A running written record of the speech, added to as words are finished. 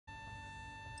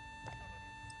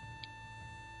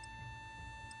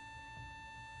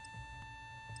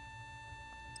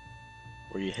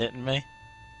Were you hitting me?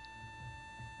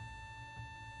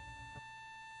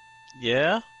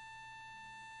 Yeah?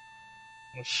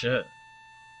 Oh shit.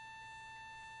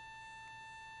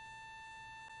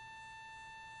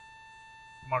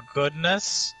 My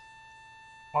goodness.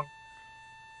 My,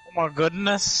 oh my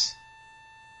goodness.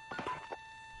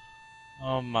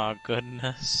 Oh my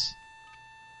goodness.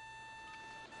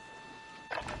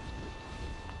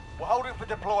 We're holding for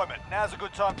deployment. Now's a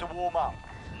good time to warm up.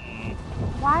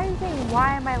 Why are you saying,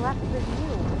 why am I left with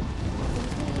you?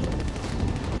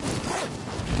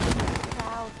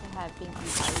 Proud to have Binky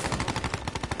by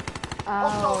you.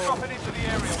 Hostiles dropping into the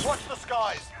area. Watch the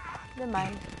skies. Never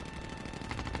mind.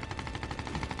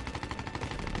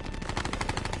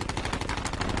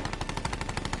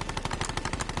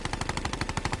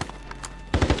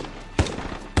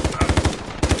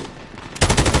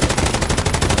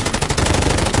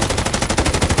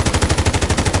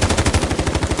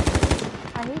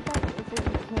 I hate that it says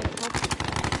you can't click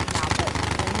now, but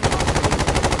then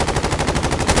you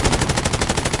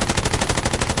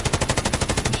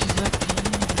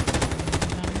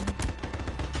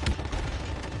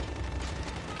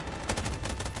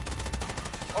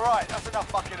Alright, that's enough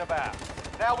fucking about.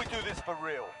 Now we do this for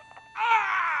real.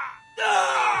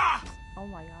 oh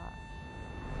my god.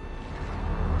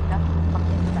 Nothing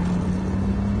fucking back.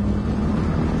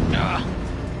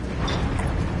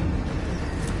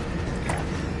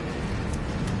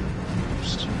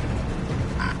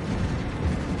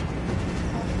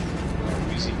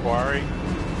 Easy quarry.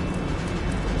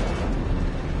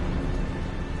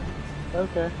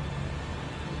 Okay.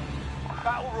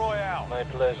 Battle Royale. My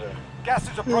pleasure. Gas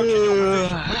is approaching your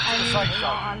position. Move to the I safe mean, in zone.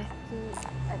 all honesty,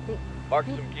 I think Mark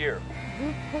you, some gear.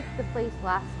 you picked the place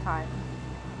last time.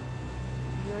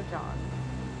 You're John.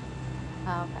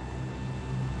 Oh,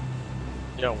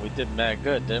 okay. Yo, we did mad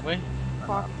good, didn't we?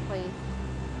 Fourth place.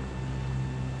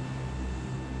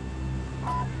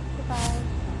 Goodbye.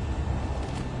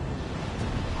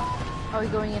 Are we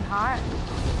going in hot?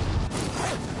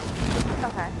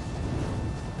 Okay.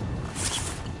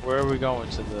 Where are we going?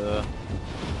 To the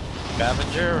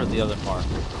scavenger or the other mark?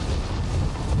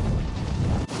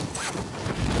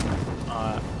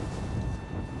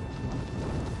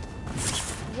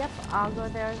 Yep, I'll go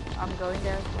there. I'm going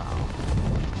there as well.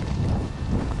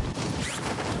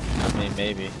 I mean,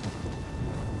 maybe.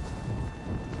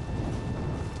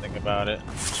 Think about it.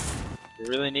 You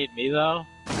really need me though?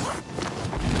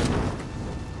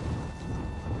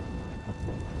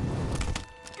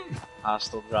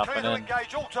 Hostile dropping Clear to in.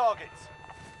 engage all targets.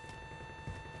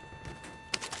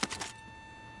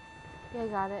 Yeah, I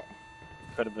got it.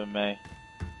 Could have been me.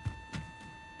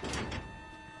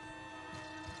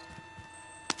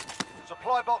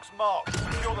 Supply box marked.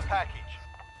 Secure the package.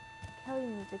 Kelly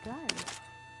needs a gun.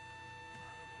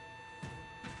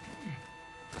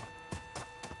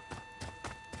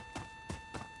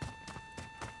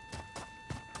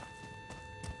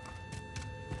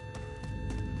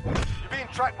 You're being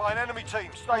tracked by an enemy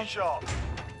team. Stay sharp.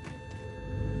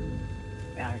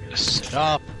 Now I gotta sit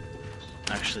up.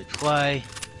 Actually play.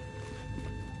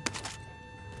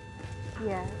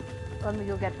 Yeah. Let me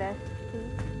go get this, please.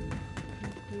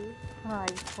 Thank you. Oh, I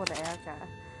just pulled the air gun.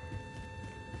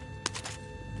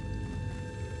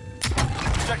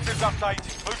 Objectives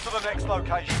updated. Move to the next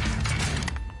location.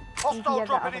 Hostile get the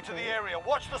dropping other into the place. area.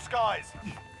 Watch the skies.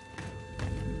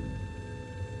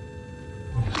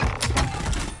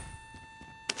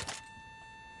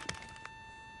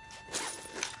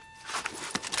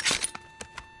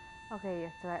 Okay,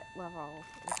 your threat level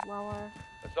is lower.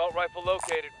 Assault rifle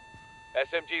located.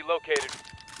 SMG located.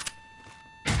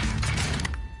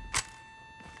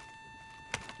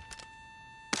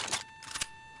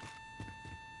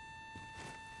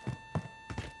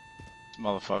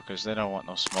 Motherfuckers, they don't want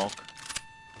no smoke.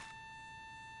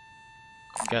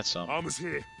 Come get some. Armor's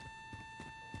here.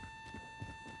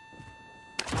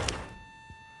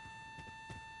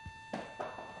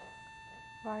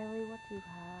 Riley, what do you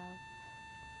have?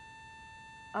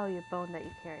 Oh, your bone that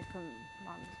you carry from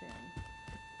Monsoon.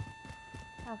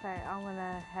 Okay, I'm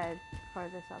gonna head for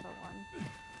this other one.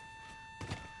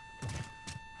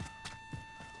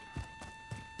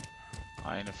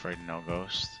 I ain't afraid of no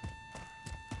ghost.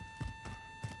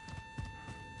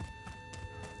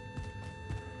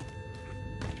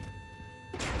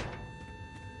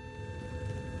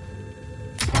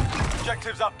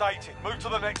 Objectives updated. Move to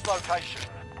the next location.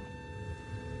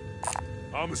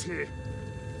 Armor's here.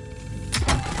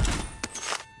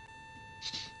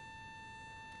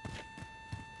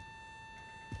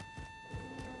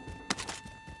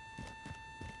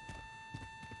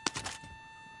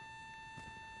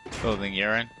 Building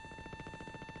urine.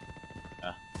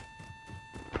 Yeah.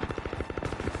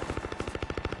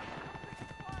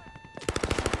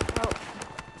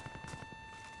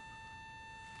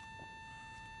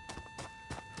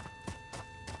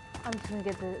 I'm just gonna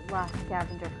get the last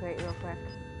scavenger crate real quick.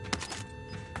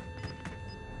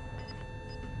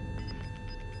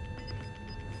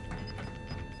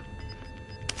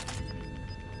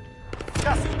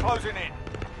 Gas is closing in.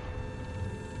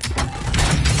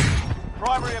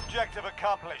 Primary objective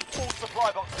accomplished. All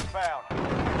supply boxes found.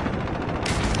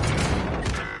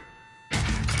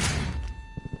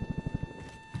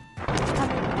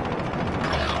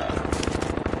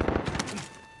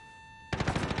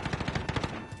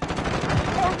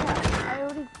 I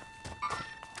already...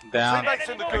 Down. Teammates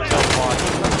in the good.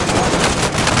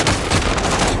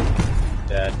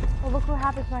 Dead. Well, look what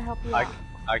happens when I help you out.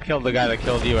 I killed the guy that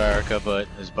killed you, Erica, but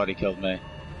his buddy killed me.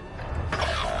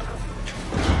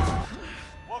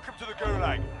 Welcome to the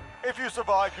Gulag. If you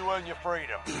survive, you earn your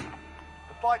freedom.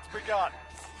 The fight's begun.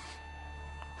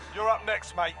 You're up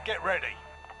next, mate. Get ready.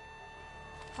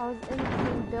 I was in the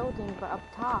same building, but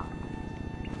up top.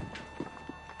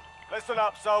 Listen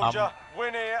up, soldier.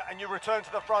 Win here, and you return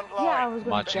to the front line. Yeah, I was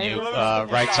going Watching you, to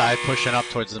right side, pushing up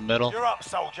towards the middle. You're up,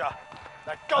 soldier.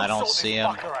 Now go I don't sort see this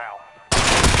him. fucker out.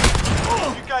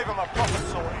 You gave him a proper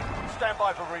sorting. Stand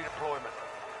by for redeployment.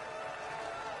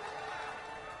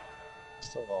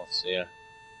 Still don't see her.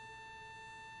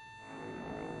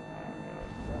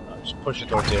 Just push it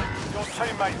towards you. Your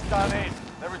teammates done in.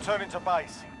 They're returning to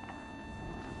base.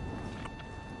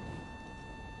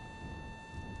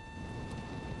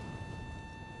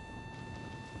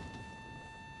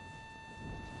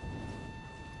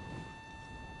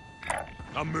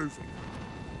 I'm moving.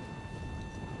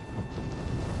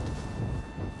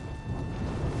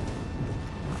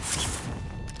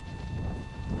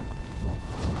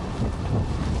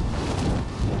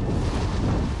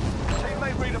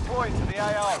 Teammate redeploying to the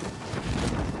AO.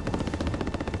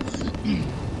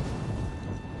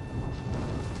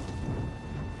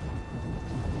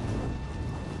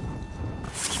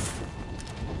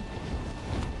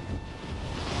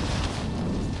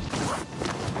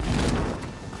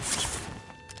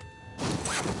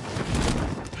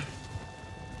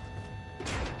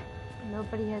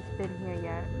 Nobody has been here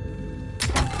yet.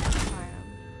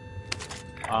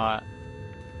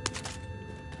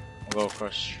 We'll go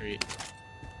across the street.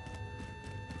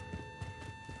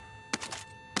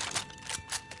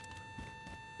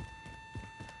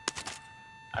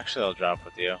 Actually, I'll drop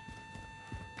with you.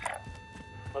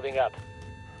 Moving up.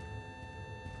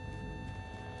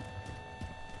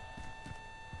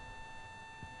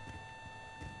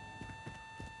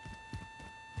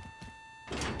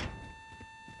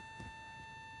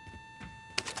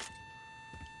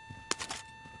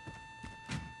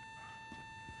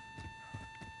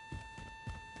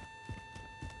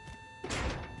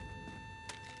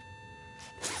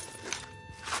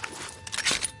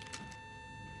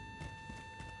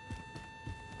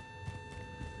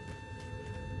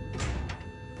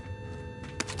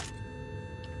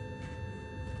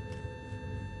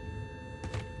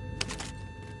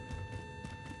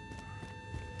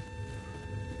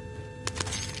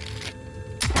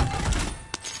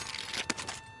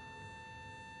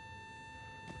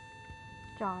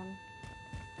 John,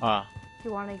 Ah, do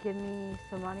you want to give me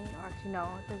some money? Or actually,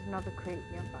 no, there's another crate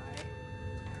nearby.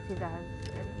 See if that has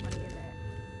any money in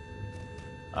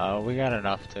it. we got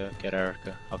enough to get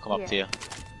Erica. I'll come up to you.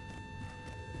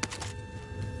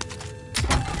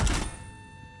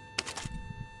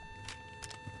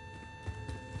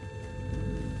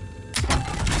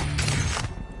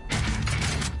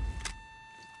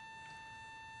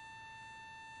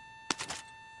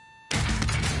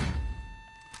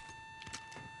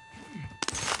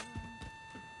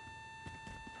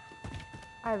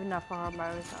 I have enough for her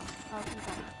by myself. Oh,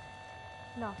 okay.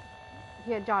 No.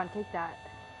 Here, John, take that.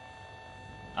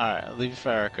 Alright, I'll leave it for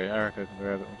Erica. Erica can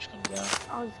grab it when she comes down.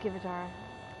 I'll just give it to her.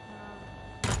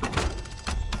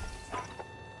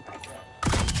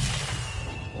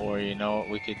 Or you know what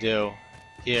we could do?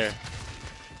 Here,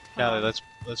 Callie,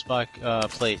 let's buy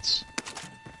plates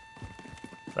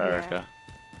for Erica.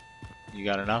 You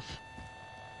got enough?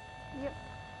 Yep.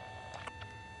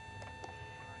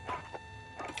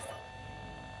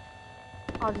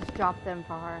 I'll just drop them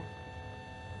for her.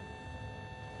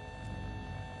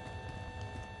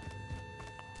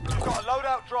 You've got a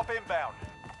loadout drop inbound.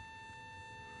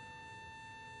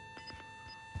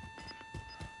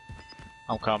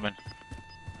 I'm coming.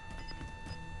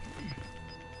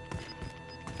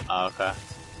 Oh, okay.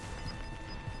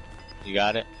 You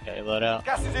got it? Got your loadout?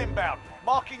 Gas is inbound.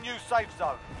 Marking new safe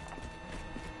zone.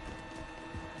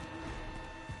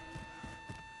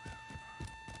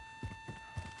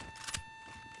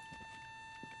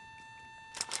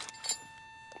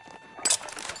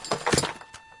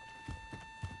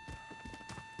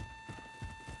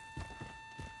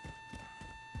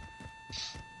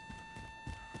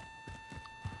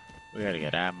 We gotta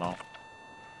get ammo.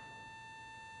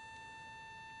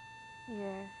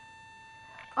 Yeah.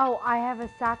 Oh, I have a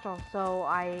satchel, so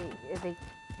I'm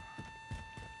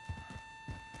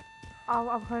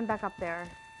coming back up there.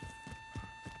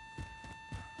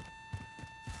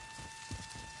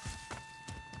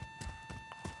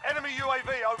 Enemy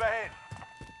UAV overhead.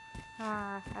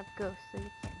 I have ghosts, so you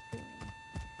can't see me.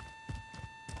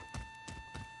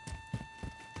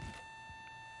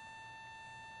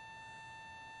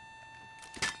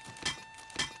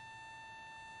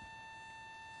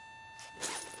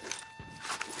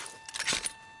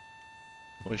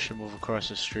 We should move across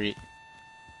the street.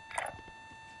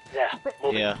 Yeah,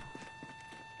 moving. Yeah.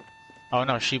 Oh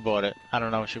no, she bought it. I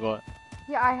don't know what she bought.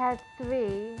 Yeah, I had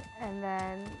 3, and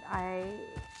then I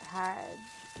had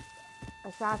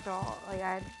a satchel. Like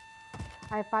I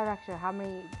have 5 extra. How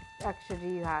many extra do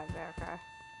you have, Erica?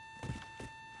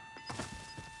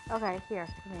 Okay, here,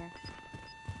 come here.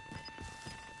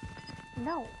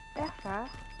 No, Erica.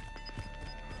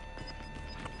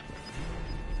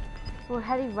 We're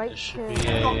heading right There to. should be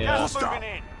Got a, gas moving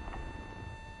in.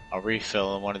 a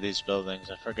refill in one of these buildings.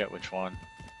 I forget which one.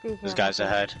 Be There's careful, guys the-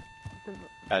 ahead. the-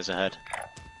 Guys ahead.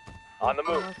 On the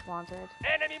move. most wanted.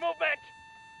 Enemy movement!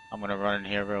 I'm gonna run in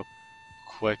here real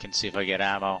quick and see if I get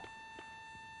ammo.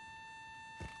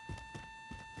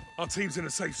 Our team's in a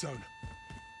safe zone.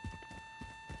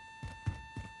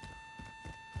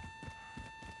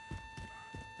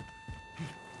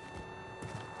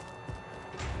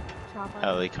 Chopper.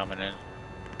 Heli coming in.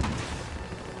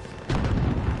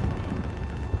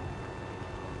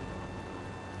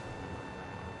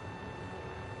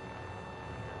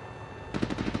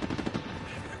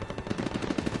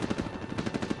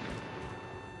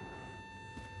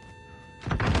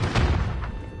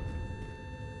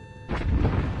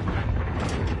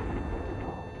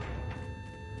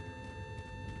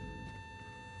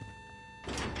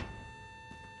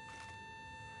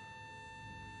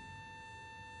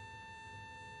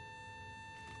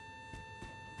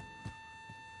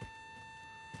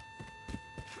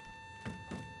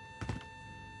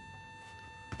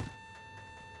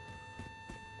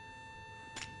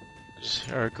 Just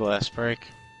heard a glass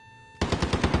break.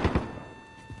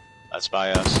 That's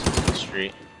by us, the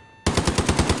street.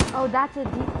 Oh, that's a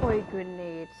decoy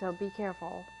grenade, so be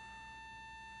careful.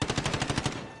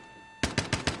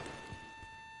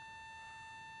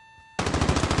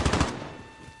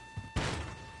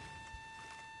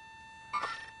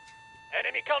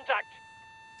 Enemy contact!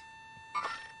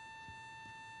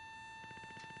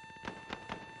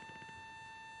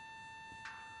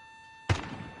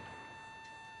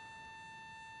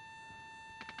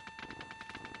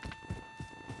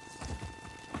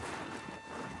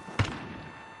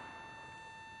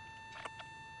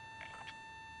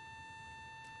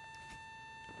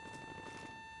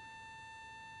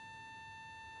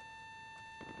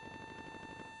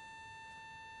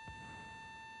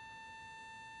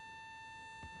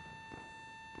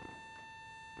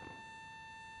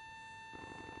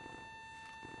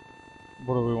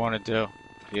 What do we want to do?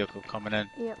 Vehicle coming in.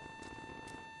 Yep.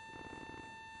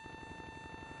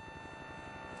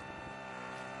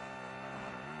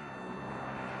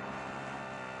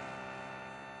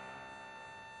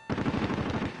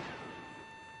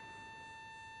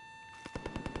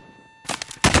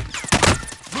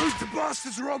 Move, the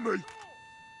bastards are on me!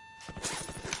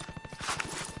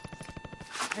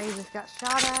 They just got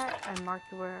shot at and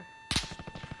marked where.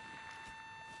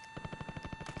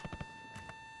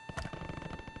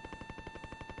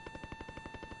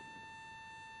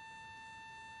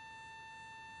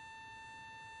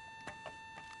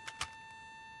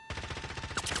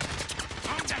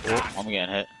 Oh, I'm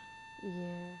getting hit. Yeah.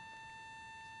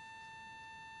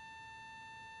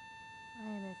 I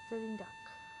am a sitting duck.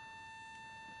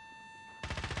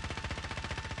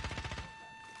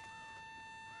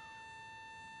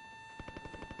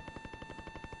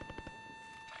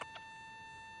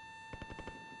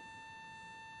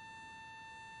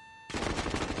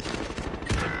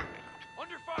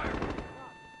 Under fire!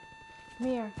 Come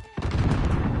here.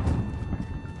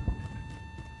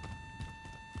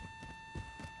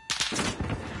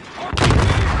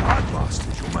 That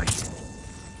bastard, your mate.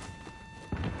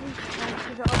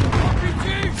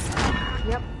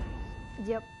 Yep.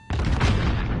 Yep.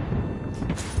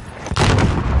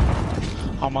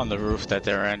 I'm on the roof that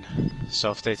they're in,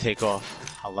 so if they take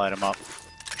off, I'll light them up.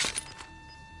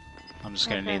 I'm just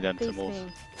gonna Okay, need them to face move.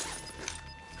 me.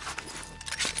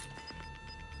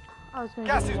 I was gonna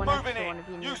Gas give you is one moving extra in. one if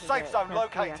you New needed safe it. zone Press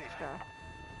the located. extra.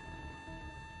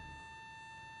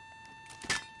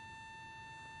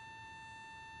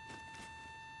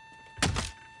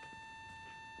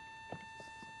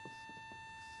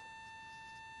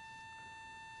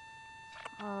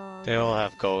 Oh, They all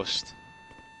have ghost.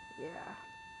 yeah.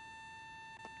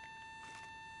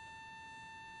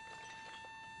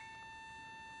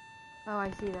 Oh,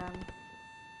 I see them.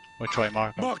 Which way,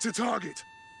 Mark? Marked a target.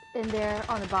 In there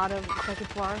on the bottom, second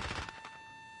floor.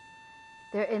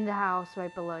 They're in the house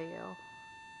right below you.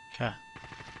 Okay.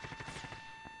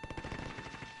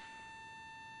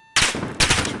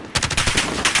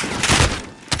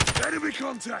 Enemy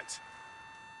contact.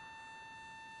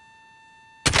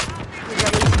 There's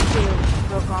at least 2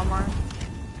 broke armor.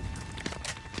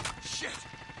 Shit.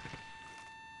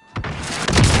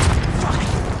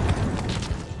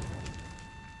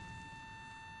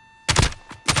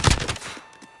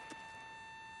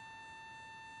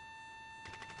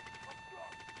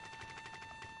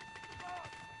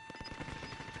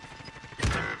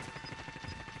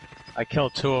 I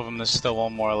killed 2 of them. There's still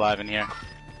 1 more alive in here.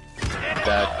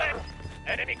 Dead.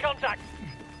 Enemy contact!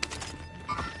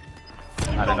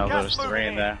 I don't know if there was 3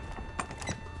 in there.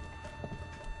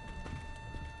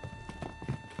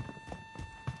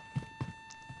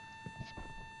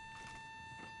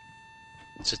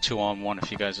 It's a 2-on-1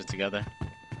 if you guys are together.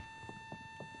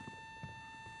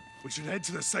 We should head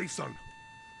to the safe zone.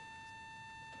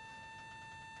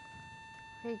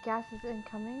 Okay, gas is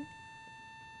incoming.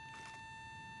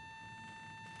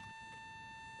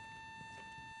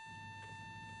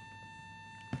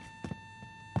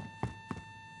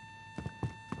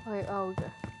 Wait, oh,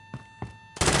 good.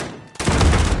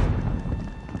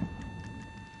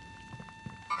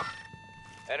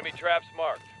 Enemy traps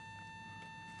marked.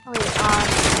 Oh, wait,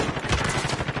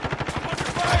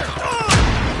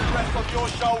 Rest on your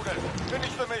shoulders.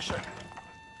 Finish the mission.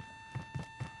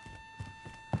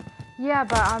 yeah,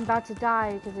 but I'm about to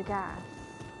die because of gas.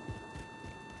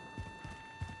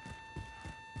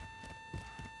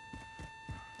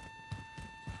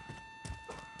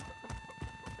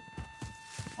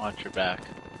 Watch your back.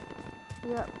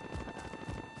 Yep.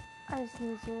 I just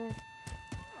need to...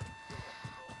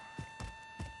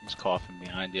 He's coughing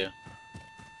behind you.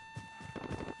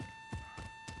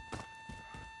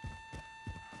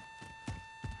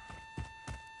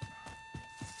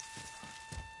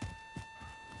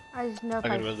 I just know if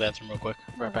I'll go to the bathroom real quick.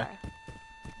 Right Okay. back.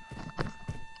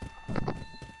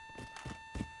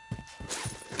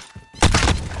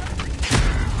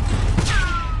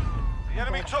 The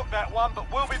enemy took that one,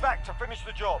 but we'll be back to finish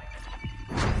the job.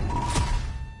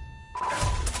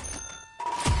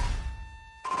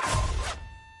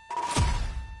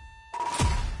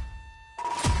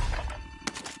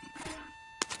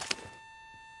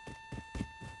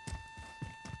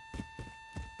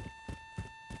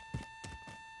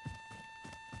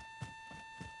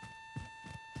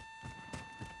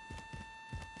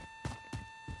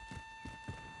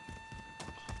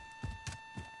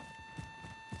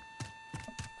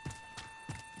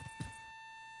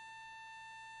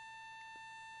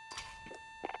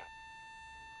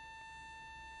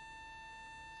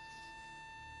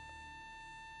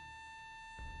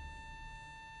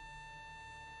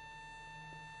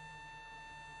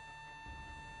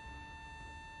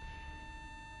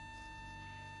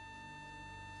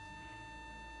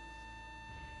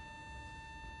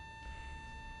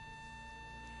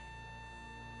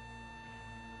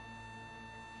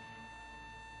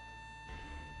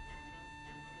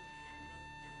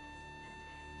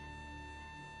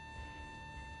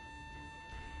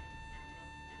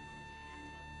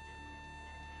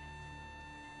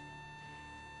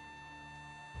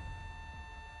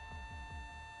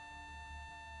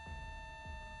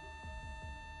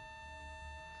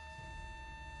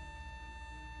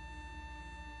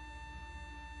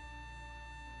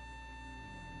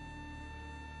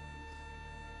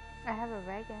 I have a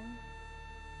Reagan.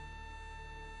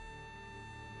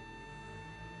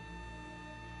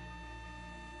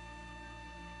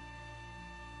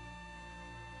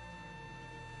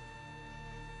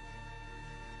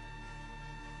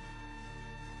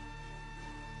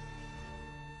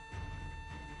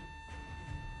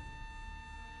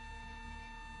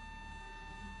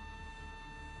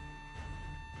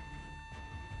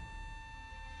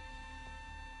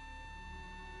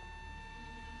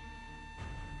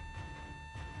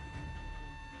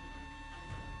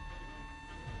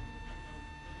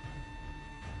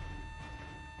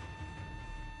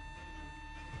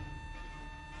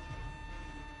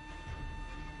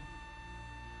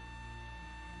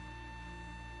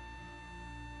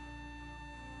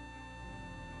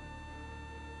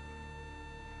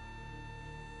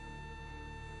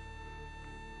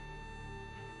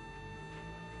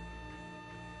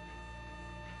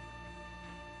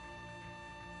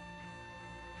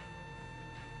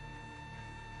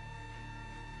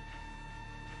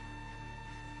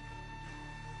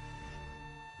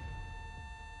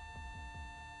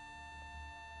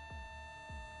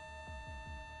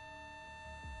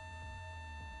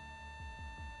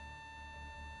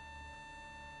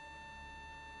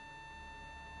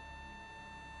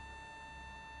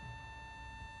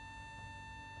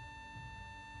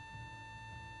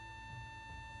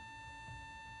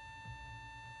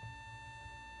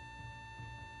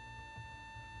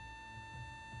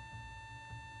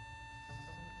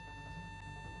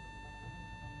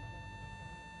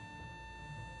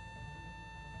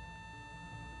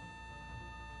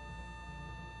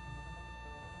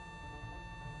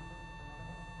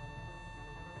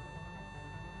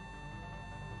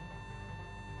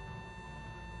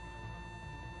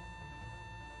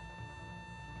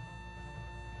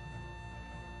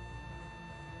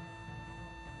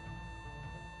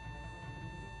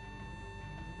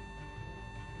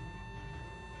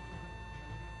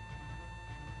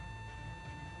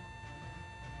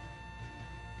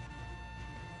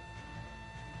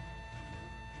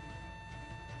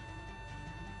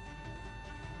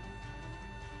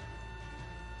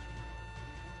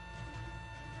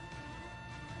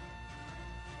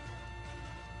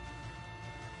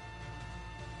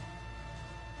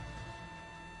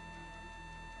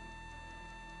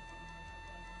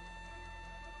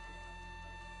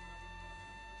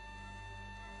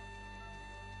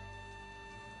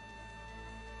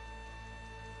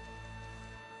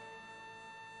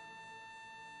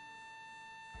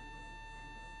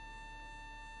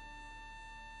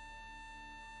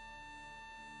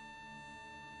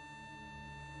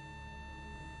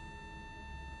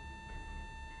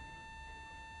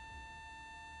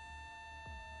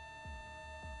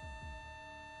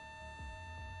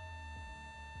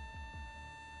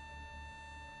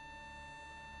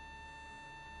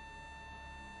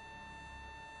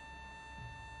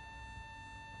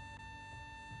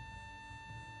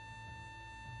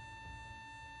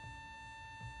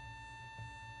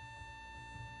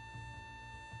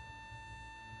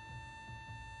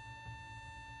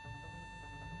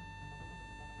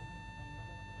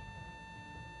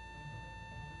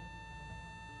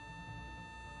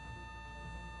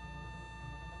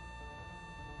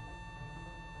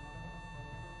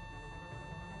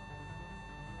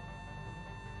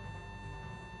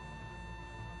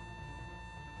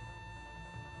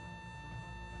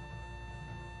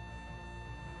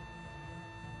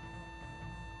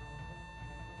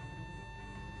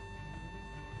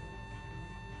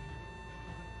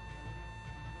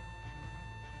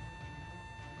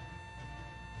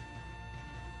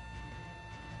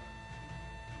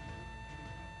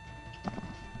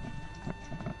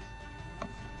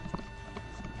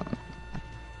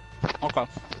 Okay.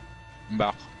 I'm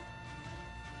back.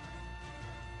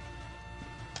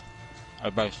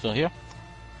 Everybody still here?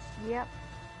 Yep.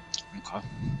 Okay.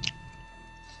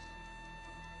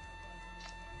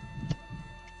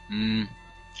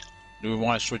 Do we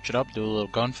want to switch it up, do a little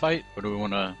gunfight, or do we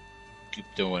want to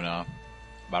keep doing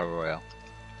Battle Royale?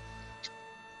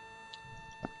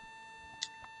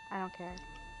 I don't care.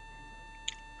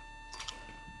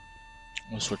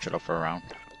 We'll switch it up for a round.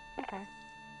 Okay.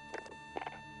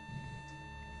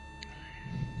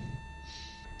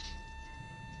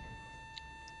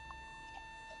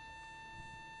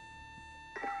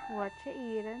 What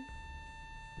you eating?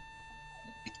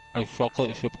 A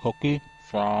chocolate chip cookie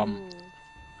from Ooh.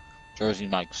 Jersey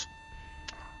Mike's.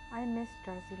 I miss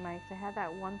Jersey Mike's. I had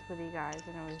that once with you guys,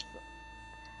 and it was,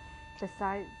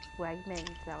 besides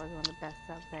Wegmans, that was one of the best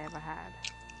subs I ever had.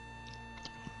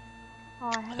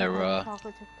 Oh, I haven't had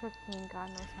chocolate chip cookie in God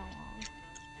knows how long.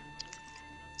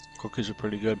 Cookies are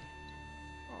pretty good.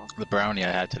 Oh. The brownie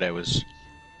I had today was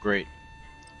great.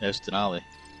 Yes, Denali.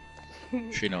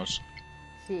 She knows.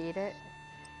 She ate it?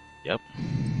 Yep.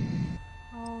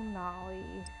 Oh,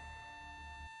 Nolly.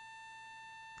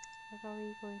 What are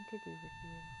we going to do with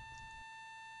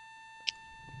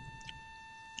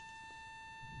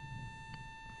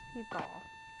you? Speedball.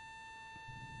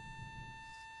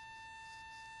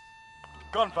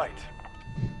 Gunfight.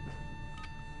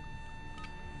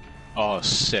 Oh,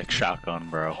 sick shotgun,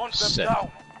 bro. Hunt them Sick.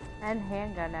 down. And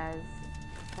handgun as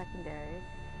secondary.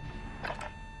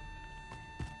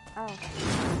 Oh.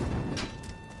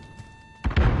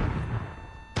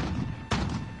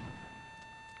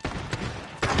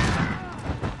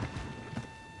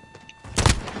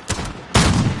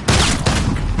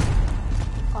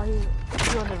 Oh,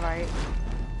 you on the right.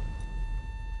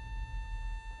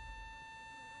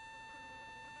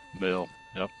 Bill.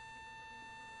 Yep.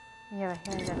 You have a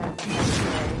handgun as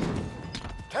secondary.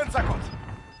 10 seconds.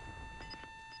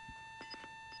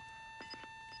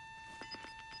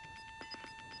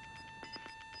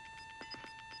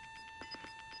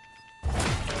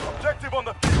 Objective on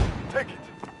the field. Take it.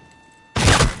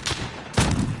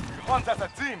 We hunt as a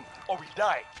team, or we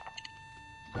die.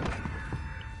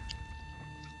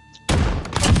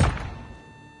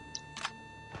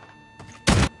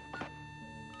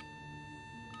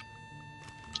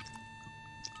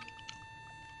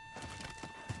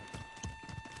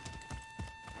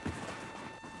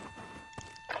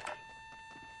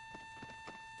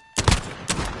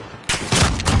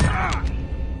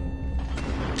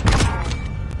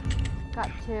 Got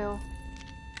two.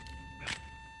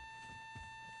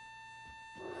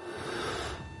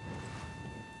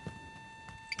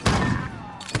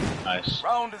 Nice.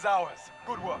 Round is ours.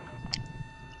 Good work.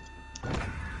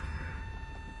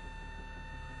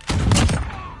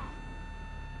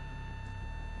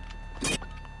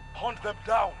 Hunt them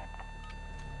down.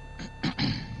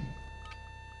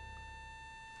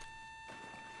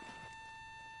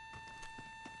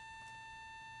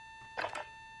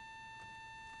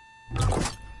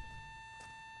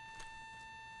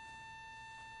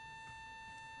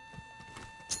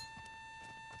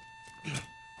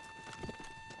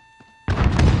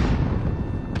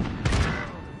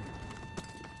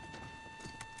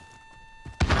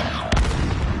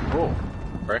 Oh,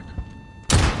 frick.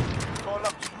 It's all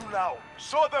up to you now.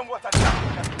 Show them what attack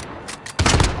can do.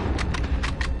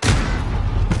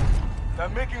 They're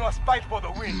making us fight for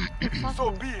the win.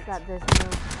 So be it. Got this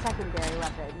new secondary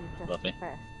weapon just Love me.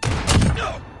 first.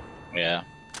 Yeah.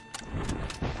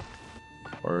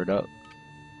 Word up.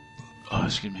 Oh,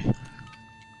 excuse me.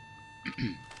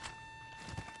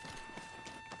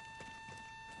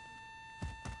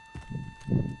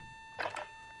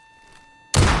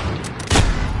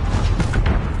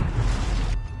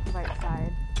 Right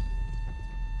side.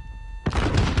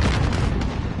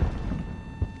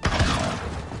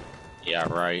 Yeah,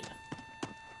 right.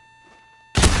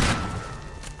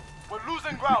 We're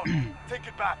losing ground. Take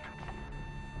it back.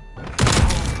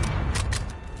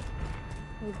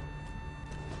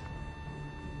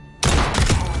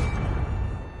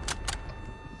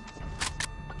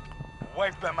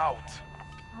 Wipe them out.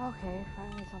 Okay,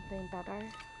 finally something better.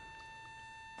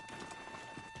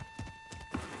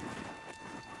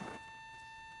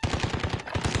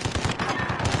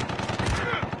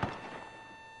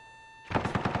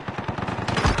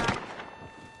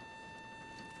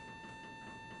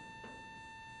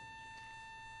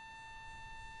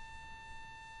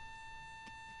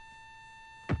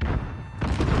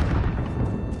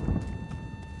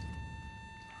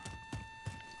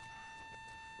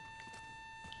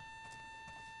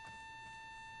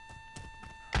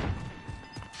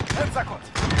 Seconds.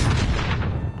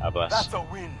 God bless. That's a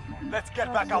win. Let's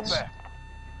get back out there.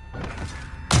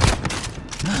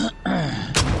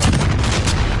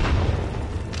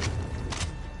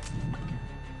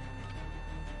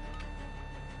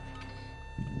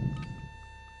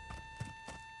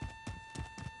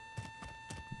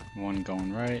 One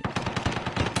going right.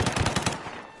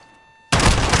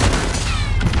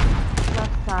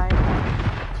 Left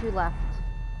side. 2 left.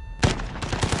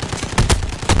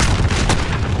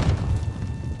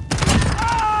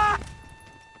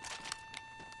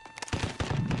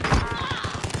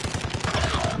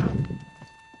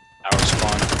 Our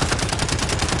spawn.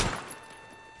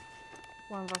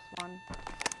 1v1.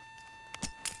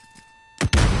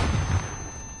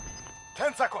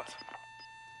 10 seconds.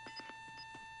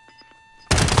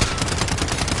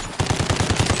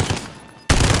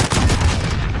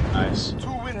 Nice.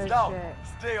 2 wins Good down. shit.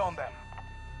 Stay on them.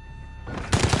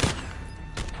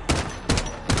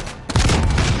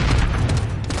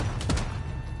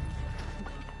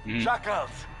 Mhm. Jackals,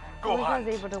 I go wish I hunt.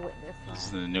 was able to witness This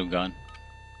is that. the new gun.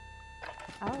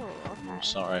 Oh, okay.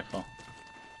 Assault rifle.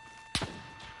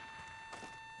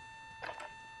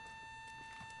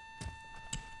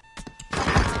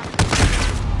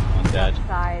 One dead. Left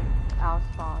side, our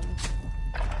spawn.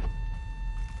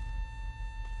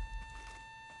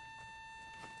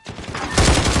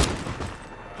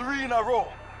 Three in a row.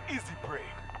 Easy prey.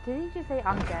 Did he just say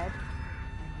I'm dead?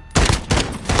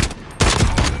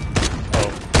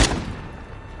 Oh.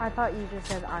 I thought you just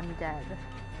said I'm dead.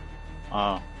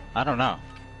 Oh. I don't know.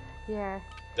 Yeah,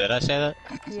 Did I say that?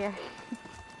 yeah.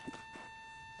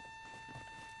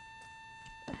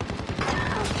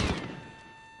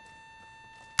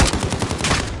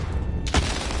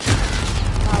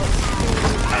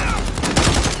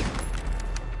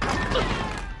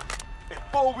 A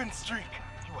 4-win streak.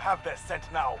 You have their scent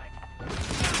now.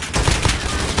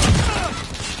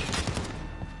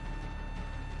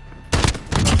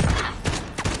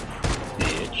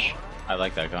 Bitch. I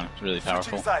like that gun. It's really powerful.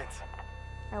 Switching sides.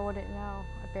 I wouldn't know.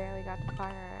 I barely got to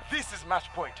fire it. This is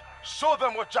match point. Show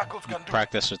them what Jackals can do.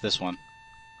 Practice with this one.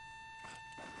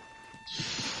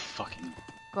 Fucking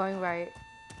Going right.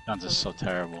 guns is so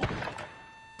terrible.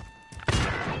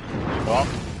 Well,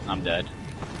 I'm dead.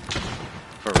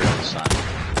 For real this time.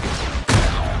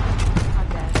 I'm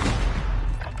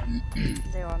dead.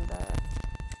 They're on the...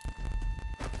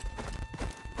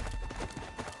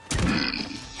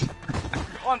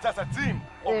 We hunt as a team.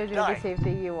 Or They're we doing die. the same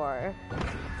thing you are.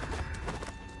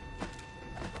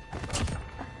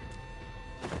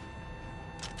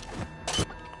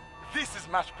 This is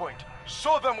match point.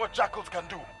 Show them what Jackals can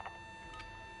do.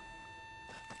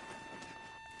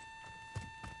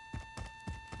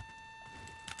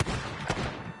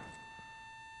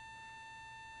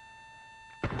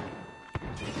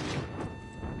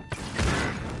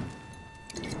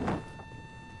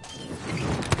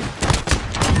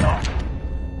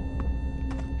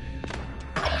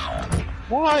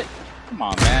 What? Come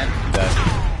on, man. I'm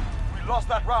dead. We lost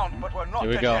that round, but we're not Here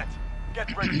we dead go. yet.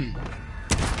 Get ready.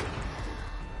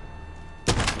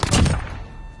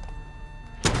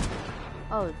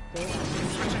 Oh, damn.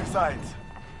 Switching sides.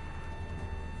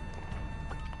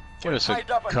 Give us a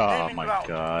Tied up and call. Oh aiming my round.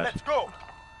 god. Let's go.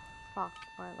 Fuck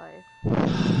my life.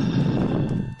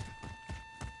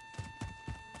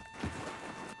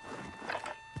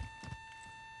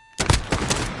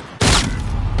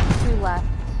 Two left.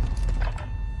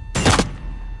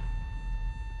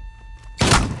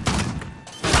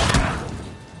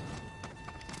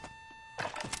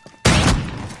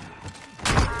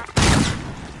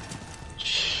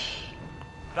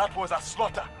 That was a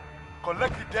slaughter.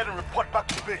 Collect the dead and report back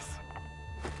to base.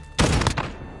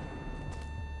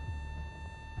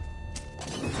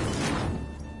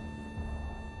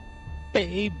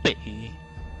 Baby,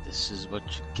 this is what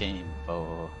you came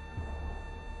for.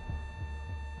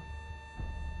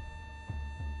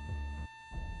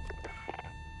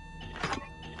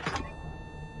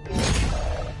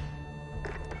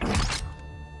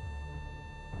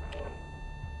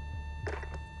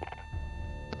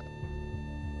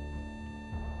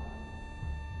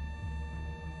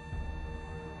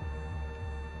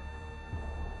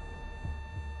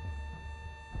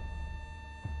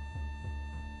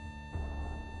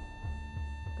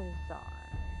 Bizarre.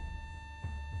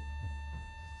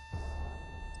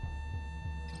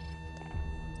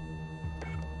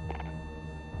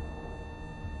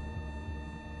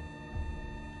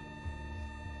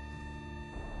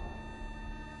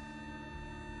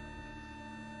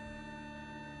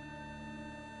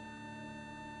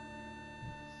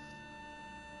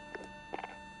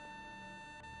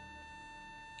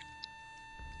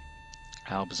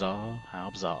 How bizarre, how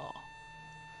bizarre.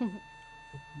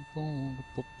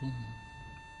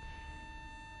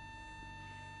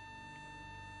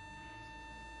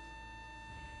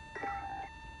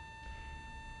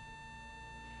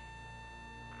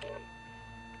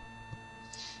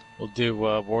 We'll do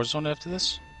Warzone after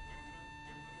this.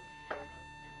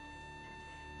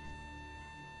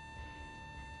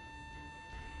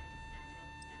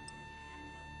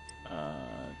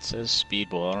 It says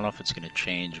speedball. I don't know if it's going to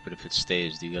change, but if it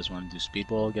stays, do you guys want to do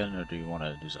speedball again, or do you want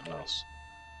to do something else?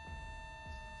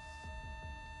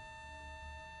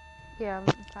 Yeah, I'm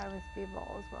fine with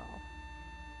speedball as well.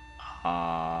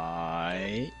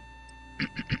 I.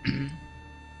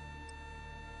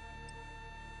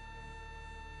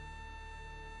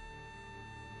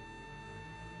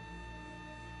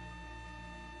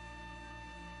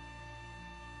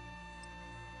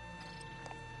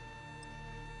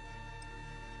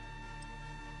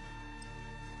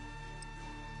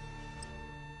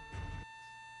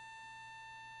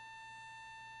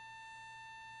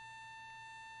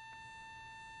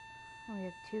 And we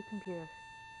have 2 computer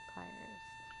players.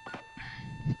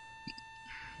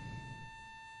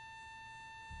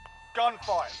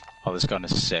 Gunfight. Oh, this gun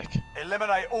is sick.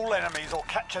 Eliminate all enemies or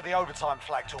capture the overtime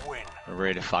flag to win. We're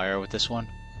ready to fire with this one.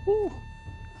 Woo.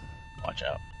 Watch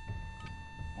out.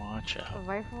 Watch A out.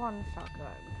 rifle and a shotgun.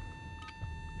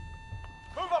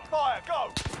 Move up fire,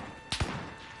 go!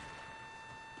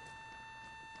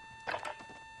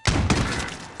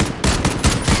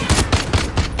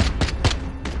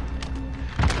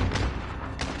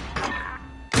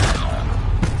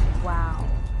 Wow.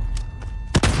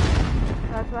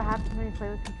 That's what happens when you play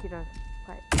with computer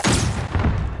players.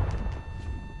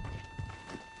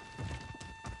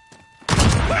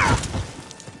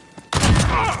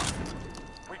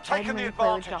 We've taken the Only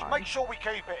play with advantage. John. Make sure we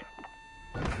keep it.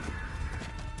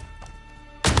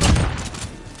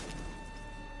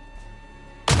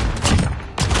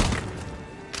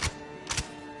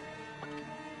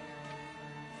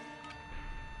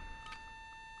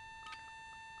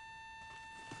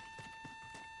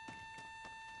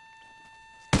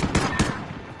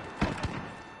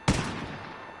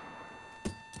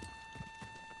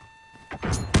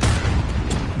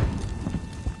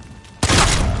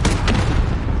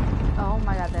 Oh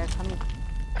my god, they're coming.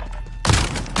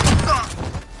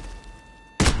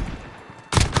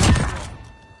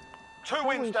 Two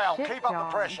wins Holy down. shit, Keep up the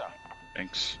John. pressure.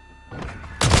 Thanks.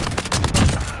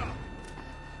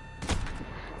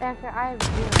 Actually, I have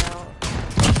 0.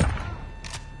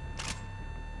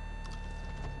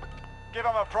 Give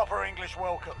them a proper English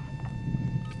welcome.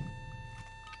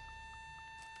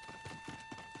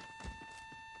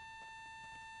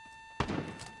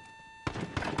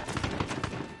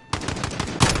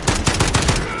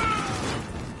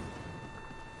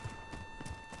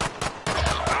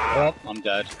 Oh, I'm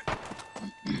dead.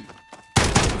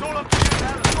 It's all up to you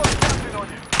now. The squad's counting on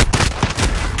you.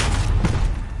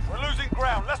 We're losing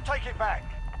ground. Let's take it back.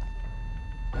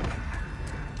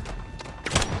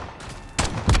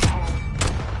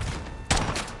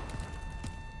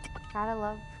 Gotta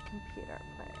love computer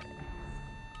players.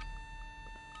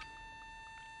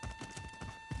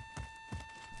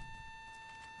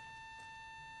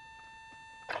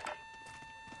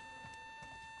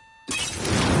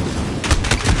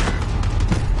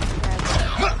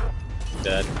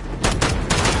 Dead.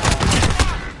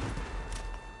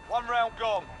 One round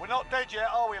gone. We're not dead yet,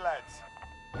 are we, lads?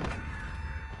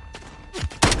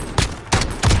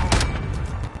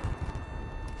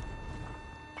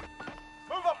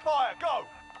 Move up fire. Go.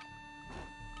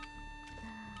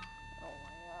 Oh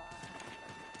my god.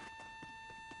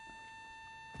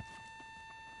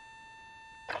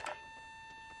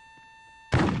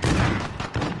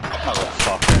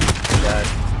 Motherfucker. Dead.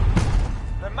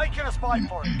 They're making us fight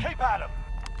for it. Keep at 'em.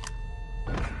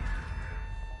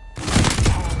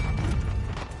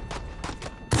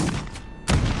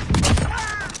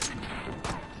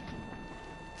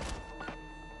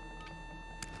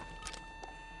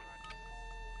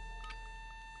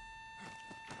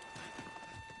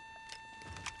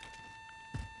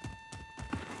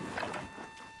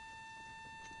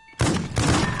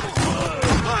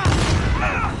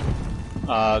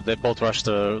 They both rushed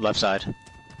the left side.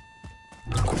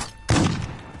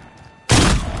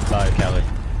 Bye, Kelly.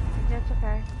 Yeah, it's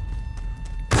okay.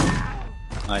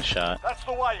 Nice shot. That's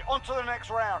the way. On to the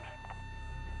next round.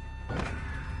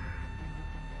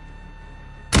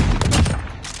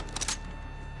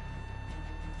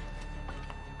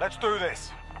 Let's do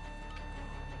this.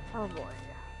 Oh boy.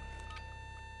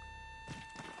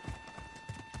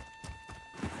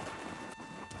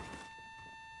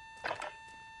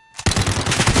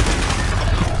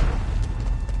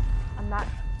 I'm not.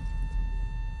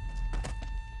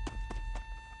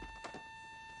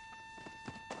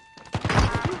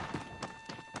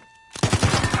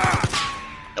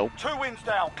 Nope. 2 wins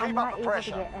down. I'm Keep not up the able to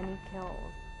pressure. get any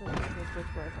kills. This is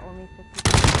ridiculous. Only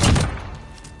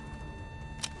 50.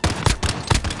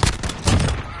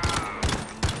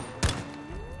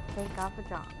 Thank God for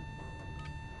John.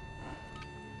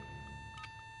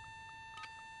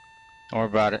 Don't worry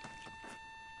about it.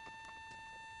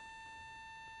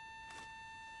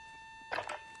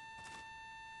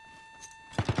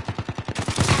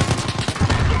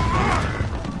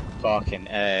 Fucking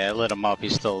A. I lit him up.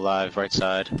 He's still alive. Right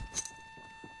side.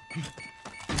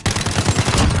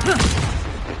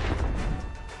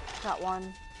 Got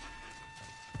one.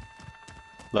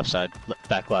 Left side.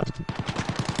 Back left.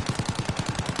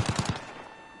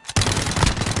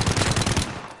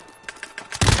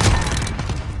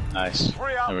 Nice.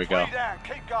 3 up, There we 3 go. down.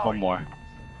 Keep going. One more.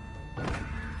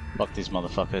 Fuck these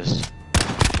motherfuckers.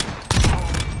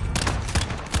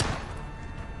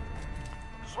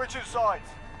 Switching sides.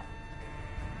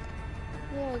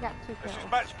 Yeah, we got 2 This kills.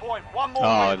 is match point. One more Oh,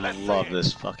 I win. Let's see love it.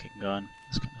 this fucking gun.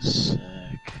 It's kind of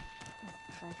sick.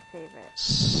 My favorite.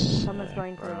 Sick, Someone's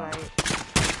going to the bro. right.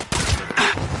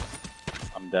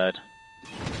 I'm dead.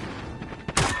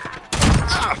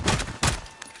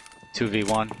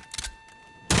 2v1.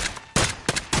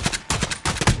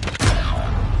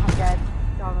 I'm dead.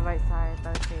 On the right side,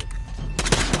 both feet.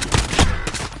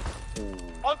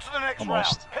 On to the next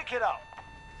Almost. round. Pick it up.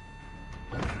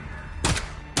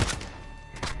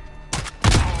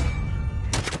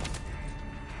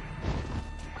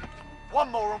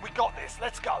 One more and we got this.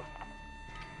 Let's go.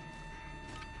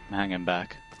 I'm hanging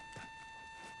back.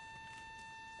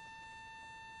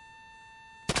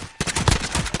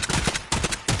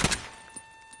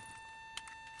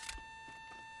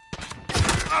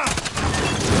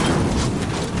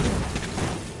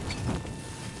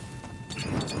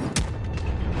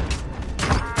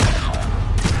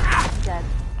 Dead.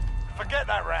 Forget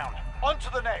that round. On to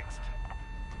the next.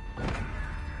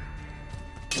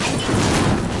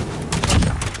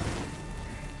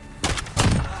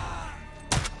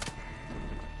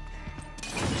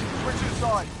 Switching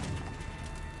sides.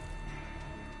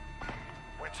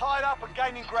 We're tied up and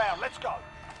gaining ground. Let's go.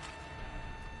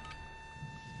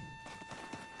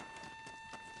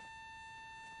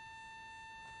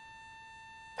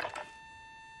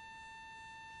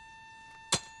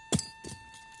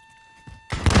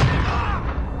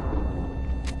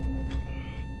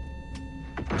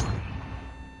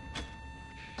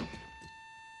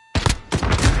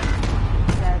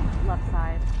 Dead. Left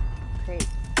side. Great.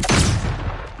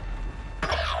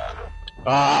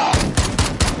 Ah!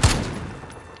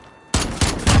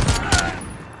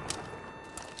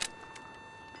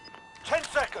 10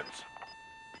 seconds.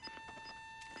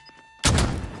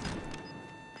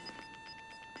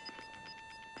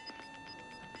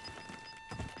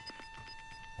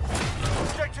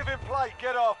 Objective in play.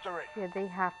 Get after it. Yeah, they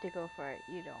have to go for it.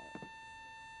 You don't.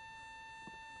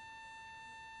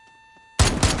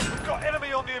 We've got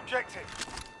enemy on the objective.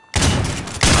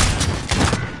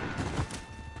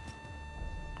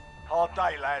 Hard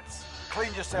day, lads.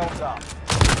 Clean yourselves up.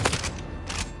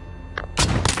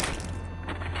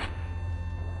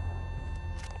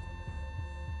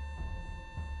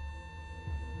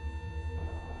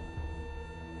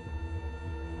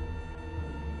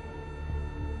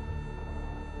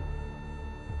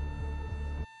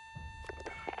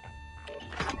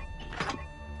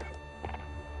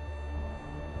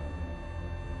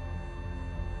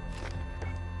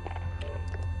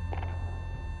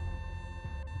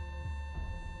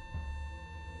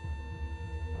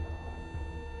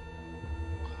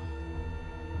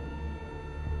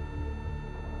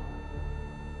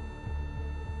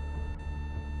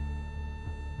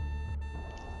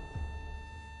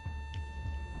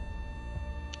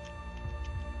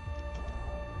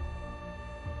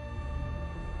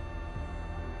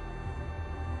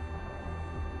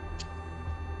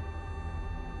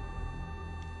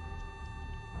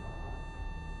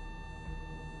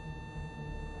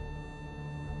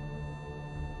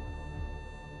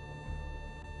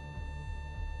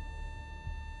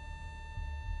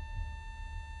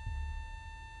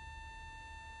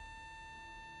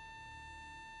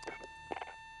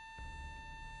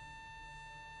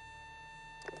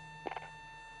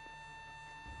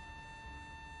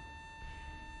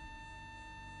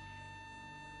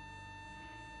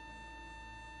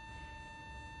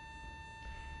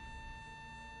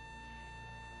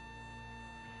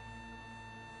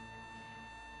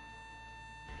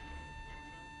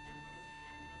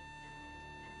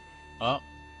 Oh,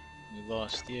 we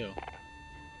lost you.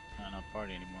 Not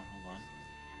party anymore. Hold on.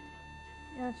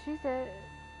 Yeah, she said.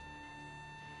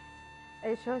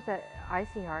 It shows that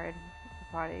Icy Hard is the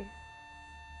party.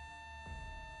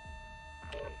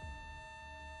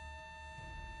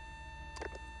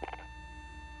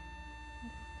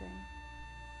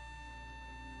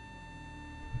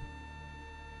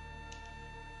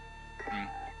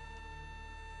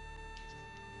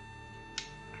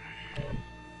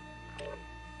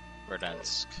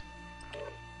 Verdansk.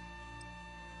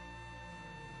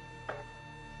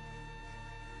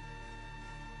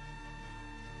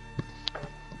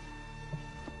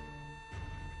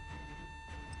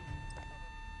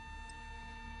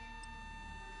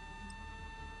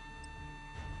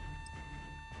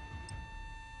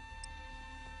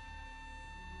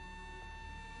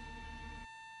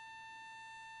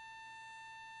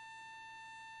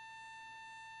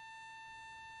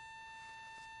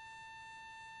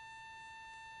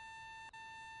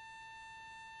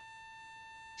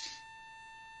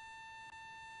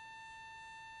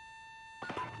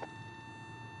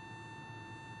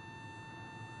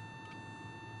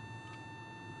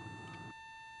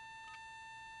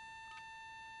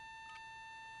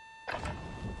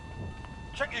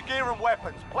 Check your gear and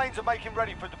weapons. Planes are making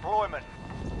ready for deployment.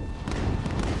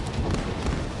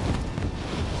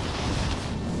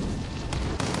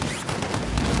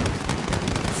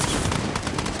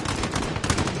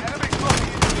 Enemy dropping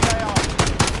into the AR.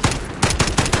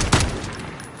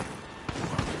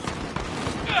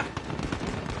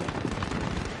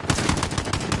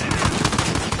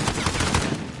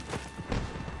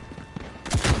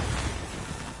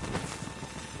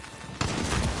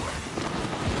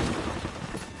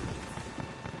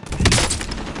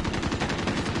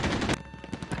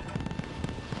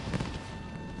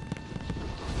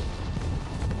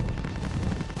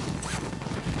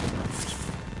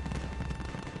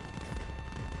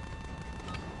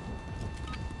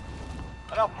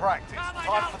 Enough practice.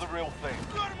 Time for the real thing.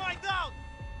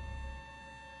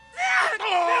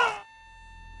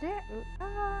 There,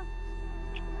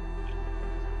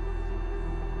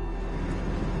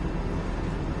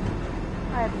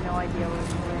 I have no idea where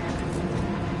we're at.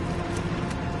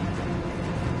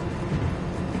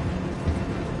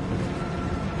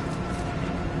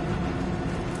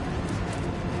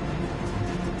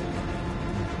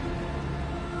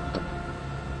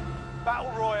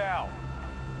 Battle Royale.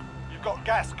 You've got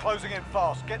gas closing in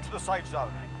fast. Get to the safe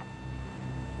zone.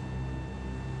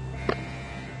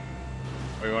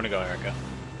 Where you want to go, Erica?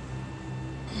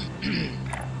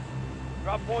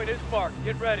 Drop point is marked.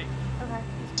 Get ready. Okay.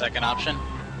 Second option?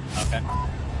 Okay.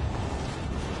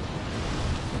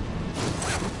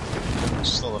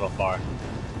 Just a little far.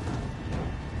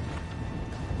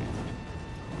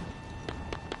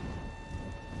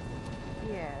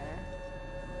 Yeah.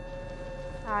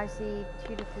 I see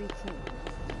 2 to 3 teams.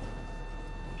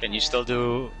 Can you still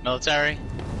do military?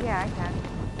 Yeah, I can.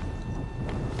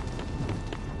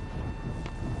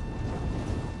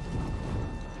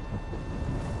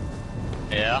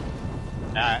 Yeah.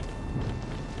 Alright.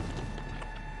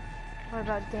 What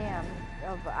about dam?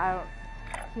 Oh, but I don't.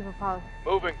 People probably.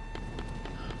 Moving.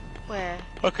 Where?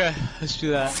 Okay, let's do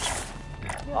that.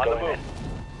 On the move.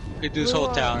 We could do this whole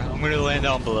town. I'm gonna land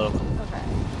down below. Okay.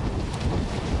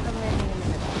 I'm landing in the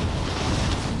middle.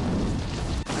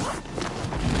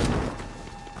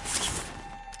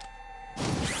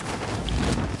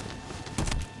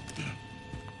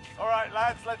 All right,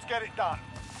 lads, let's get it done.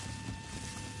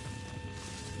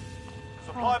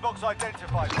 Supply box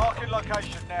identified. Marking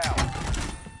location now.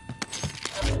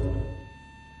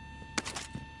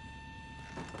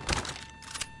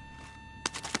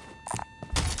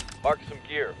 Mark some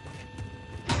gear.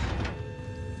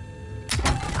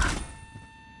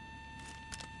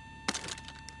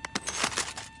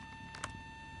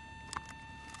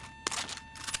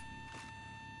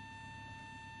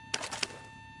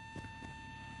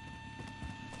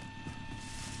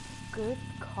 Good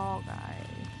call, guys.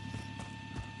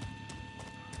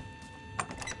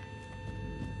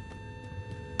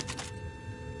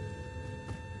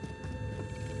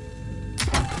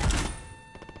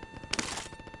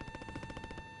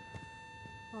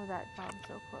 Oh, that bomb's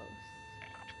so close.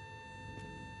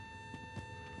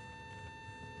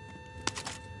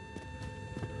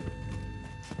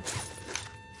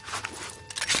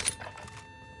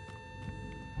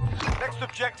 Next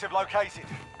objective located.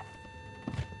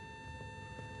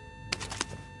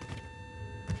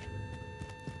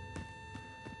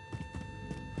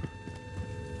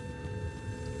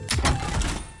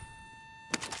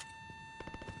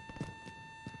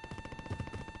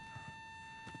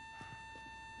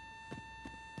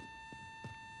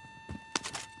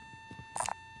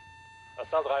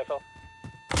 Assault rifle.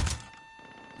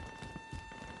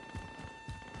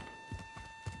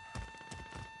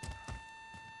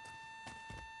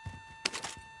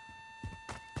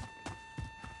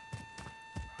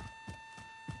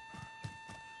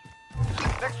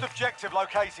 Next objective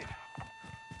located.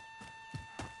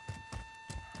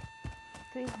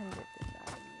 300 did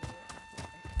not.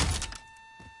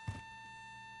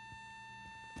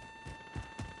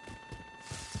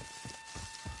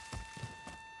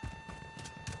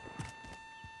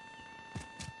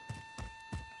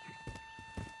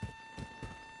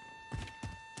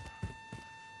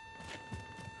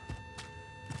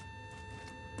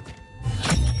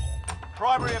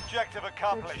 Primary objective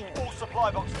accomplished. Okay. All supply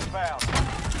boxes found.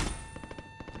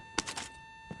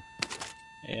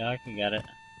 Yeah, I can get it.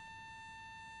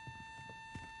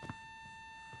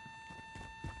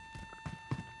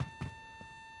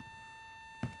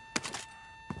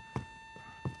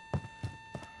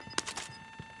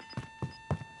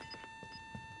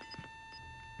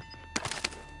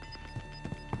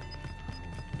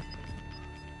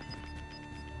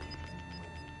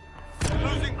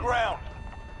 Losing ground.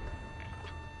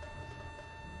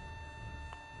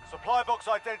 Supply box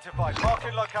identified.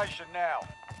 Marking location now.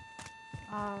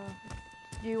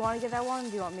 Do you want to get that one? Or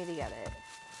do you want me to get it?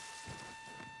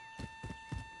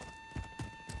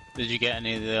 Did you get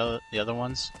any of the other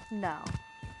ones? No.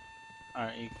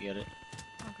 Alright, you can get it.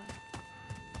 Okay.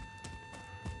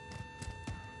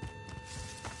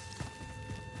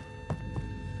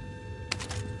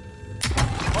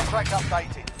 Contract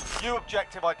updated. New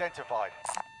objective identified.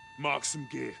 Mark some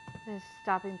gear. There's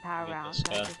stopping power Get rounds this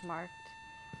that guy. just marked.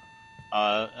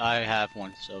 I have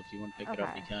one, so if you want to pick it up,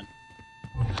 Okay. you can.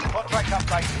 Contract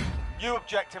updated. New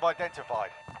objective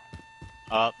identified.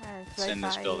 Up. It's It's in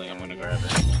this by building. you, I'm gonna yeah. grab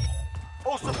it.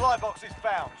 All supply boxes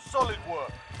found. Solid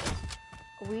work.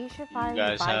 We should find the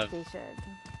guys buy have- station.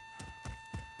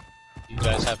 You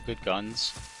guys have good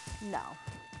guns. No.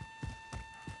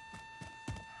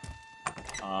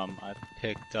 I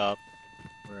picked up.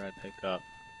 Where did I pick up?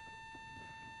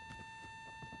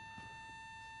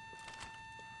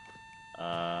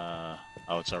 Oh,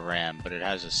 it's a Ram, but it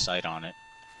has a sight on it.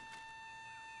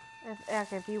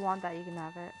 Okay, if you want that, you can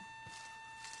have it.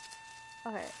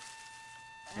 Okay.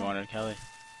 You want it, Kelly?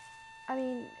 I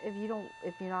mean, if you're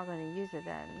not going to use it,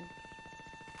 then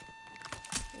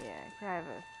yeah, can I have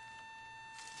a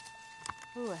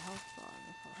a health bar.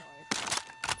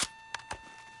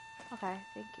 Okay,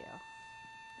 thank you.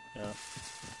 Yeah.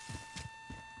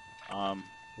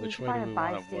 We Which should way do find we a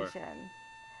buy want to work? station.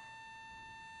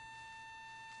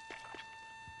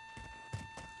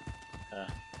 Well,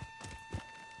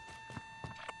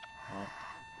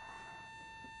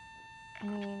 I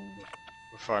mean,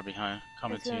 we're far behind.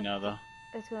 Coming It's to you gonna- now, though.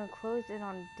 it's going to close in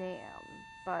on Dam,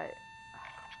 but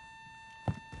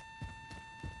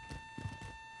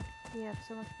we have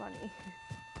so much money.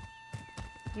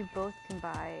 You both can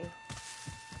buy.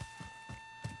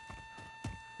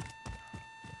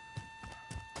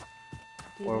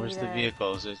 Do you Where was need the a-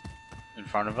 vehicle? Is it in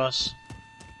front of us?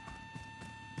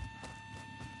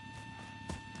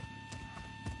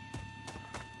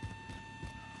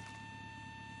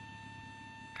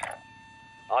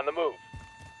 On the move.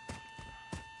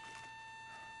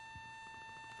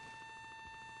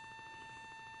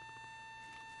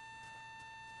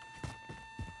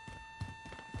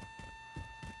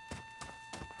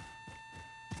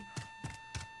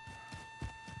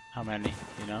 How many?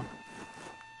 You know?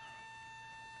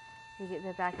 You get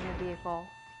them back in the vehicle.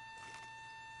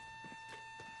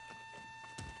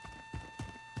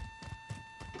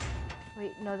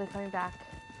 Wait, no, they're coming back.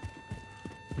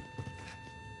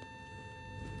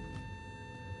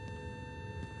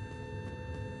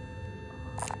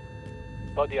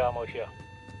 Body armor here.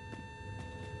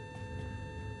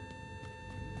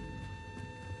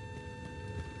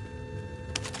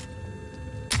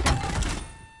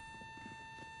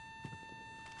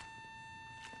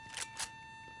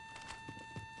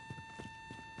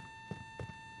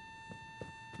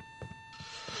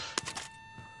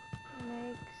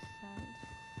 Makes sense.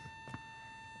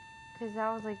 Because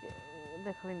that was like,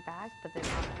 they're coming back, but they're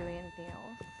not doing anything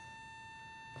else.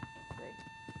 Like,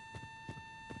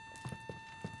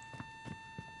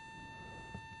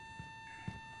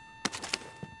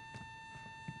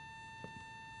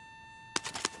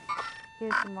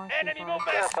 here's the marching Enemy bar.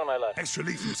 movement! Gas on my left. Extra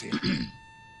lethals here.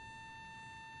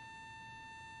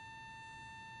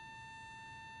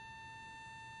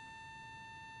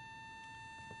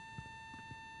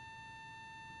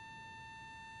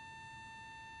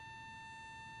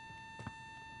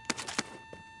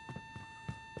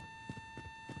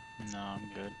 No, I'm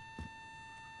good.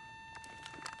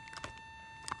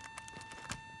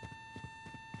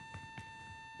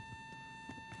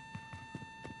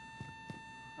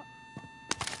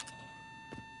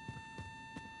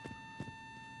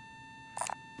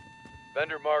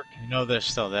 Vendor marked. You know they're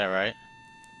still there, right?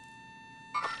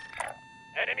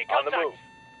 Enemy contact. On the move.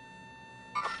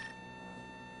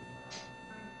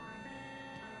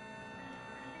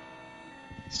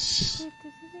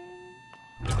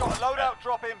 We've got a loadout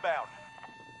drop inbound.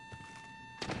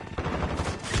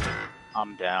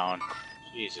 I'm down.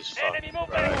 Jesus Enemy fucking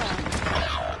movement!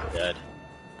 Christ. Dead.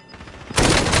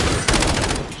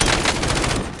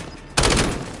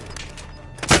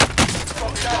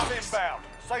 Got gas inbound.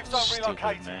 Safe Safe zone Stupid,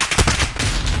 relocated. man.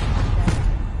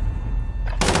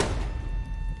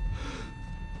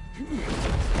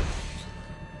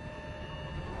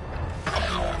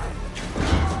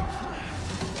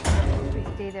 If we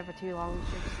stay there for too long, we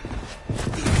should.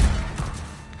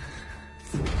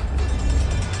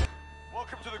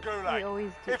 Welcome to the We Gulag.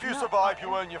 always do. If you No, survive,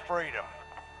 you earn your freedom.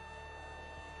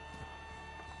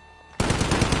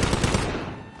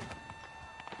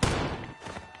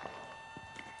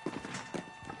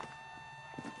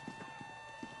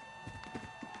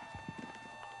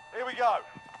 Here we go.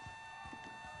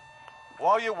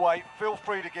 While you wait, feel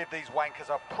free to give these wankers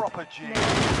a proper G. And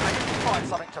if you find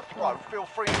something to throw, feel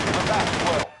free to give them that as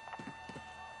well.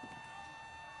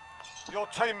 Your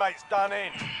teammates done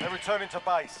in. They're returning to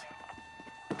base.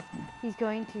 He's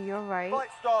going to your right Fight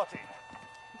started.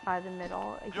 by the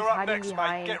middle. He's You're up hiding next, mate.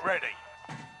 behind Get ready.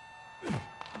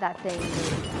 that thing.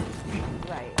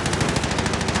 Right.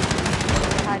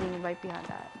 He's hiding right behind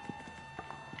that.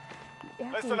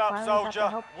 Yeah, Listen we up, finally got the soldier.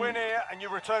 help Win team. here and you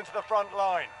return to the front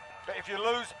line. But if you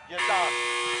lose, you're done.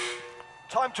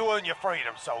 Time to earn your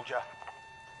freedom, soldier.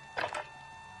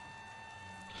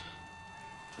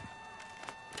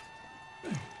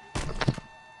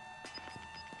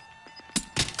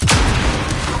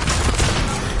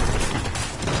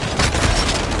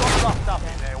 Got roughed up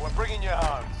in there. We're bringing you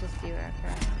home. It's just you,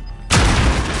 okay.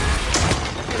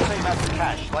 Your team has the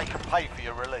cash. They can pay for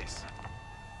your release.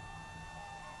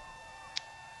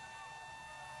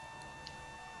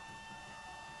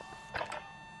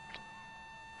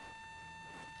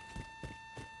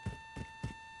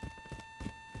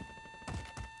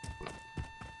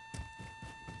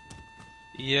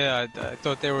 Yeah, I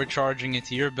thought they were charging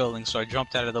into your building, so I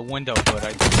jumped out of the window, but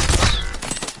I...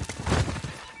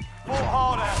 Fought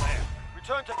hard out there.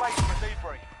 Return to base for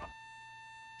debrief.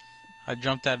 I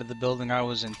jumped out of the building I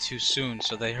was in too soon,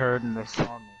 so they heard and they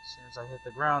saw me. As soon as I hit the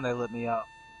ground, they let me out.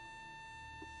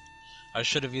 I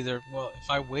should have either... Well, if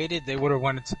I waited, they would have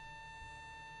went into...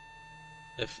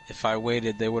 If I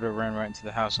waited, they would have ran right into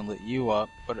the house and lit you up,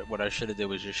 but what I should have did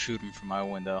was just shoot them from my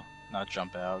window, not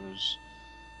jump out. It was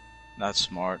not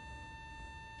smart.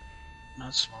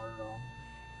 Not smart at all.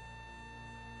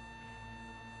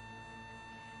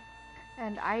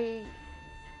 And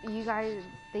you guys,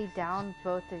 they downed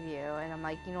both of you, and I'm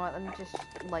like, you know what, let me just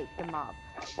light them up.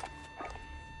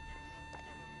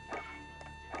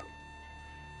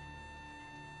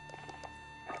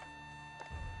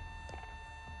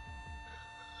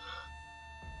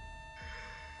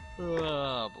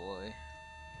 Oh boy.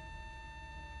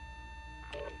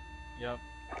 Yep.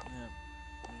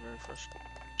 Very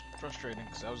frustrating,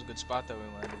 because that was a good spot that we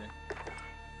landed in.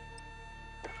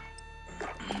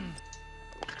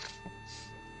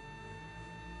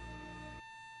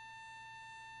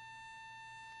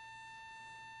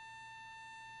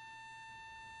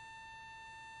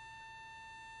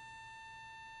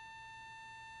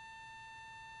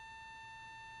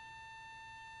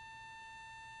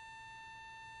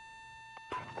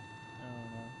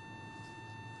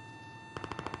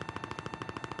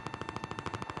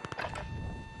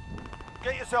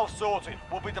 Get yourself sorted.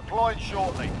 We'll be deploying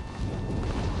shortly.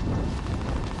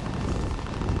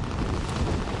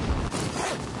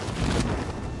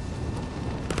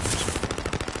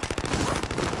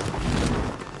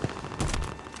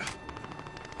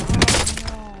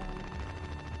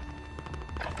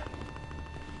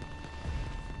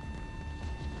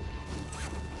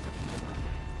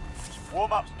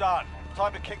 Warm-up's done.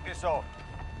 Time to kick this off.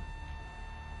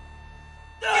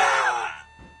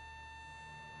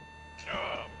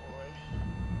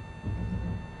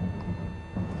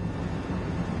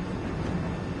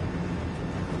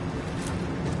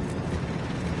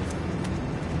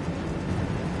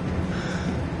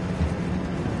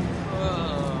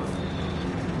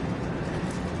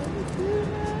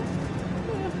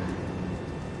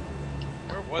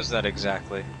 Where was that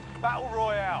exactly? Battle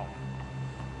Royale.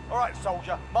 Alright,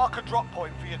 soldier. Mark a drop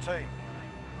point for your team.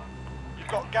 You've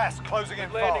got gas closing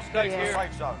in Landing fast. site Get to the here.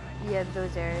 safe zone. Yeah,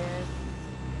 those areas.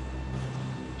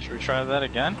 Should we try that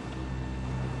again?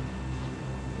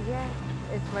 Yeah,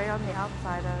 it's right on the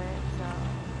outside of it, so.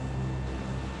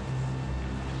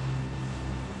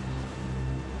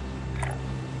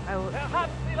 I will.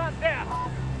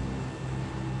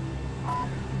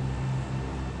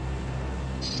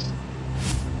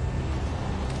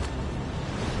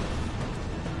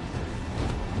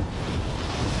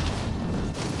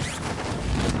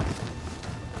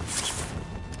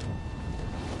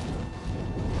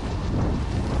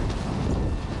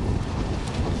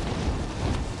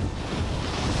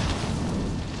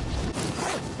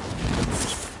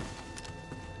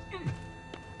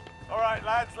 Alright,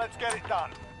 lads, let's get it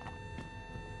done.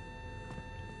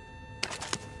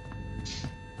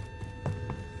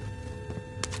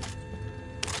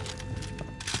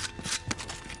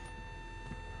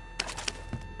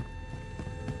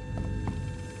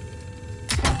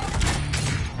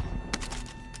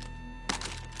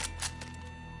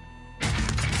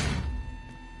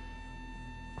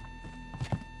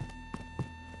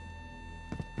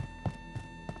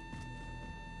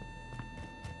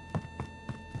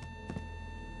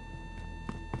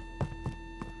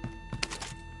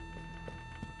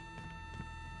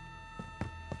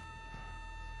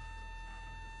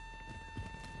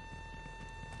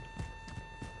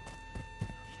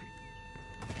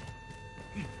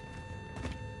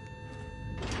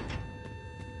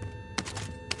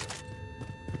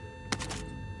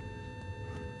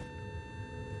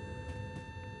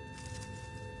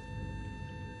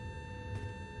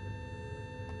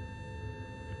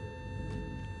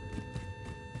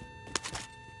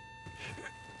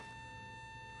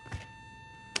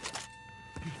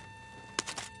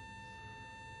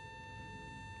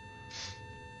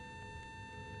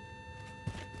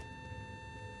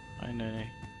 Hi,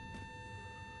 Nene.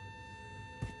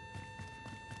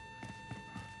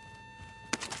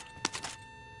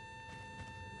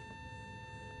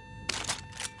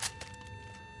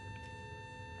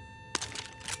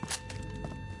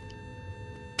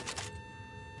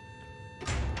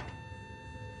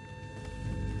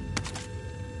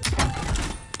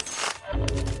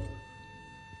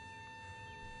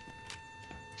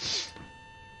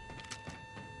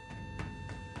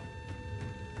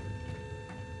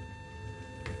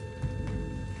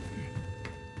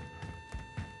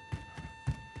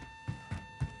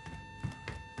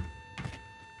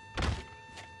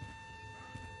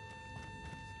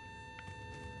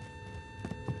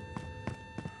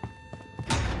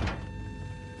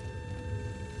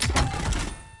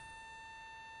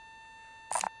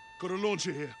 Got a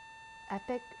launcher here.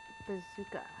 Epic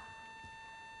bazooka.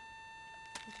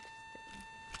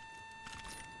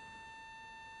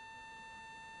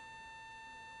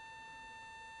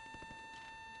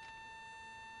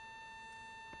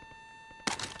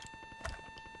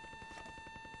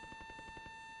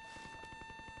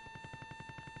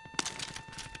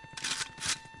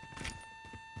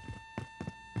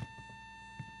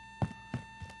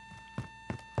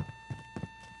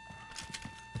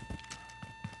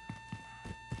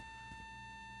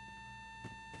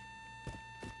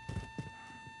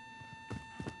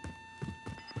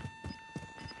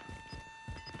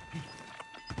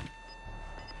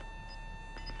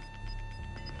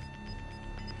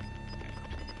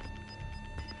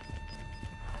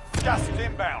 Gas is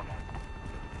inbound.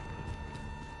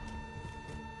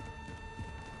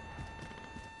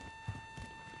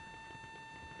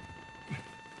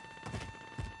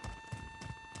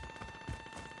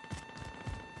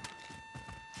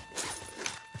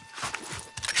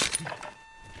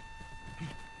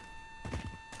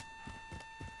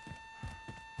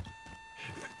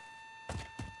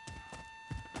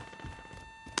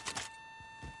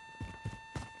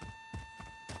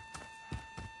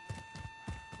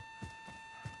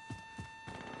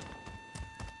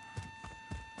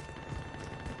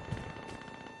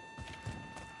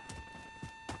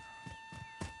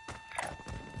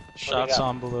 Shots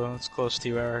on blue. It's close to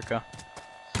you, Erica.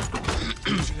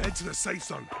 We should head to the safe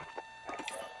zone.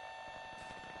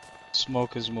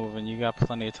 Smoke is moving. You got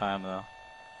plenty of time, though.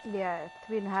 Yeah,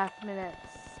 3.5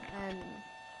 minutes, and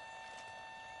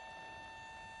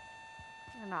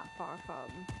we're not far from.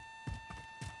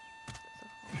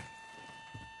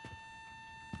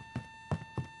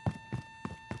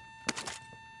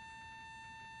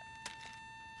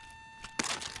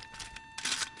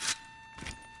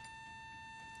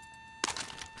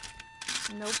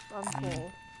 Nope, I'm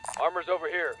full. Armor's over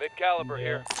here. Mid-caliber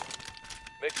here.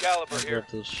 Mid-caliber I'll here. grab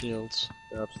those shields.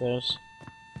 They're upstairs.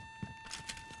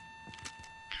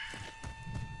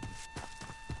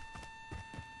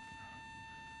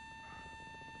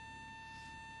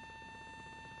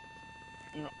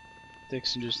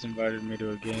 Dixon just invited me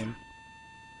to a game.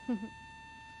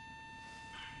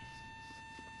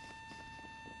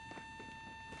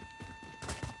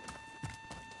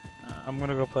 I'm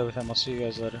gonna go play with him. I'll see you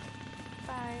guys later.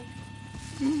 Bye.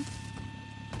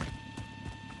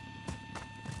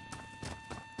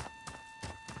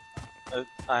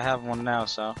 I have one now,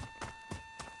 so.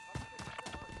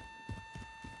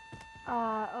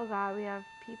 Oh god, we have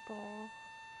people.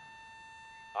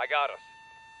 I got us.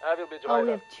 I will be Oh,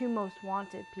 we have 2 most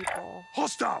wanted people.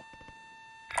 Hostile!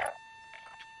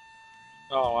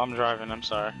 Oh, I'm driving. I'm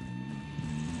sorry.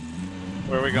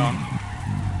 Where are we going?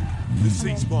 This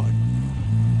seat's mine.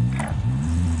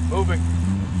 Moving.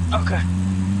 Okay.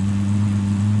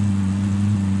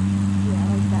 Yeah,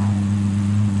 like that.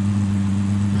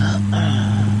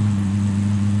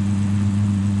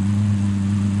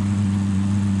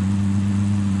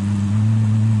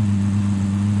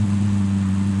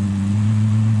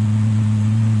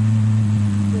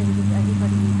 Yeah, because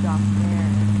everybody who dropped there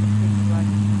is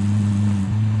running.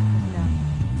 No.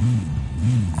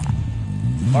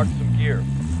 Mark some gear.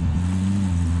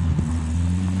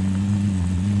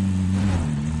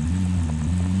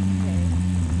 Okay.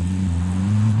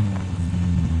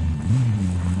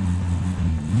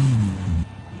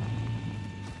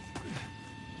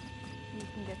 You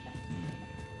can get that.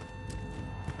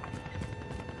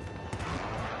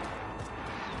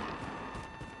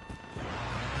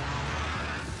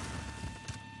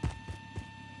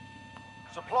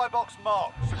 Supply box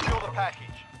marked. Secure the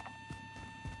package.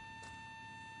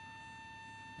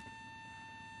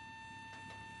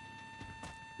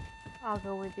 I'll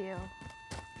go with you.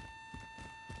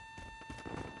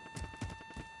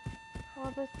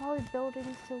 Well, there's probably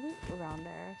buildings to loot around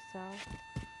there, so.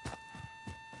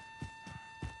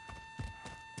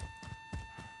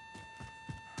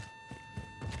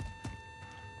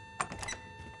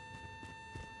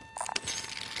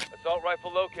 Assault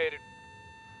rifle located.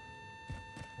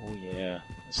 Oh yeah,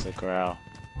 it's the growl.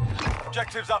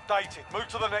 Objectives updated. Move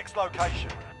to the next location.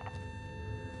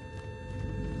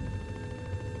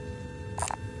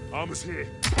 Armor's here.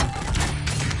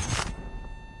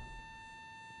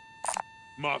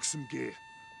 Mark some gear.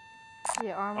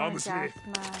 Yeah, armor, Armor's gas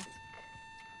here. mask.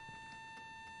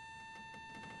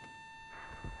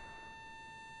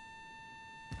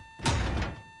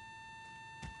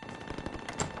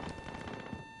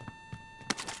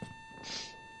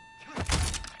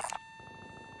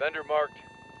 Vendor marked.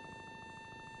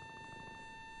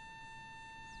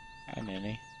 Hi,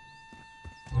 Ninny.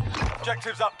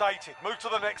 Objectives updated. Move to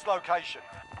the next location.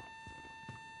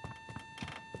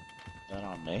 Is that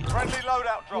on me? Friendly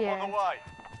loadout drop Yeah. on the way.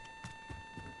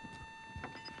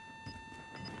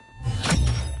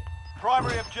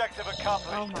 Primary objective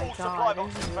accomplished. Oh my All supply god,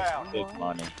 boxes this is found. Big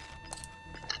money.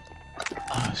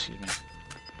 Oh, excuse me.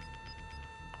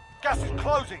 Gas is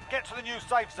closing. Get to the new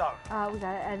safe zone. We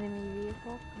got an enemy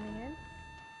vehicle coming in.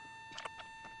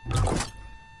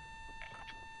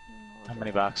 How many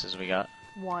boxes we got?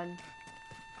 One.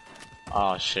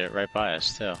 Oh shit, right by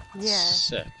us too. Yeah.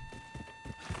 Sick.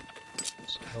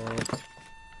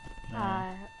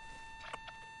 Uh,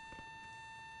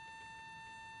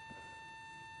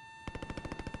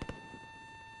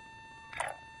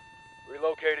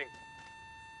 Relocating.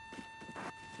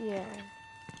 yeah.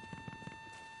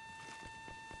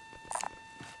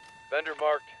 Vendor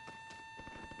marked.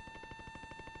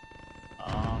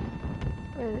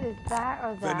 Is that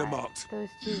or that? Vendor marked. Those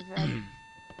two red.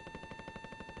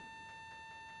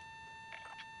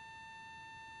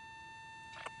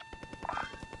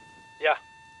 Yeah,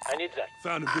 I need that.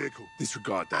 Found a vehicle.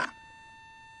 Disregard that.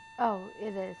 Oh,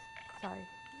 it is. Sorry.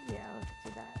 Yeah, let's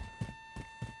do that.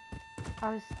 I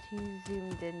was too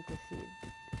zoomed in to see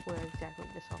where exactly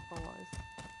the circle was.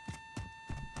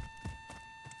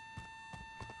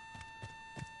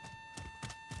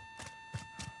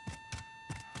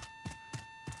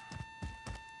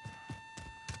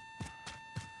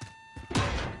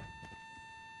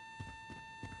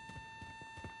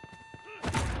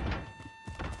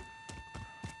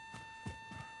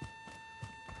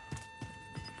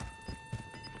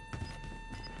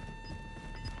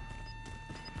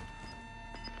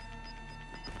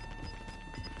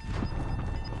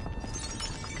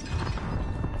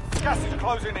 Gas is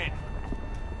closing in. I'm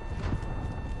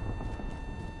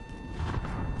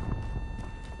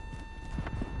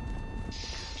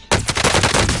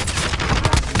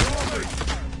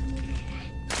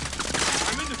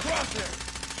in the crosshair.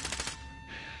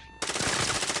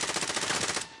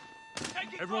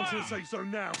 Everyone to the safe zone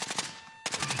now.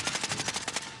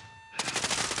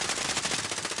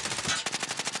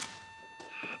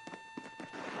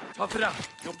 Tough it out.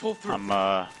 You'll pull through.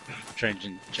 I'm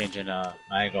changing my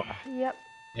angle. Yep.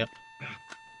 Yep.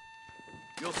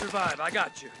 You'll survive. I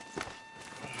got you.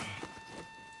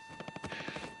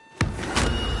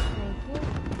 Thank you.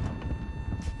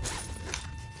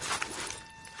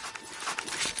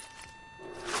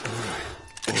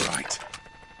 All right.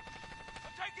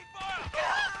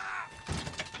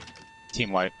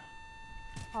 Team wipe.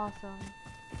 Awesome.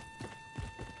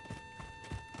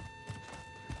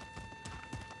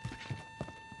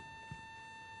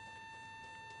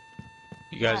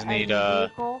 You guys Enemy need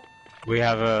vehicle. we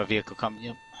have a vehicle coming.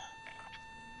 Yep.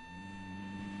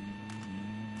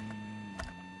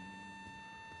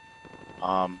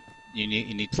 You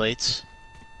need plates.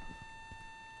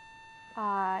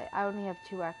 I only have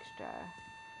 2 extra.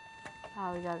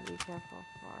 We gotta be careful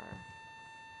for.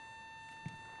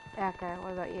 Okay,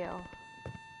 what about you?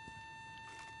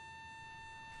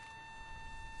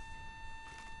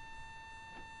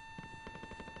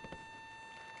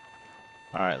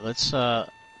 All right, let's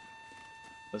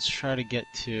try to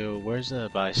get to where's the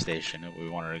buy station that we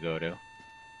wanted to go to.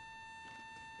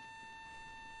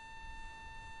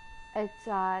 It's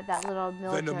that little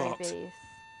military marked. base.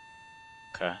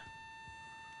 Okay.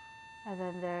 And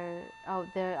then they're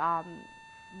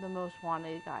the most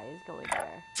wanted guy is going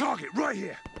there. Target right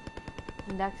here.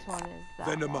 The next one is that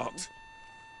Vendor one. marked.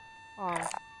 Or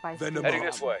vice Vendor versa. Heading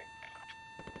this way.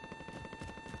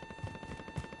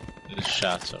 There's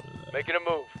shots over there. Making a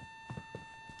move.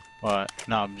 What?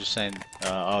 No, I'm just saying.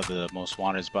 The most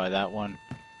wanted is by that one.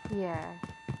 Yeah.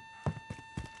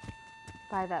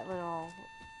 By that little.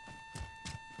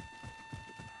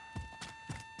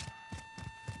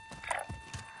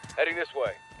 Heading this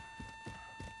way.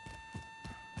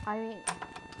 I mean,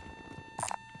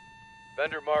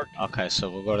 Vendor marked. Okay, so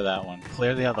we'll go to that one.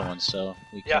 Clear the other one so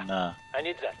we Yeah. can. I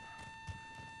need that.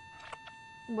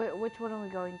 which one are we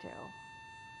going to?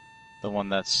 The one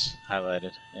that's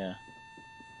highlighted. Yeah.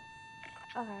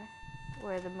 Okay.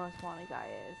 Where the most wanted guy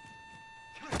is.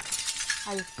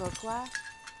 I just broke glass.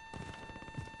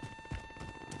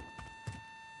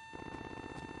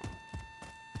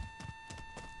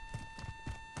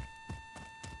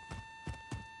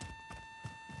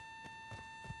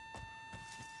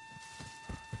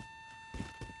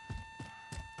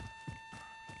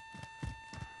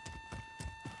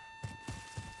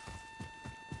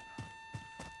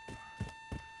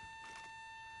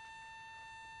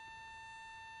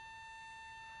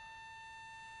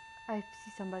 I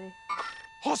see somebody.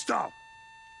 Hostile!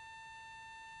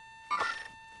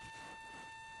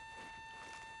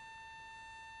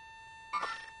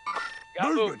 Got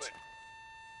Movement. movement.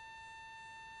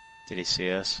 Did he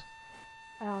see us?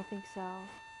 I don't think so.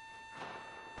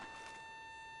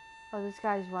 Oh, this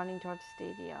guy's running towards the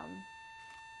stadium.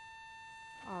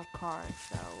 Our car,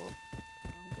 so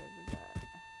I'm good with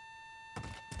that.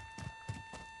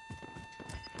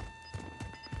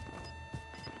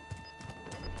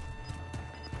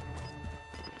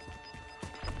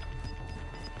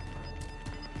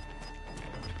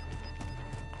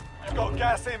 You've got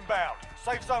gas inbound.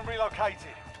 Safe zone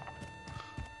relocated.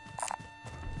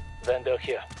 Vendor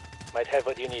here. Might have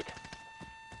what you need.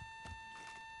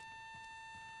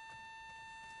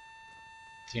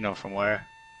 Do you know from where?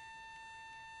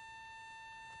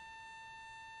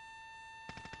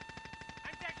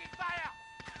 I'm taking fire!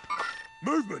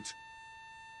 Movement!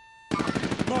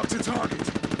 Mark the target.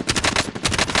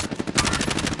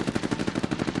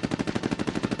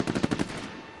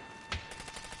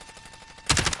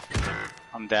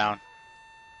 I'm down.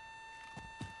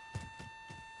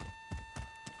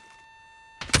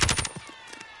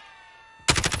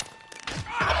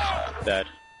 Dead.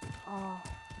 Oh.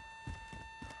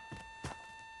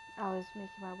 I was making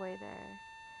my way there.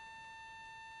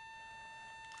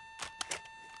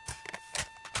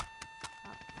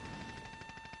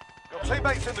 Your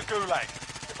teammates in the gulag.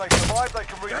 If they survive, they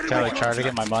can relocate. Kelly, try to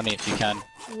get my money if you can.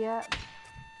 Yeah.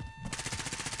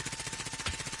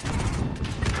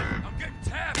 I'm getting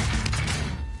tapped.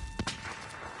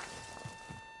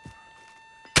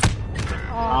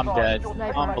 Oh, I'm dead.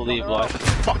 sniper. Unbelievable. I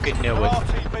fucking knew An it.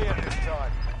 RTB at this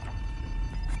time.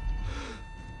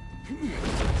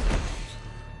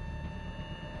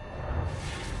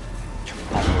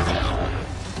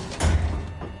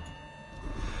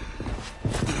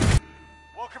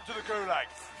 Welcome to the gulag.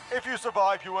 If you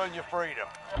survive, you earn your freedom.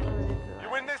 You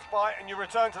win this fight and you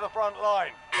return to the front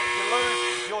line. If you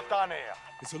lose, you're done here.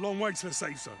 It's a long way to the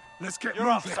safe zone. Let's get You're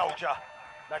up, moving. soldier.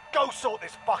 Now go sort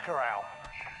this fucker out.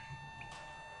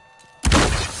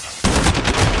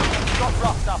 Got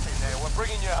roughed up in there. We're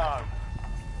bringing you home.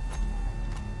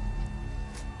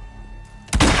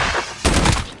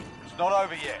 It's not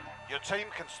over yet. Your team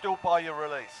can still buy your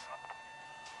release.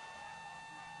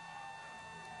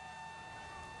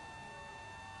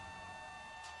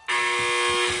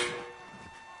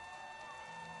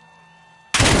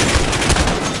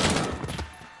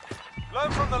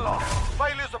 Learn from the loss.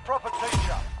 Failure's a proper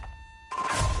teacher.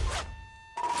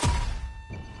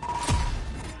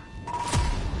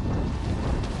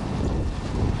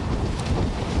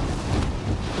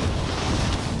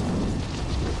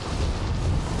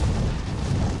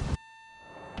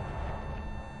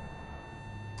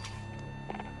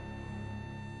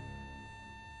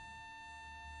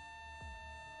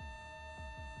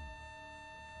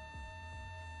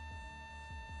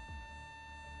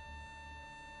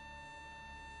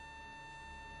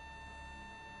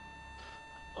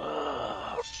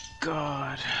 Oh,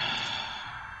 God.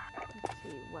 Let's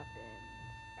see, weapons.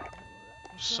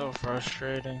 So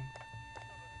frustrating.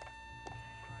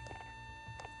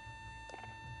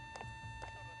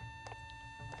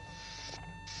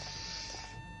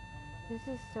 This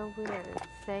is so weird. It's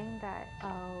saying that,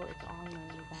 oh, it's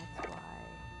armory, that's why.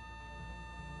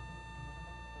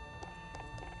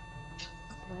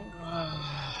 Link.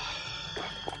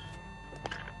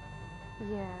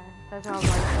 Yeah, that's all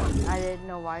like, I didn't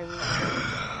know why we were going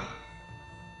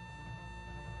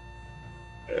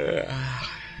there.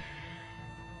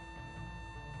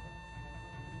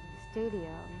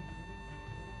 Stadium.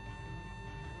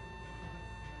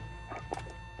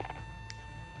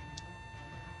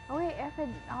 Oh wait,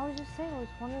 Evan, I was just saying, I was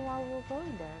wondering why we were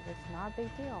going there. It's not a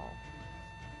big deal.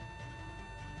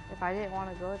 If I didn't want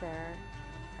to go there,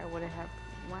 I wouldn't have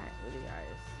went with you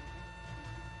guys.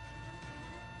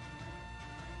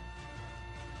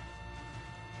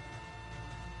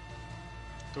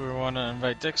 Do we want to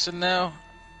invite Dixon now?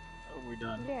 Or are we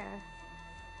done? Yeah.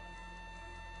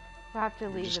 We'll have to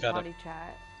We leave just the gotta- party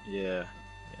chat. Yeah,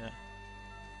 yeah.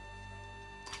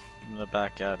 I'm gonna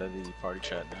back out of the party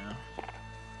chat now.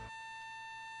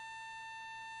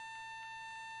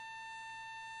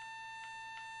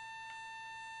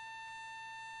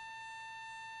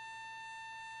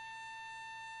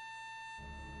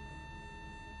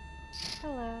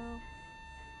 Hello.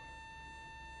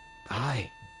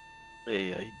 Hi.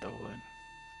 Hey, how you doing?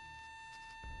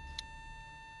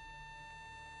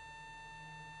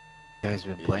 You guys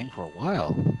been playing for a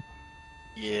while.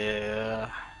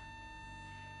 Yeah.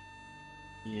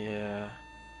 Yeah.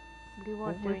 We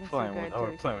What weren't were we doing so playing good. with? Oh, we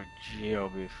were playing with Geo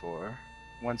before.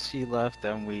 Once he left,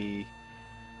 then we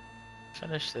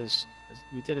finished as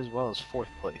we did as well as 4th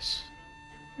place.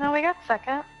 No, we got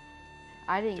second.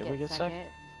 I didn't Did we get get second.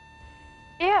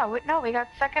 Yeah, we got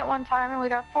second one time and we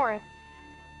got fourth.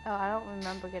 Oh, I don't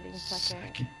remember getting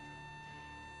second.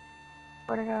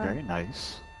 Where to go? Very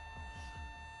nice.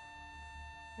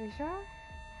 Are you sure?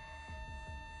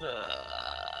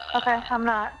 Okay, I'm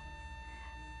not.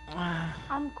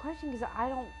 I'm questioning because I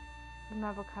don't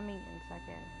remember coming in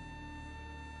second.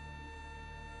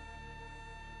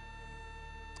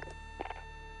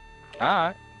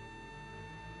 Alright.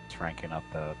 It's ranking up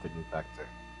the new vector.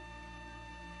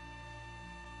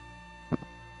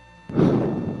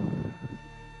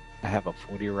 I have a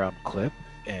 40 round clip,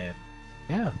 and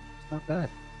yeah, it's not bad.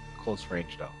 Close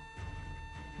range though.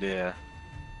 Yeah.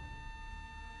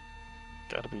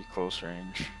 Gotta be close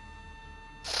range.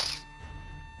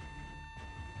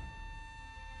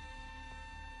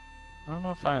 I don't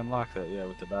know if I unlocked that yet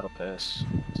with the battle pass.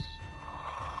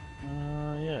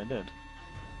 Yeah, I did.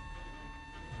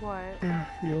 What? Yeah.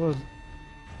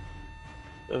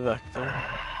 The vector.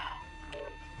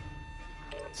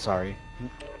 Sorry.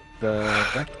 The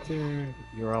vector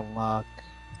you unlock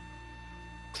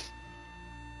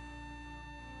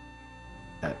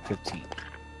at 15.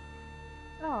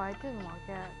 Oh, I didn't look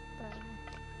at them.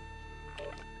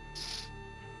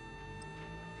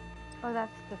 Oh,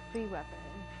 that's the free weapon.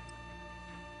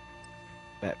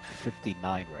 At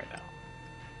 59 right now.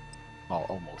 Oh,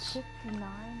 almost.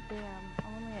 59? Damn,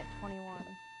 I'm only at 21.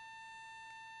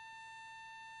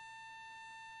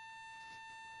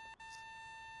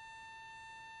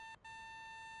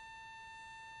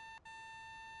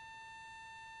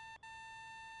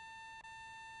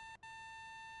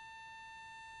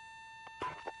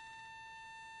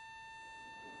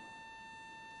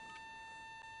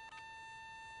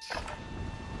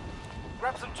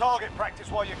 Grab some target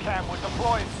practice while you can. We're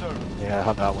deploying soon. Yeah, I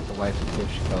hung out with the wife in case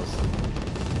she goes.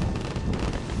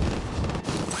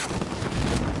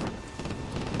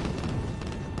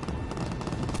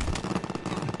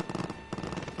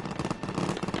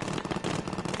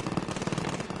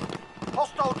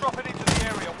 Hostile dropping into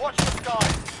the area. Watch the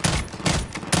skies.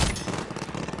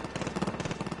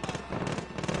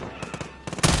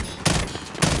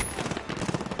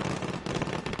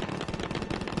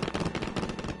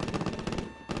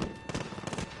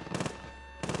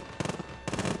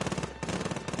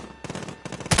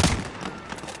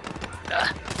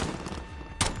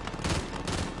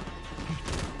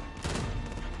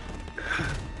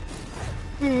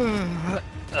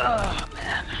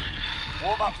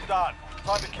 Warm-up's done.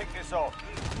 Time to kick this off.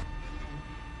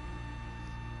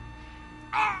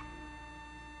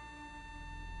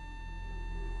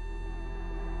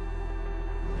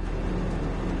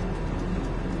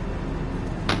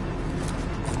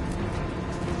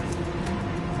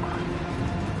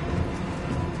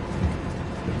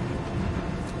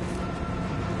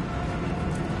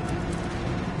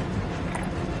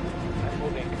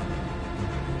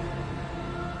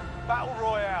 Battle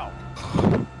Royale.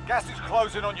 Gas is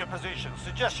closing on your position.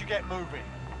 Suggest you get moving.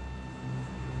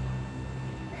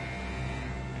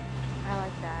 I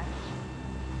like that.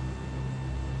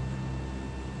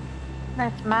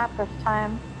 Nice map this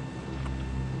time.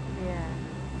 Yeah.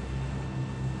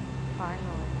 Finally.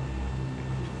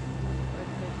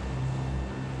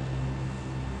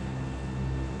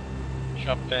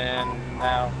 Jump in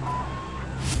now.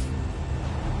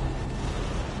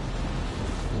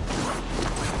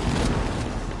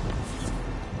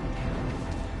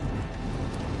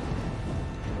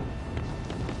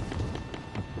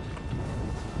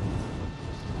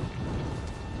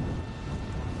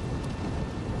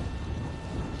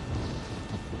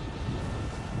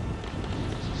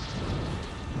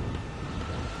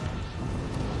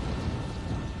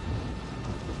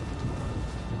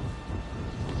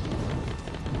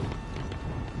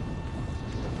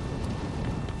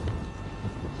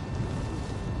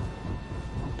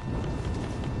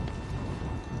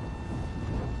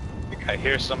 I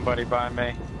hear somebody by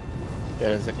me.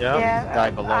 There's a Yeah, guy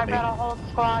below I've me. got a whole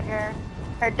squad here.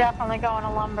 They're definitely going to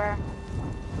lumber.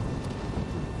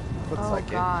 Looks Oh like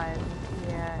god.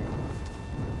 Yeah.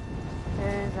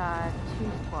 There's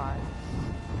 2 squads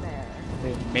there. it.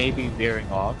 They may be veering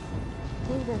off. I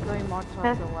think they're going more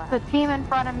towards the left. The team in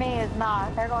front of me is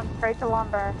not. They're going straight to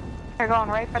lumber. They're going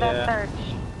right for that search.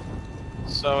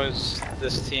 So is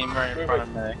this team right in front of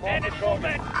me. Mark the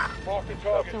target. Mark the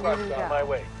target. So where do we On go? my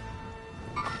way.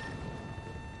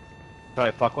 Should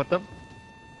I fuck with them?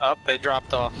 Up, they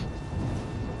dropped off.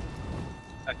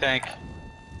 I think.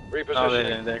 Repositioning. No, they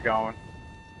didn't. They're going.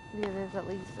 Yeah, there's at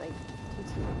least like 2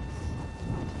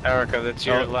 teams. Erica, that's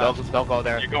your left. They'll go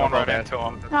there. You're going They'll right go there. into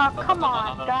them. Oh, come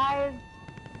on, guys.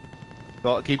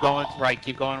 Keep going right.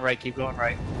 Keep going right. Keep going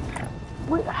right.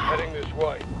 Heading this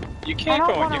way. You can't I don't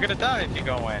go in. wanna- You're gonna die if you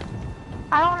go in.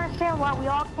 I don't understand why we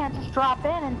all can't just drop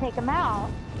in and take them out.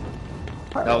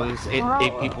 No, there's eight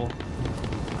people.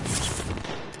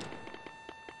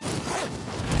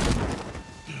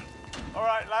 All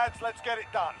right, lads, let's get it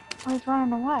done. He's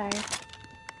running away.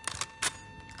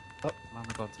 Oh, I'm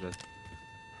gonna go to this.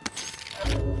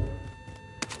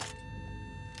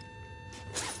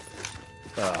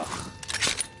 Ugh.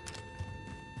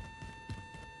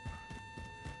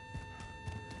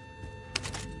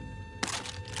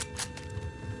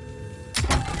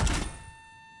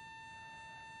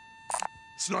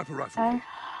 Sniper rifle. Okay,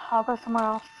 I'll go somewhere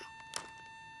else.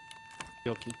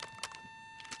 Yoki.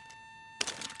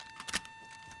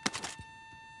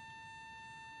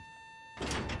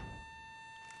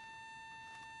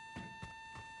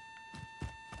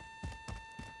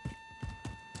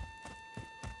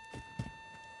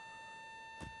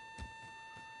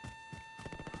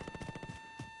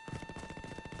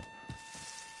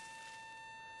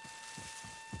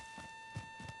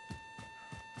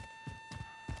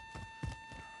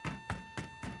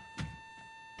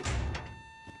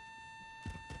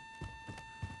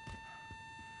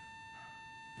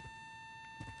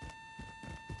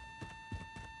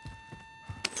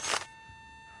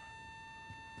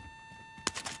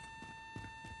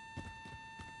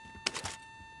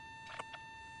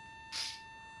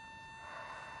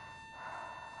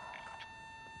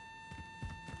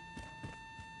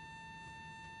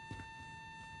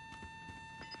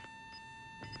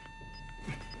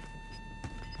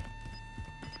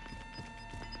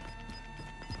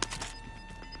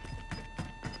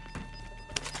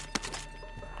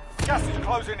 Gas is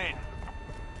closing in.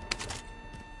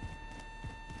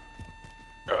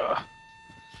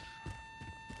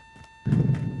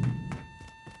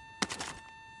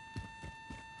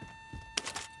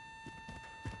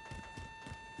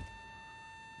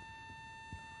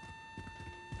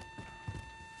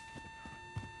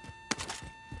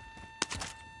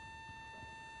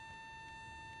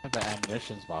 Have the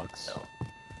ammunitions box.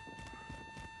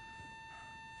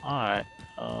 Alright,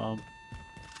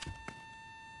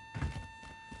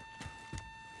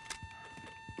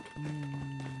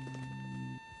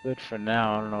 good for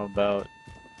now. I don't know about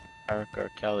Erica or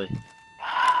Kelly.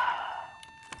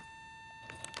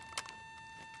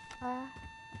 I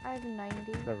have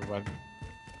 90. Everybody.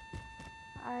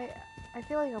 I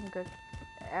feel like I'm good.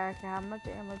 Erica, how much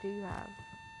ammo do you have?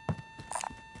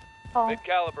 Oh, Mid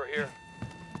caliber here.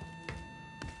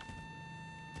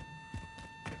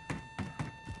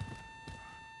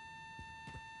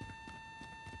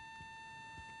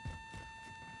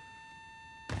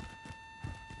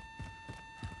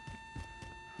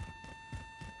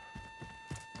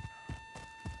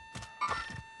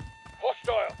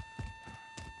 Hostile.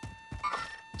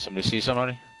 Somebody see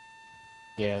somebody?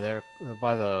 Yeah, they're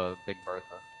by the Big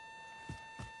Bertha.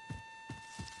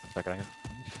 Second, I can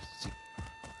see.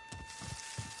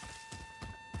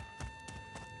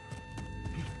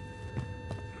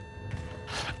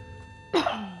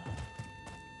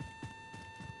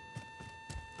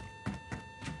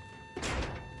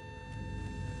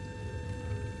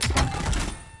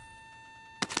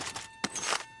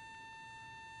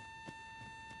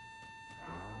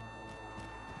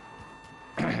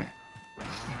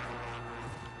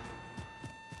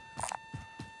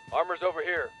 Armor's over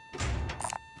here.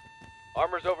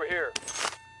 Armor's over here.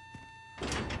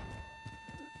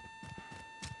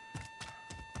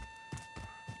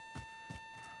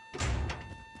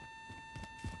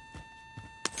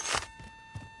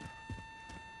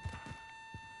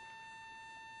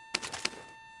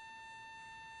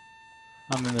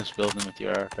 I'm in this building with you,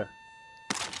 Erica.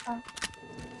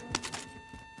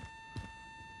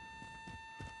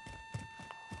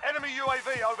 Enemy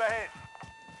UAV overhead.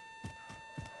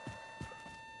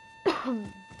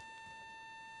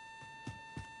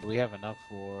 Do we have enough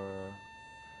for?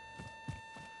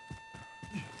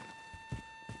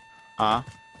 Huh?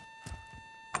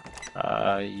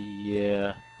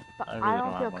 Yeah. But I I really don't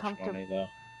don't feel have much comfortable. money though.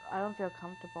 I don't feel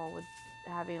comfortable with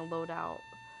having a loadout,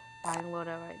 buying a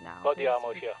loadout right now. Got the because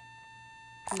ammo here.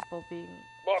 People being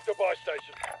Mark the buy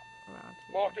station. around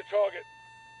here. Mark the target.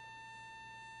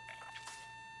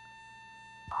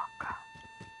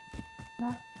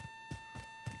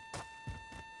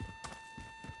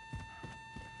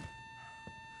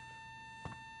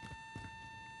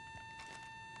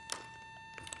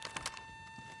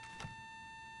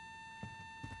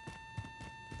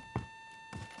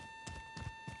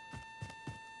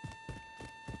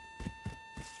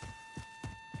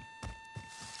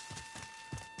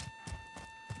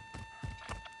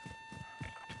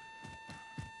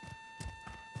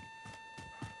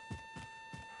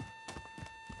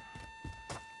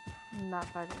 I'm not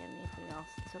finding anything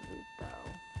else to loot though.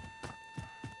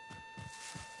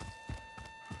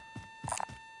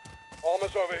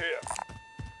 Armor's over here.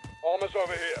 Armor's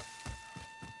over here.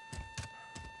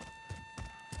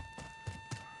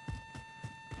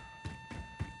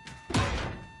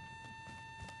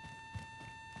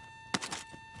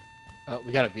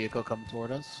 We got a vehicle coming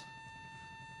toward us.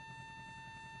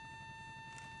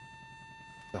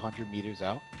 100 meters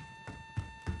out.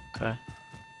 Okay.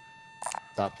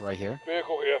 Stopped right here.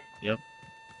 Vehicle here. Yep.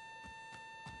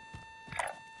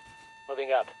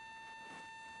 Moving up.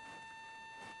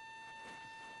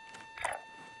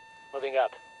 Moving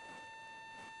up.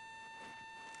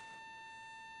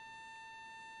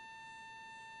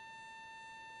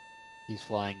 He's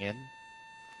flying in.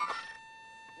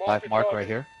 Mark Live mark target. right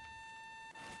here.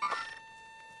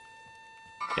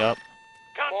 Yep.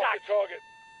 Mark the target.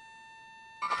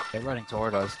 They're running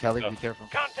toward us. Kelly, be careful.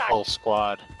 Full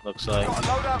squad, looks like. Got a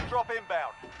loadout drop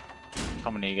inbound.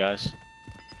 Coming to you guys.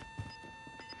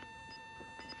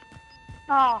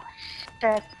 Oh,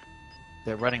 shit.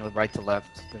 They're running right to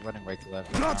left. They're running right to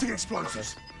left. Planting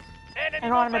explosives. I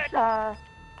want him to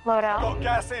load out. Got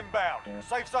gas inbound.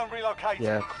 Safe zone relocated.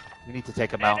 Yeah, we need to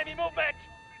take them out. movement!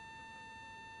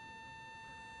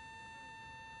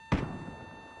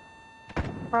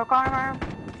 Broke armor.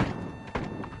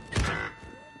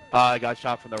 I got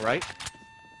shot from the right.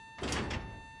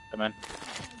 Come in.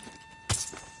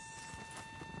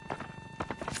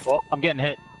 Oh, I'm getting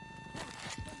hit.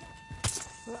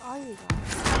 Where are you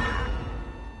guys?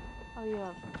 Oh, you're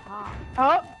up top.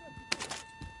 Oh.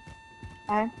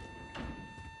 Okay.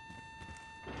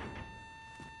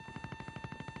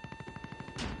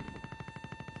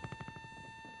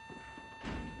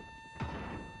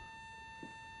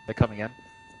 They're coming in.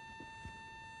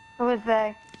 Who is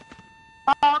they?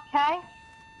 Oh, okay.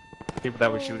 People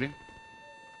that were shooting.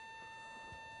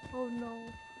 Oh no.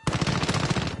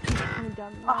 He's coming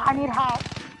down the Oh, I need help.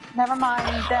 Never mind,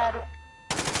 I'm dead.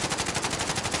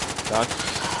 Dodge.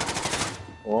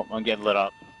 Oh, I'm getting lit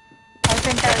up. I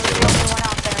think I was the only one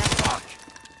out there.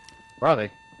 Where are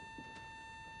they?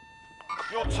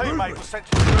 Your teammate was sent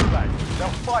to the gulag. They'll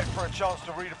fight for a chance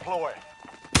to redeploy.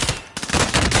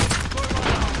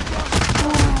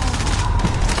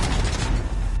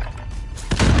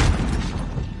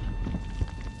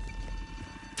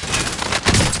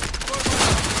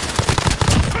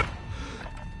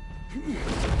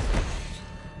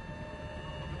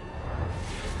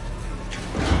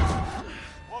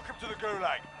 Welcome to the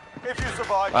gulag. If you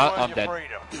survive, you earn I'm your dead.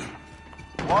 freedom.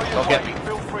 While you're Don't get waiting,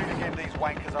 feel free to give these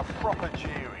wankers a proper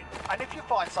jeering. And if you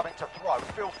find something to throw,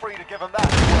 feel free to give them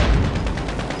that as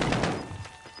well.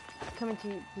 coming to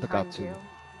you, Look out, behind too. you.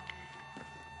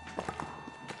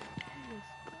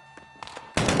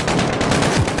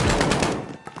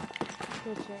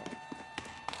 Good shit.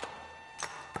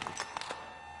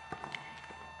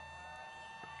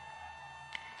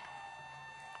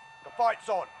 The fight's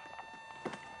on.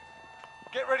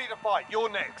 Get ready to fight. You're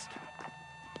next.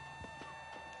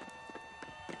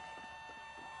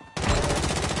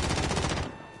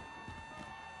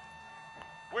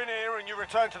 Win here and you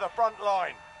return to the front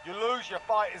line. You lose, your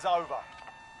fight is over.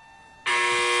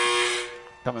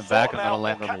 Coming Sort back. them I'm gonna out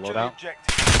land or on the capture loadout.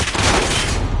 objective.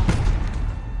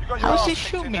 You got your How does ass he kicked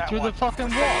shoot in me that through the one. fucking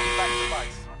We're wall? sending you back to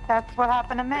base. That's what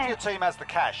happened to If me. your team has the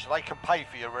cash, they can pay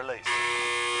for your release.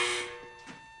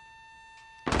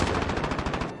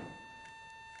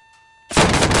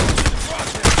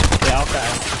 Yeah,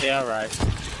 okay. Yeah, right.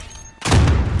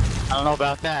 I don't know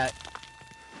about that.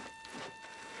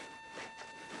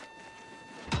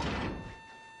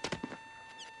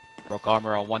 Broke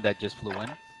armor on one that just flew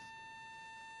in.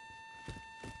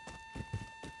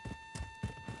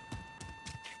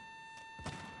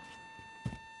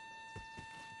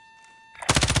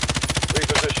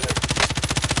 Repositioning.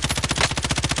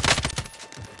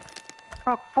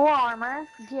 Broke 4 armors.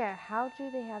 Yeah, how do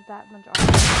they have that much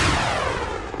armor?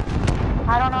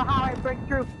 I don't know how I break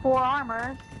through 4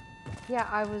 armors. Yeah,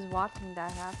 I was watching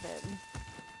that happen.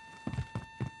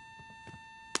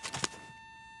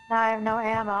 Now I have no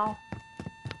ammo.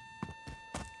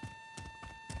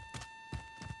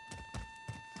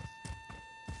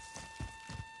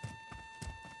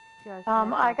 You guys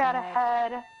I gotta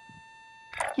ahead. head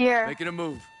here. Making a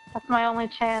move. That's my only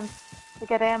chance to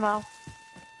get ammo.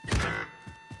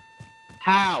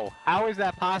 How? How is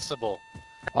that possible?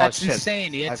 Oh, That's shit.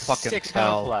 insane. He I had fucking 6 fell.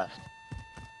 health left.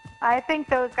 I think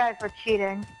those guys were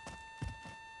cheating.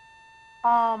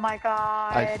 Oh my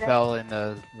god. I fell in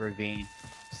the ravine.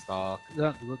 Stalk.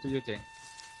 Go do your thing.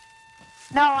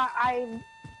 No, I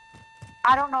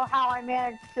don't know how I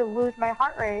managed to lose my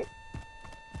heart rate.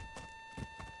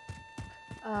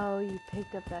 Oh, you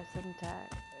picked up that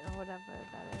Simtac or whatever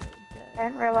that it did. I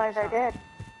didn't realize I did.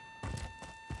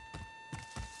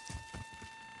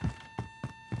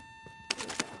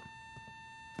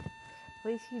 At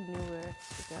least you knew where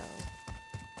to go.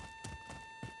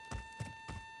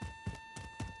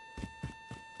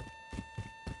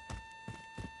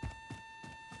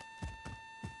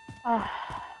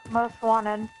 Most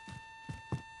wanted.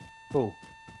 Who?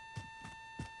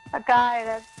 A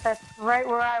guy that's right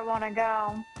where I want to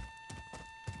go.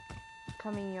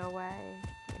 Coming your way.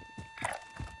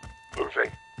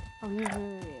 Moving. Oh, he's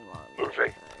moving along.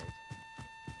 Moving.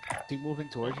 Is he moving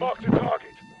towards you? Mark the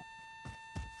target.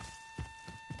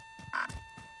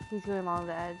 He's going along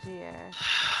the edge here.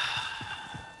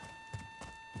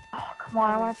 Oh, come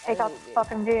on, I want to take out this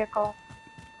fucking vehicle.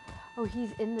 Oh,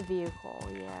 he's in the vehicle,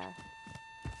 yeah.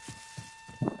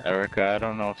 Erica, I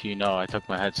don't know if you know, I took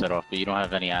my headset off, but you don't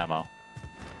have any ammo.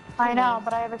 I know,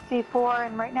 but I have a C4,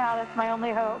 and right now that's my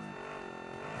only hope.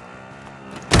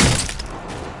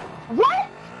 What?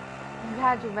 You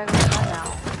had your regular gun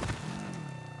out.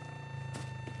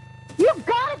 You've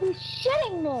got to be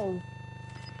shitting me!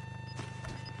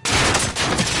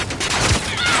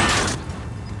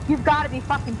 You've got to be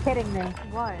fucking kidding me.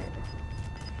 What?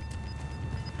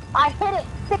 I hit it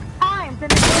 6 times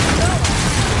and it didn't go.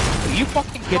 Are you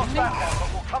fucking kidding me? That one,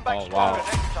 but we'll come back stronger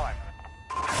next time.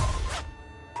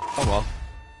 Oh well.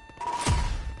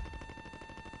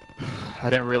 I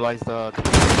didn't realize the...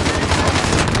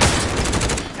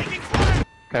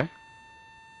 Okay.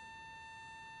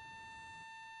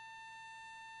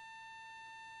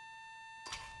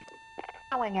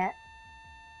 Doing it.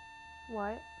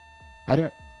 What? I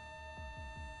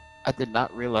did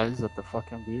not realize that the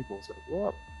fucking vehicles would blow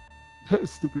up.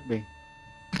 Stupid me.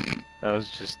 That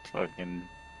was just fucking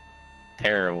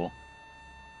terrible.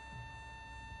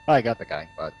 I got the guy,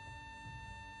 but...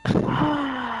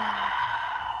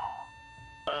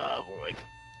 Oh boy.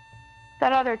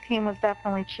 That other team was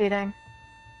definitely cheating.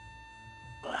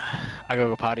 I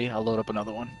go potty, I'll load up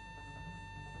another one.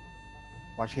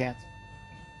 Wash your hands.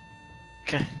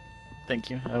 Okay. Thank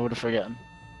you, I would have forgotten.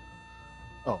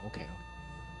 Oh, okay.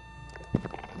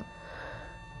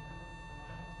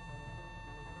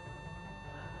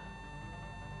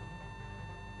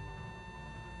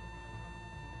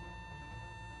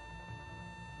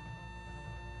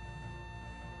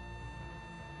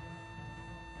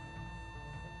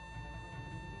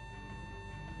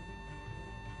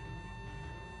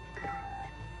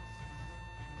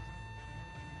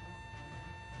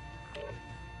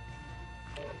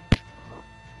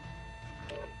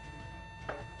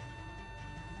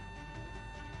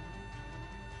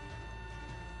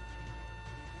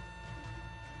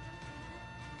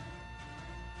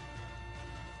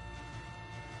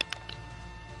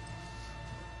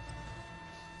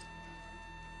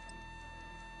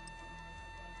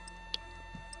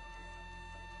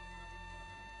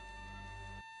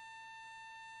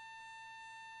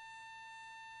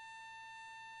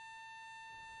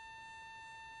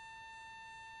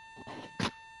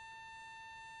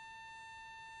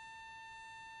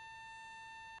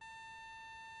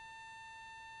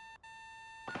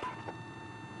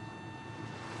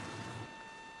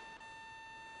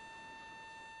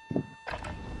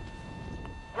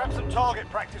 Grab some target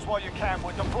practice while you can.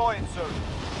 We're deploying soon.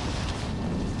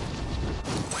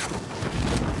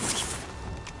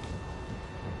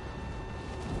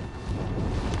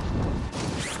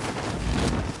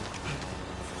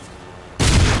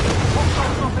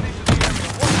 Hostiles dropping into the area.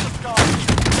 Watch the skies.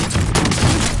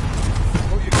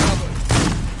 Got you covered.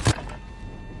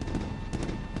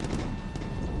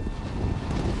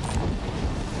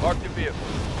 Mark the vehicle.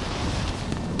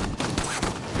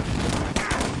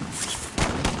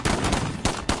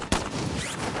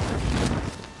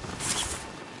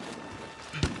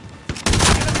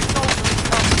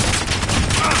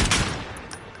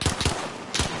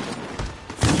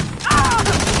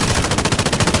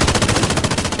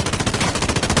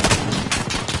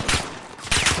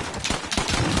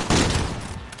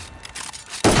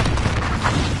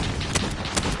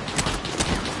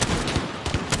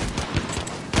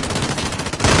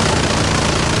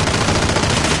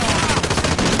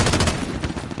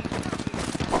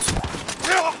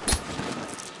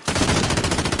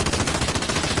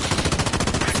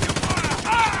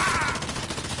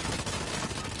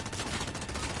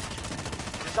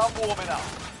 Done warming up.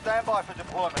 Stand by for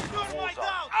deployment to the war zone.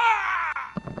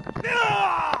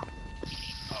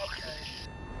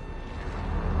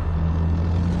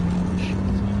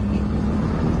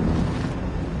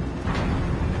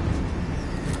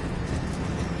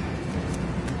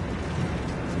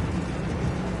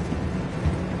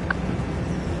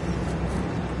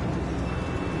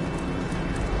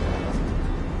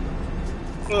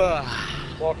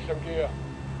 Mark some gear.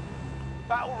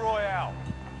 Battle Royale.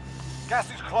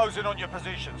 Gas is closing on your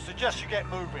position. Suggest you get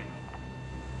moving.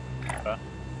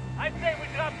 I say we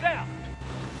drop down.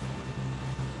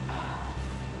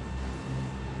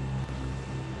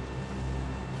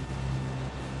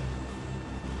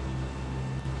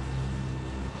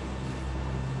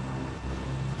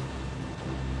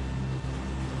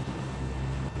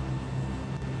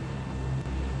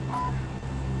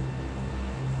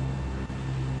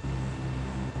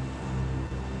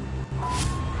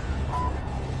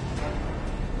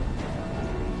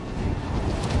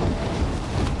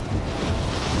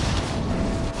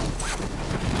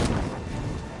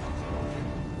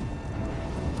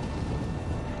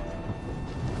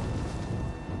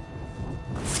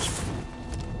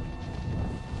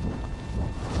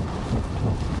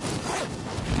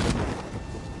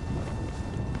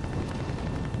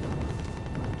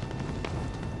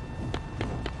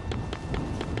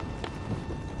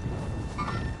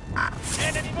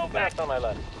 Back on my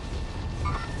left.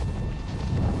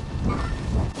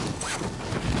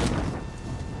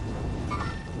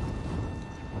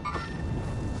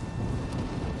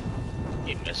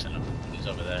 Keep missing him. He's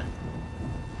over there.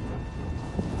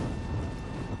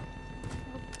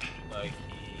 Like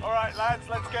he... Alright, lads,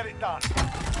 let's get it done.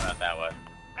 Not that way.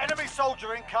 Enemy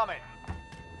soldier incoming.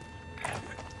 Go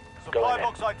Supply ahead.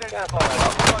 box identified. Gas on my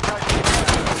left. Location.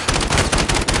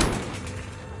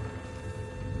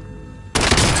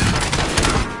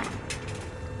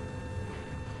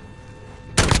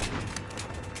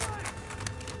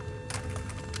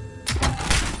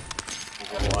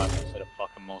 Instead of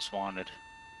fucking most wanted.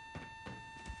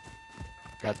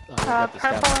 Got the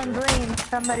Purple and green.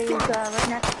 Somebody's right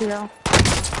next to you.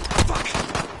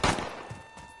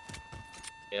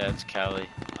 Yeah, it's Kelly.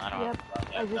 I don't Yep,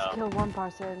 I just know. killed one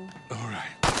person. All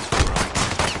right.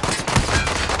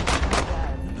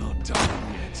 You're not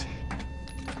done yet.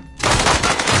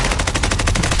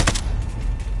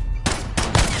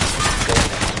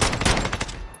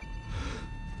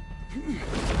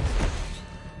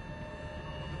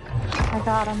 I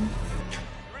got him.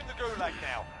 You're in the gulag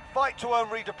now. Fight to earn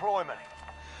redeployment.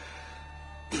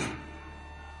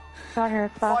 Got here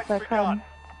as fast Fight's as I begun. could.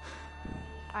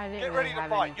 I didn't Get really ready to have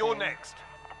fight. You're anything. next.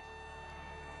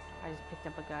 I just picked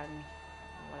up a gun,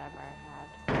 whatever I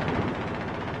had.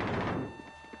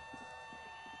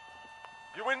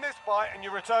 You win this fight and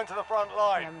you return to the front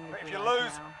line. Yeah, I'm in the But if you gulag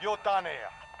lose, now. you're done here.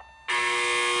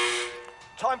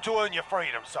 Time to earn your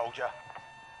freedom, soldier.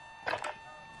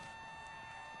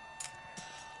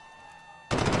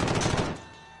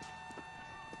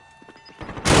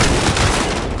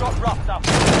 Got roughed up.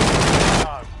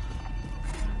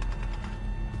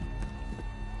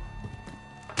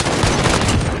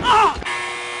 No.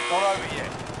 Not over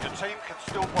yet. Your team can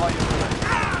still buy you release.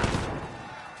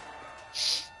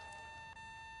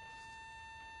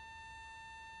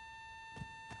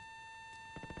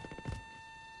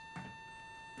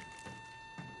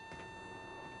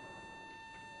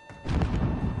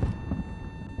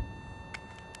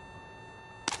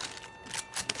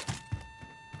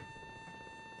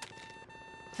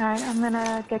 Alright, I'm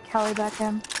gonna get Kelly back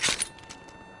in.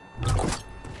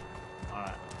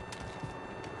 Alright.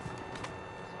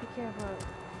 Be careful.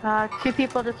 2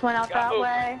 people just went out Got that moved.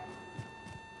 way.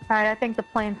 Alright, I think the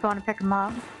plane's going to pick them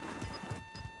up.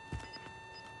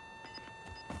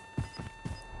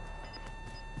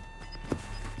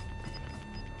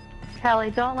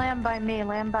 Kelly, don't land by me,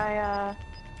 land by,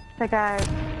 the guy.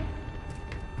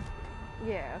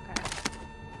 Yeah, okay.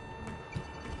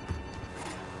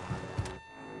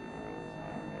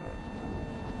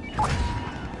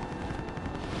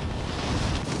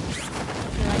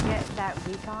 Did I get that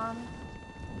recon?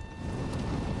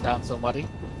 Down somebody.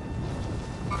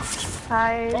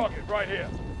 I Target right here.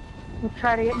 will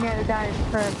try to get near the guys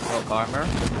first. Broke armor.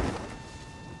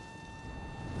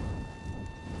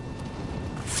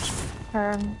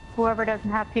 Or whoever doesn't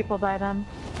have people by them.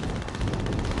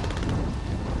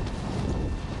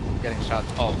 Getting shot.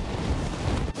 Oh,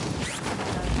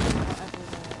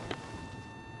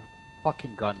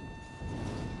 fucking gun.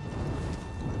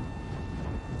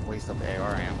 Waste of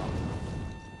AR ammo.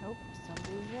 Nope,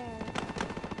 somebody's there.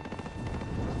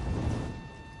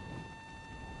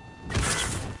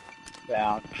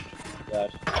 Down.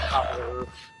 Dead. Top of the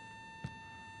roof.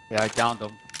 Yeah, I downed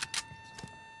him.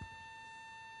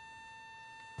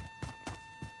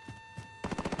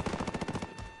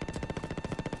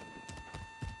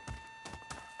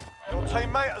 Your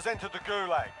teammate has entered the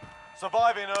gulag.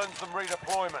 Surviving earns them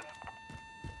redeployment.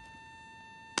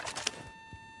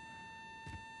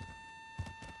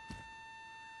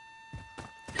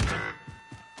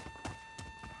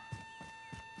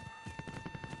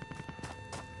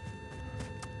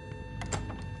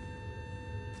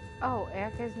 Oh,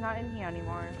 Erica's not in here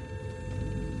anymore.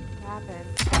 What happened?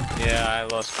 Yeah, I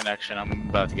lost connection. I'm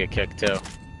about to get kicked too.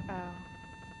 Oh.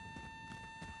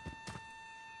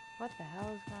 What the hell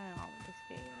is going on with this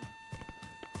game?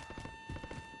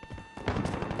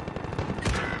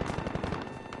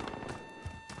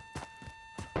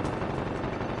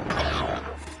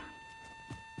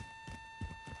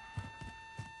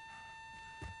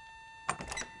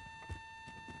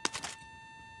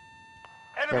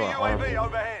 Enemy They were UAV horrible.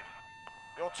 overhead.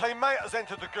 Your teammate has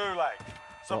entered the gulag.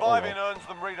 Surviving earns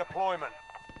them redeployment.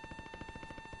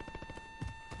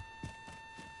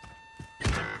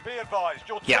 Be advised,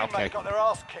 your Yeah, teammate okay. got their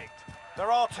ass kicked. They're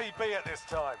RTB at this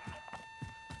time.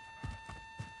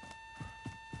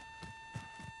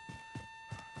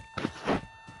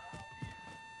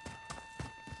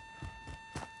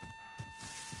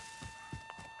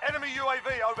 Enemy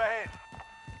UAV overhead.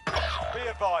 Be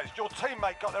advised, your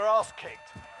teammate got their ass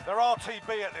kicked. They're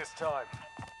RTB at this time.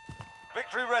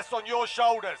 Victory rests on your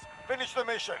shoulders. Finish the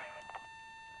mission.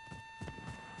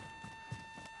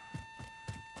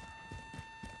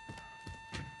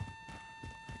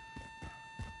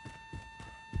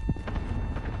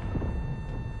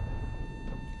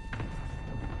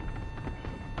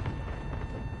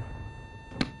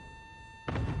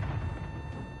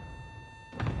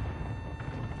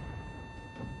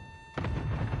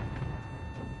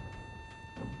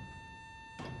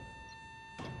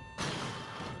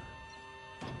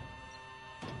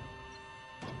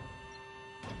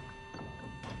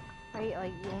 Right?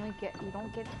 Like you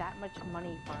don't get that much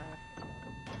money for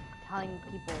telling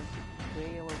people where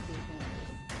your location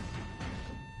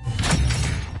is.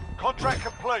 Contract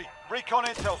complete. Recon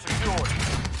intel secured.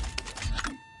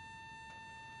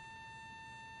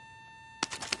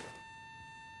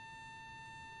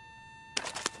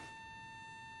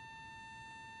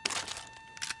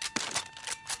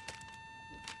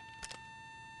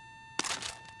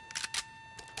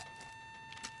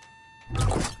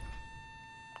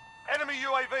 Enemy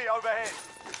UAV overhead.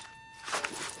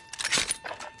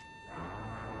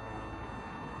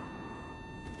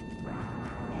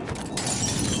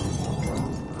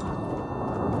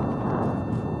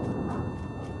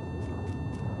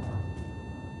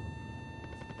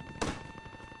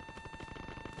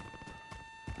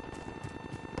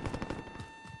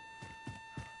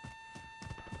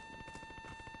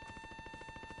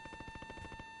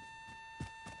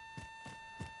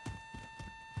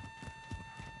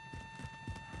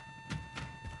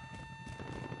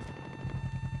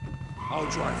 I'll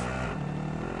drive.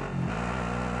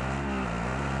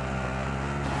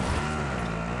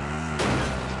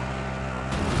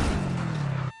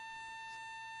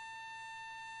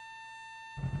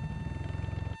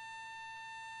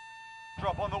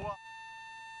 Drop on the one.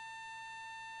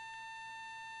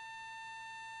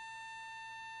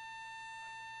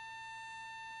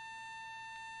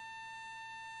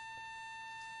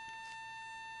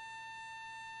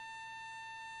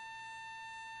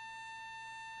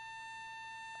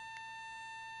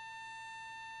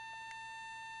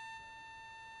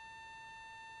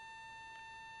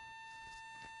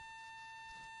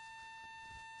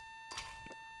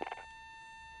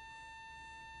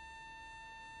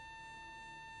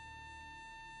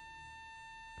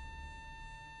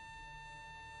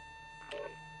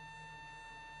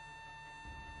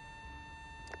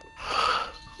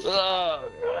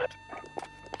 Oh god.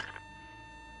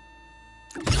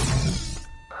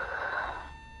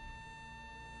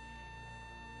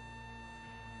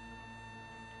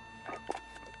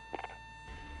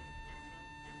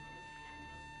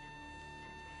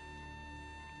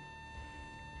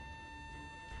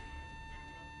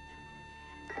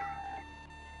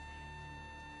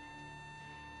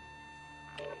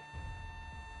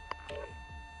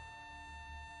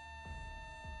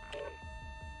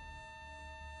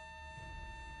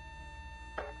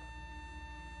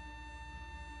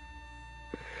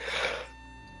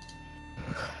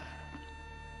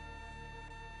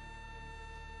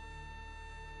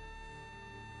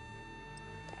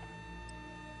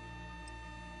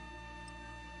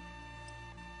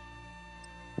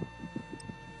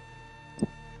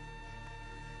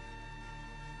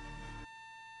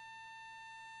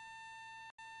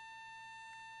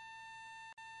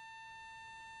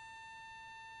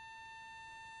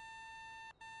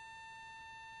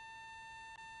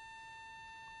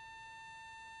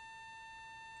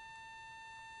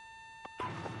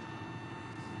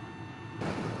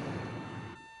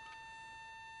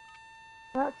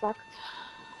 That sucks.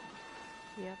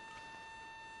 Yep.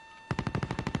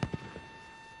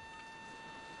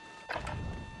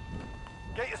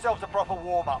 Get yourselves a proper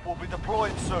warm-up. We'll be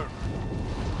deploying soon.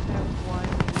 There's one.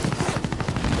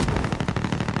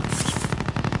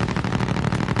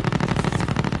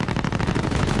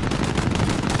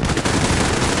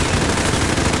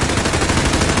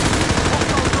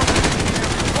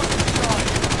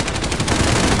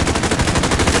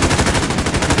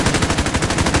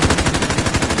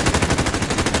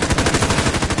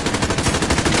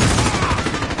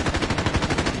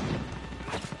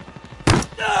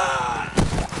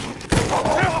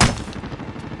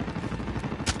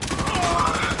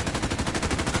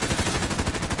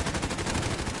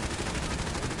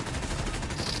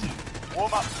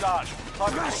 warm-up done.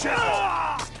 Time to push it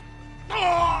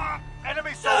on.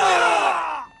 Enemy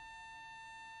soldier!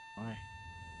 Why?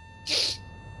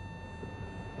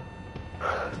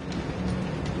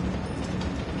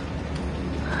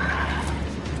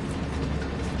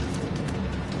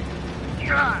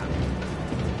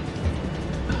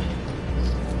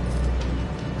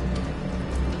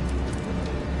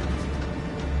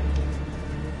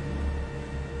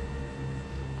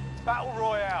 Battle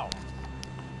Royale.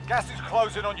 Gas is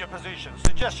closing on your position.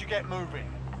 Suggest you get moving.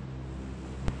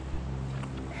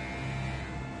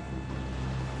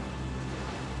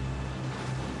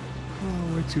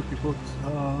 Oh, we're two people.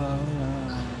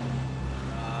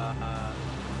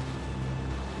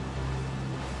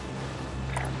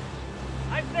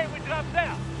 I say we drop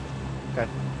down. Okay.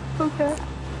 Okay.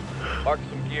 Mark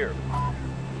some gear.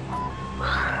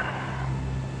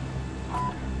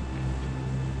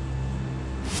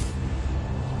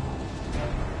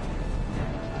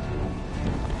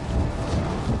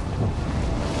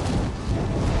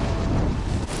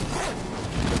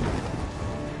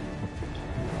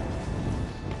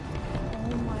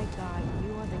 Oh my god,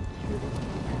 you are the cutest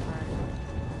thing ever.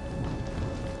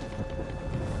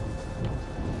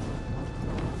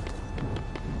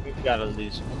 We've got at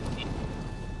least one team.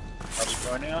 Are they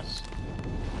joining us?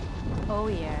 Oh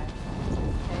yeah.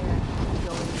 They are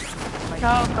going like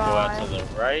Oh Go out to god.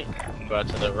 the right. Go out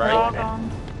to the They're right. all Okay.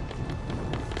 gone.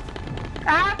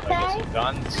 I get Okay. some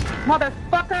guns.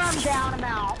 Motherfucker, I'm down and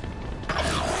out.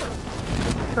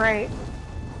 Great.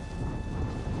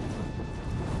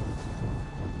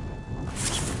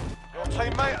 Your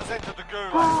teammate has entered the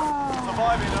gulag.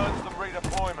 Surviving earns them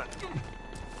redeployment.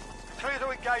 Clear to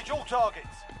engage all targets.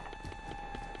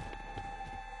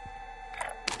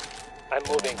 I'm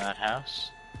moving. In that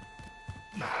house.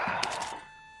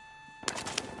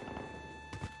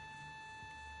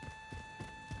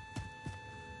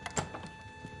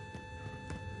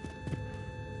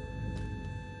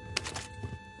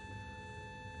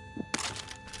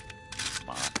 Come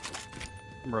on.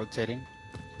 I'm rotating.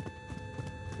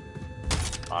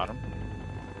 Bottom.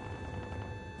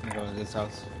 I'm going to this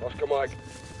house. Oscar Mike.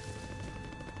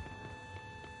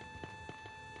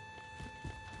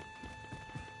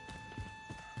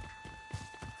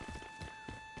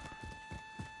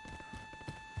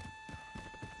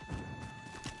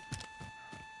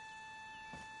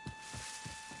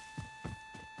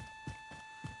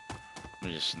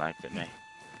 He just sniped at me.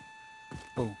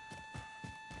 Oh.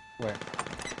 Where?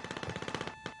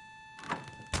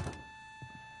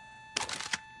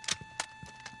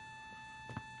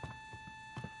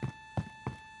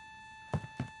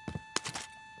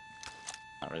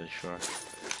 Not really sure.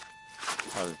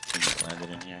 Probably the team that landed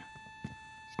in here.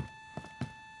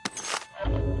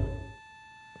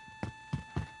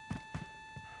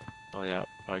 Oh yeah,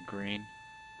 by green.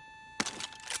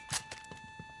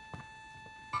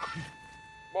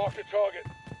 Mark the target.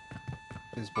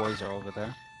 His boys are over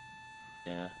there.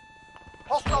 Yeah.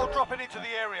 Hostile dropping into the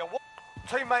area.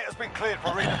 Teammate has been cleared for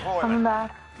Coming redeployment.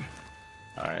 back.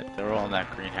 Alright, they're all in that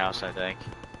greenhouse, I think.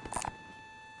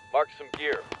 Mark some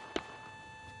gear.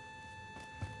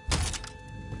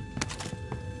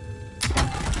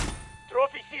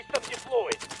 Trophy system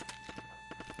deployed.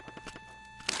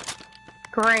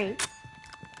 Great.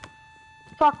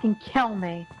 Fucking kill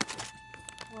me.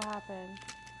 what happened?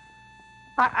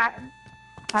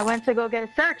 I went to go get a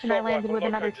search and I Assault landed rifle with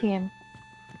another located. team.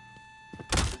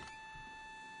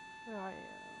 Where are you?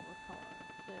 What color?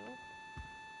 Blue?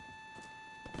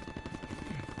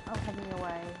 I'm heading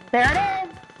away. There it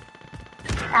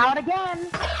is! Out again!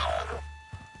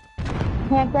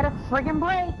 Can't get a friggin'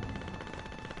 break.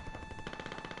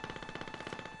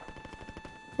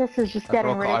 This is just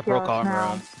getting I ridiculous broke armor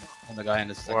now. on the guy in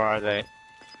the second. Where are they?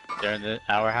 They're in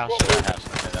our house or that house?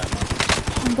 Okay, that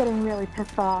one. I'm getting really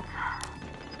pissed off.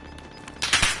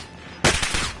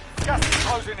 Gas is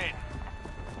closing in.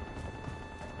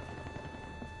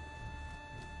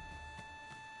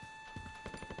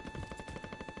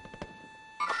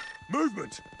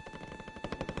 Movement!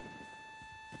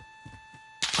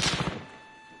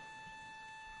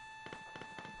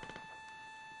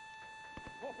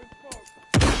 Popping smoke.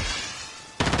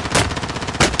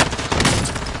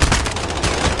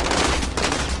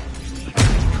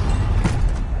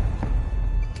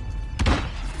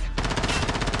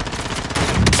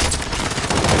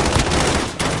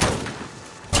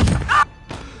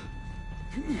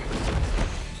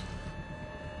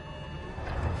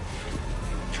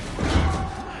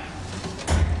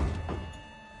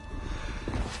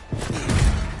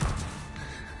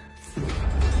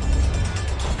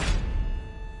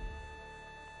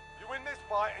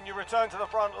 fight and you return to the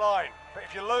front line. But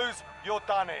if you lose, you're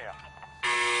done here.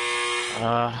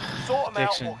 Sort 'em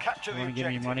out Dixon, or capture you the wanna give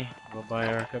me objective. money? We'll buy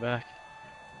Erica back.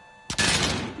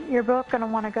 You're both gonna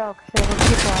want to go because there were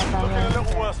people out Looking a there.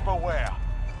 little worse for wear.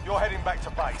 You're heading back to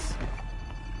base.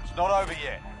 It's not over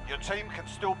yet. Your team can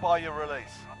still buy your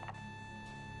release.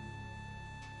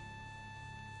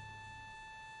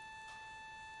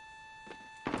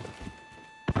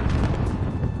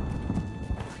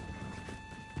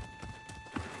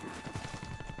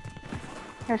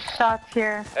 There's shots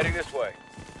here. Heading this way.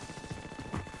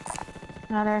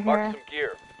 Another Mark here. some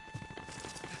gear.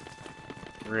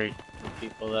 Great. Good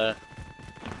people there.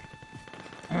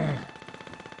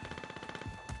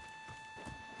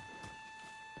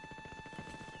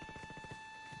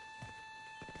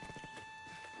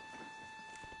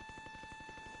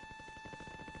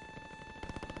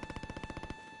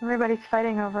 Everybody's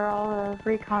fighting over all the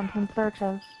recons and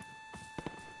searches.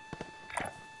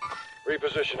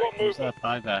 Repositioning. Who's that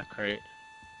buyback crate?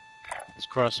 It's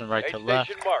crossing right Aid to left.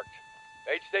 station marked.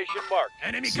 Aid station marked.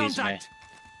 Enemy Sees me. contact.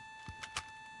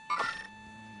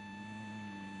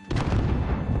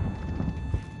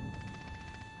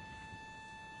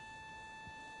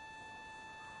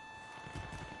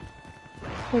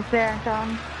 He's there,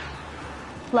 John.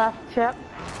 Left chip.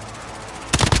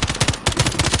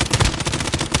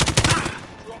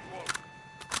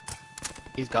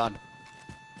 He's gone.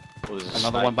 What was this,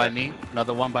 Another one by sniper? me.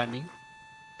 Another one by me.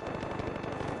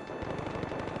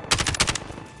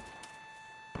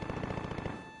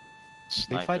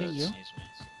 Sniper fighting that you? sees me.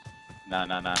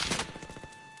 No.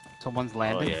 Someone's Oh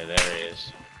landing. yeah, there he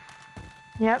is.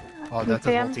 Yep. Oh, You that's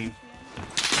see a whole him? team.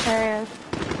 There he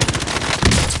is.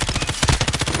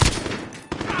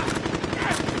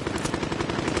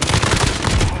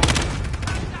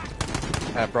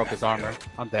 I broke his armor.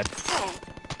 I'm dead.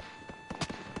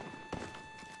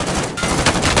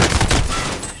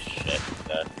 Shit,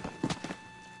 dead.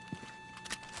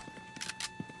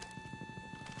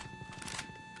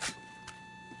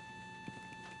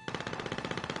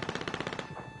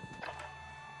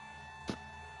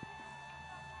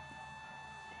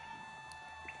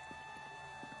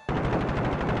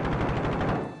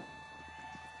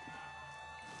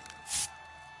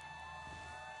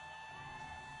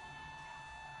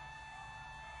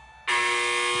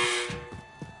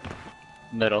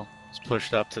 Middle. It's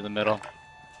pushed up to the middle.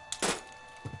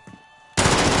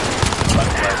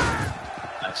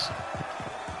 Left. Nice.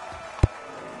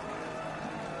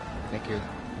 Thank you.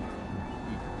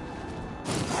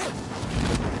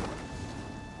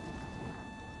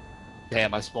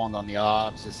 Damn, I spawned on the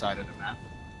opposite side of the map.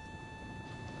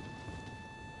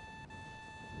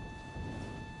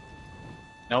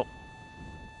 Nope.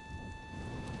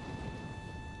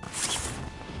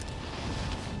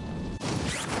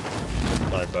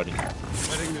 Sorry, buddy.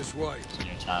 Heading this way. It's in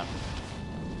your time.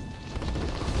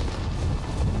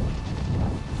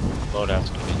 Loadout's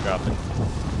gonna be dropping.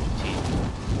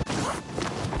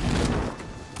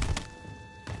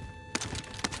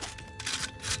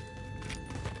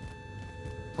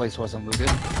 Place wasn't looted.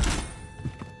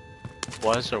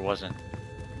 Was or wasn't?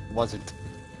 Wasn't.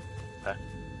 Okay.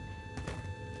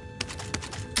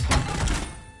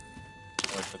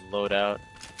 Wait for the loadout.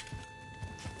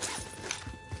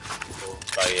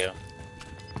 By you.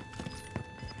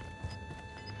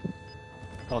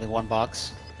 Only one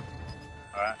box.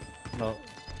 Alright. No.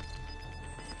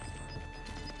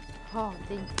 Oh,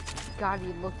 thank God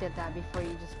you looked at that before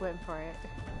you just went for it. Do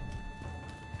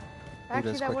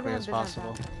Actually, this that quickly wouldn't as have been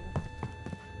possible. a bad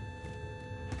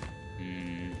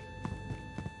thing.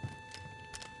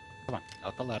 Come on,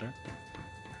 out the ladder.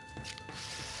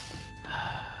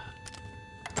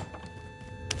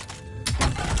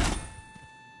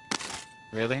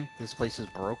 Really? This place is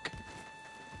broke?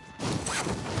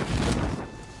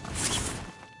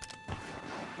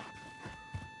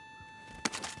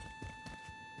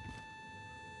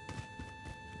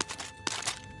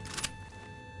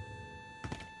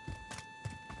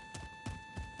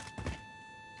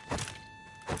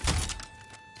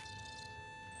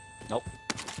 Nope.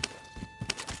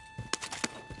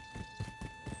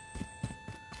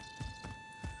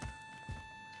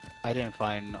 I didn't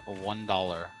find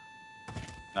 $1.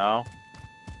 No?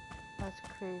 That's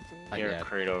crazy. I You're a get it.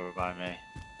 crate over by me. You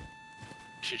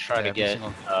should try Yeah, to every get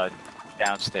single-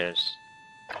 downstairs.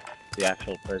 The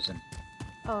actual prison.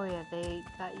 Oh yeah,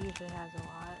 that usually has a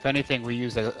lot. If anything, we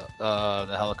use the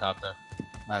helicopter.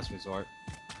 Last resort.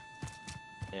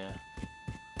 Yeah.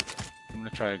 I'm gonna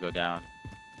try to go down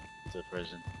to the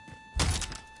prison.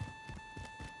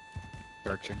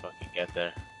 Searching. Fucking get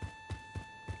there.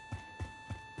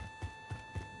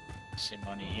 See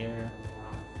money here.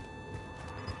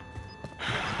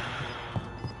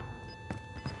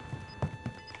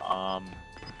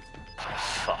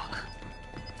 Fuck.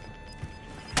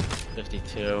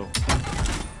 52.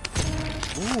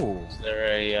 Ooh. Is there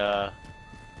a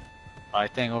buy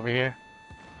thing over here?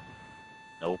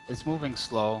 Nope. It's moving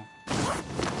slow.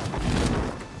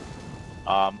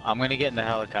 I'm gonna get in the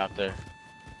helicopter.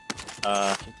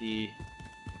 50.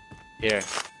 Here.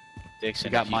 Dixon,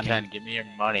 You got if you money. can, give me your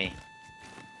money.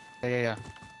 Yeah.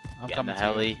 I'm Get in coming the to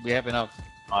you. heli. We have enough.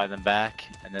 Fly them back,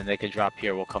 and then they could drop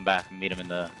here. We'll come back and meet them in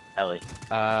the heli.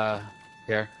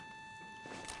 Here.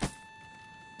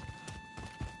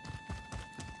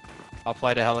 I'll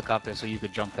fly the helicopter so you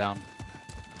could jump down.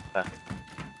 Okay.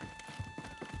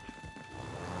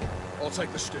 I'll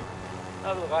take the stick.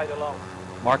 I will ride along.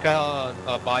 Mark a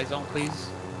buy zone, please.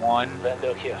 1,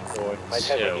 Vendor here. 4, Might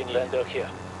have what you 2, need. Vendor here.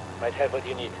 Might have what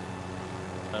you need.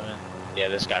 7. Yeah,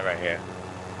 this guy right here.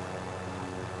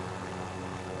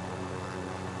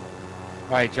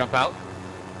 Alright, jump out.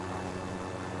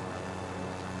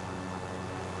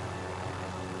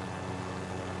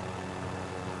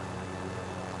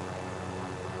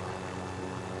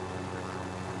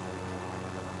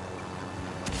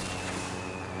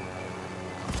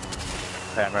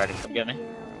 Okay, I'm ready. Come get me.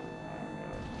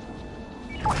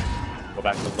 Go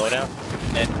back to the loadout.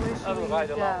 And Where should we ride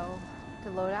go? along. To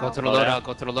load out? Go to the Loadout. loadout,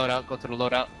 go to the loadout, go to the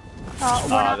loadout. Oh, we're not they're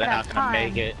gonna not have gonna time.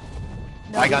 make it.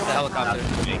 No, I we got don't the have They're not helicopter.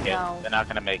 time. gonna make it. No. They're not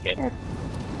gonna make it.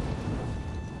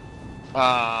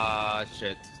 Ah,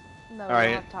 shit. No, we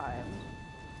Alright. don't have time.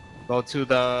 Go to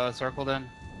the circle then.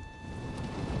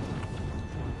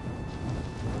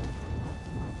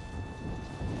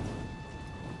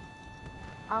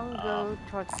 I'm gonna go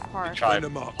towards the park. Try Line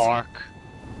 'em up. park.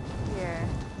 Here.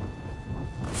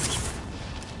 That's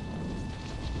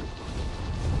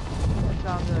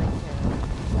what I'm doing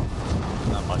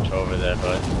too. Not much over there,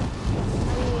 but I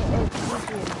mean,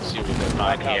 it's easy to see what we can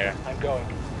find here. I'm going.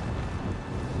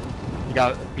 You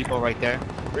got people right there.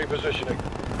 Repositioning.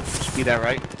 See that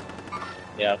right?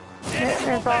 Yep.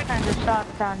 There's all kinds of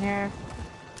shots down here.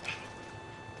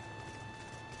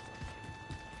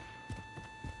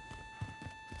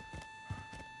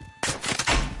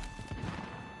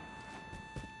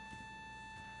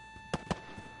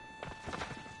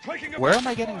 Taking a Where am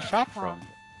I getting shot from?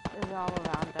 It's all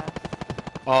around us.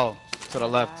 Oh, to the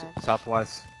left, God.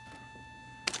 southwest.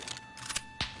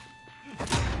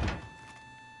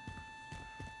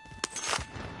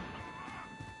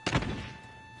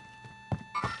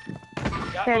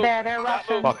 Got They're movement. there, they're Got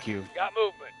rushing. movement. Fuck you. Got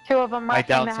movement. 2 of them I rushing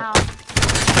downed the some- house.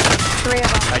 3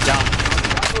 of them. I down.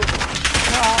 Got movement.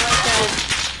 They're all right there.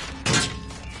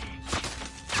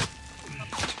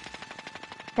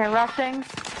 They're rushing.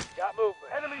 Got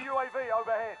movement. Enemy UAV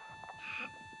overhead.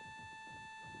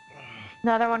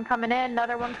 Another one coming in.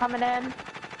 Another one coming in.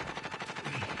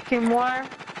 2 more.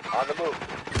 On the move.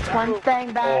 Got One movement. staying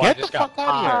Oh, back. I Get just the got fuck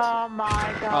out of here. Oh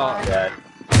my god. Dead.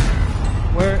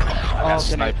 Where? I got Oh,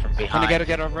 can I, sniped from can I behind.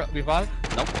 get a revive?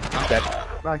 Nope, I'm dead.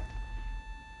 Bye.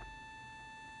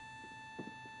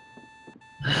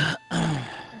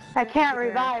 I can't Very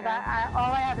revive. good.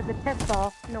 All I have is a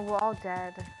pistol, No, we're all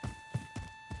dead.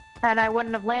 and I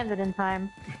wouldn't have landed in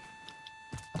time.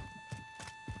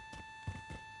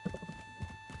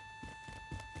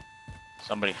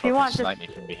 Somebody you fucking want to- sniped me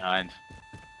from behind.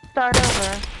 Start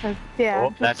over. 'Cause, yeah, Oh,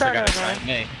 just that's the start guy over. sniped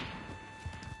me.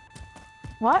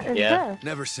 What is Yeah.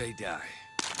 Never say die.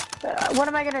 this? What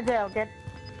am I gonna do? Get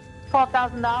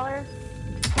 $12,000?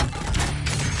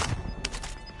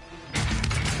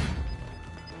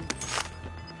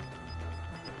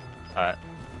 Alright.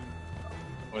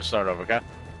 We'll start over, okay?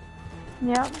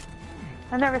 Yep.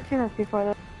 I've never seen this before.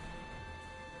 Though.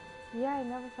 Yeah, I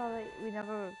never saw that. We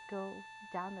never go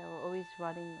down there. We're always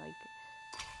running like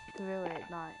through it,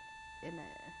 not in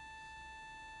it.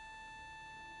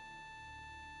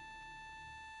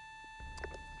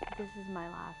 This is my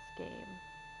last game.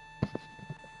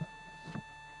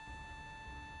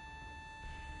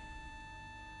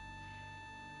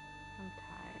 I'm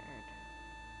tired.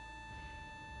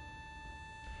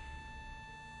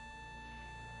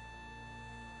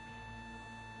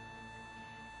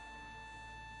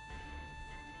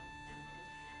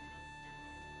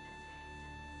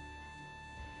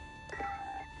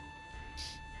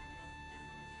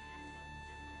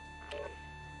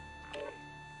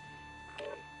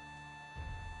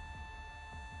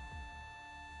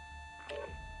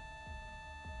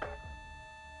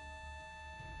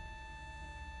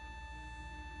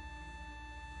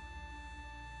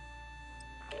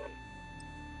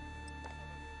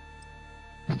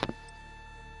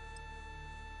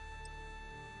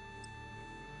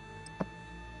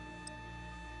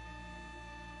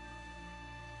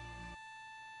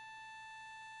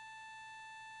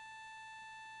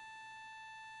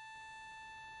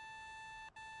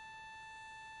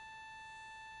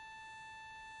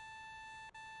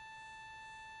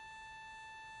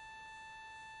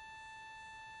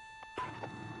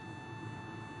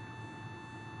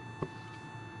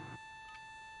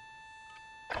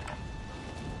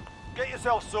 Get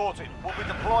yourself sorted. We'll be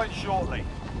deploying shortly.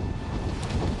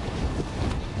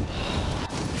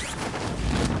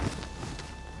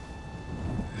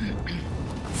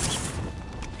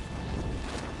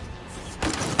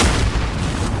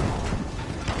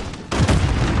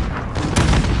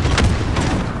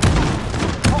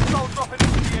 Hostile dropping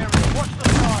into the area. Watch the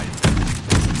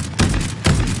skies.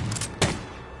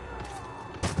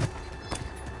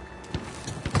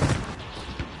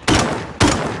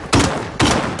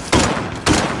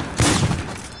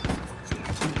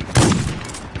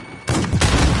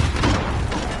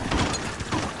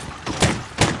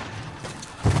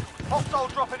 Hostile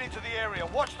dropping into the area.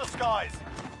 Watch the skies.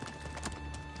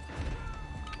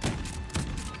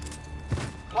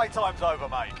 Playtime's over,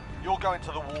 mate. You're going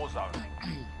to the war zone.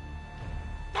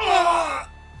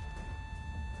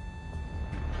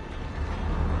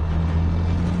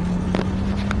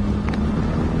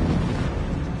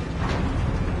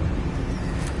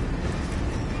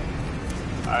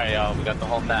 Alright, y'all, we got the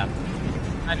whole map.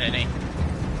 Hi, Ninny.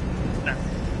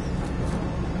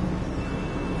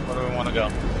 Where do we want to go?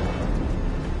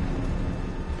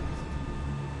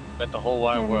 Got the whole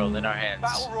wide world in our hands.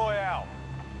 Battle Royale.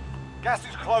 Gas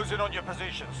is closing on your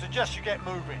position. Suggest you get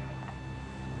moving.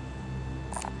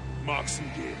 Mark some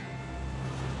gear.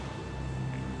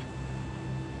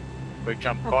 Quick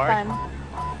jump That's card.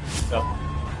 fine. Go.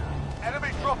 Enemy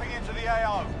dropping into the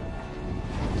AO.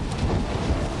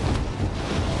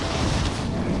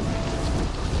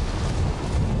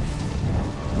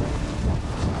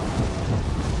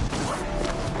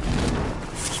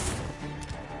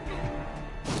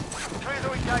 Clear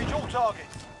to engage all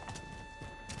targets.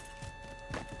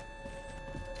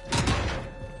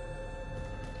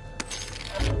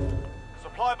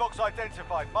 Supply box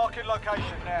identified. Marking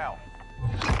location now.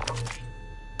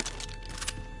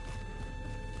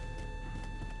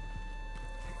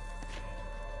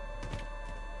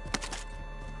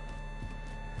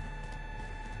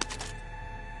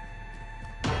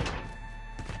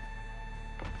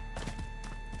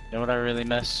 You know what I really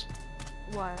miss?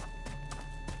 What?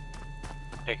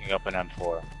 Picking up an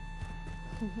M4.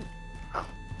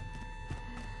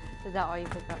 Is that all you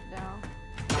pick up now?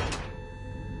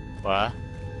 What?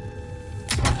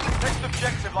 Next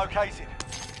objective located.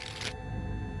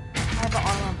 I have an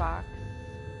armor box.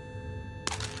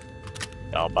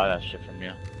 I'll buy that shit from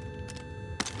you.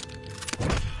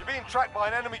 You're being tracked by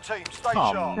an enemy team. Stay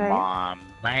Come sharp. on,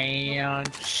 man.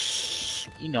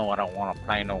 You know I don't want to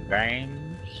play no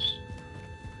games.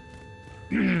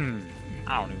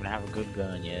 I don't even have a good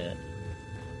gun yet.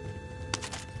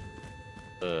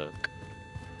 Fuck.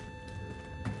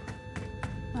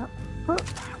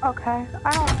 Okay,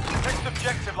 I don't. Next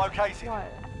objective located.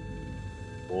 What?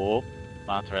 Oh,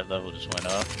 my threat level just went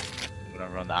up. I'm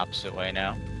gonna run the opposite way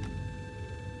now.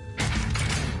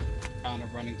 Kind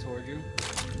of running toward you.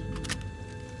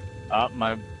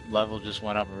 My level just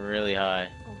went up really high.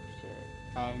 Oh shit.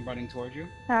 I'm running toward you.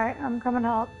 Alright, I'm coming to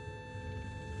help.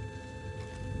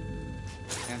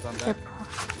 Hands on deck.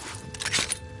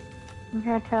 I'm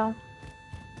here too.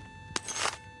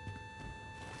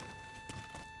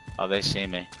 Oh, they see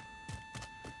me.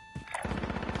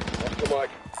 That's the mic.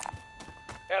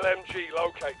 LMG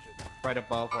located. Right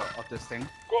above of this thing.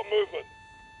 Got movement.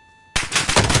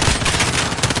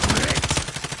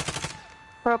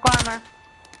 Broke armor.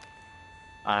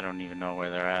 I don't even know where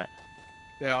they're at.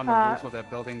 They're on the roof of that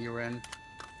building you were in.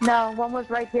 No, one was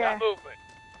right here. Got movement.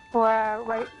 Or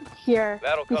right here.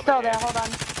 That'll He's come still in there, handy. hold on.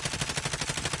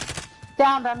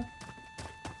 Downed him.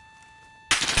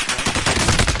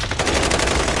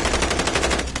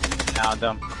 Now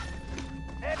them.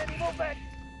 Enemy movement.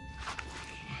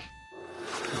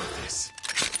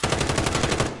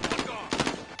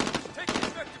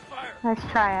 Nice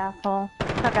try, asshole.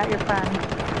 Took out your friend.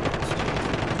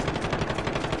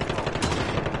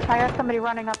 I got somebody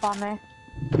running up on me.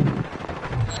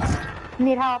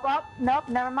 Need help? Oh, nope,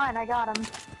 never mind, I got him.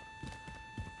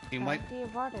 Team wipe. Empty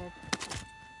aborted.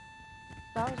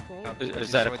 That was great.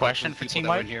 Is that a question for Team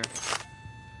White? Here.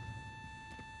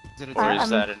 Is it a Or team? is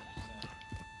that an...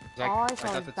 All I got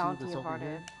saw was the two bounty that's over aborted.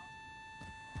 here.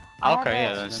 I have Okay,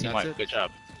 yeah, a- then And Team that's White. it? Good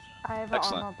job. I have an armor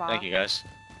Excellent. box. Thank you, guys.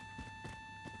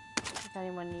 If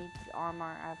anyone needs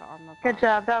armor, I have an armor box. Good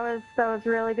job, that was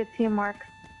really good teamwork.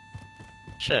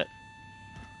 Shit.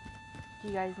 Do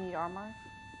you guys need armor?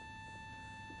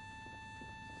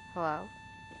 Hello?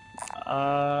 No,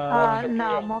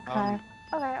 I'm okay.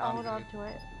 Okay, I'll I'm hold on good. to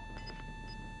it.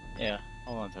 Yeah,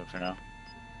 hold on to it for now.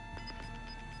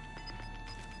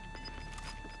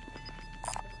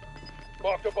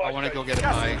 Mark the buy I want to go station.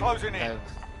 get Gas is my closing in. have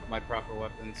my proper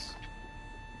weapons.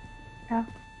 Yeah.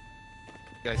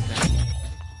 You guys stand.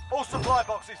 All supply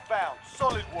boxes found.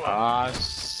 Solid work. Ah,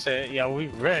 shit. Yeah, we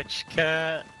rich,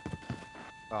 cat.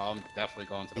 Oh, I'm definitely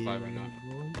going to the buy right now.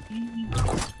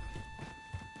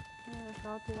 So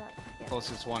I'll do that. Yeah.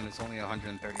 Closest one is only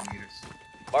 130 meters.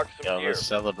 Mark some Yo, gear. let's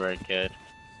celebrate, kid.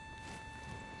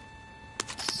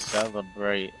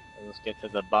 Celebrate. Let's get to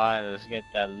the buy. Let's get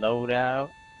that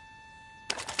loadout.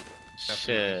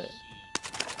 Definitely. Shit.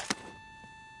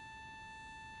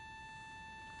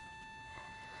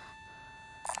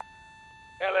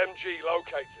 LMG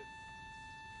located.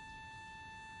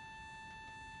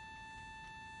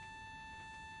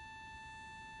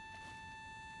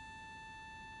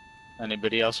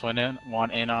 Anybody else want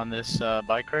in on this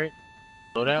bike rate?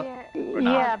 Loadout? Yeah. Or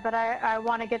not? Yeah, but I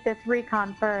want to get this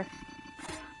recon first.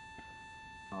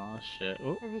 Oh shit.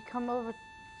 Ooh. If you come over,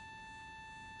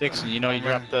 Dixon, you know you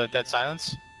dropped the dead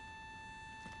silence?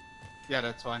 Yeah,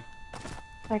 that's fine.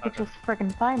 I could just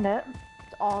friggin' find it.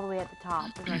 it's all the way at the top.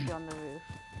 It's like on the roof.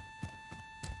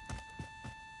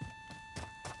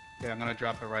 Yeah, I'm gonna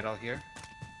drop it right out here.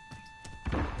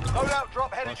 Loadout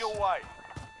drop headed your way.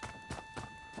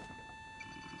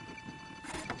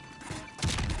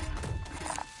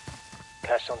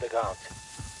 Cash on the ground.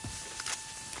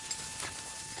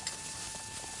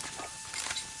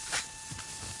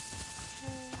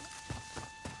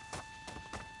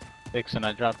 Dixon,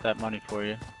 I dropped that money for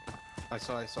you. I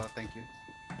saw, thank you.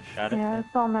 Got it? Yeah,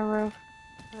 it's on the roof.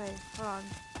 Wait, hold on.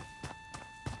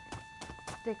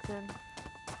 Dixon.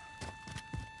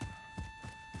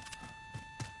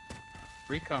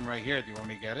 Recon right here, do you want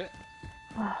me to get it?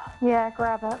 Yeah,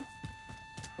 grab it.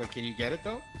 Wait, can you get it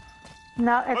though?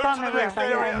 No, it's Move on to the the roof. next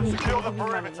area and I, secure the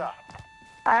perimeter.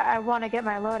 I want to get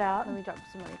my load out. Let me drop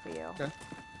some money for you. Okay.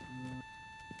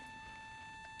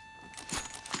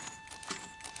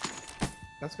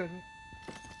 That's good.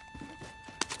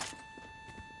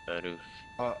 Roof.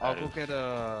 I'll go get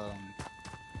a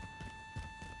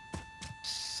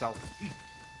south.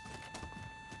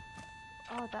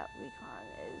 Oh, that recon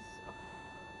is.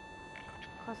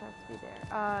 Of course, I have to be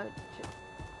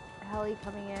there. Heli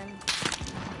coming in.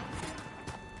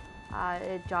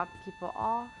 It dropped people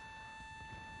off.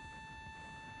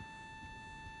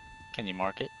 Can you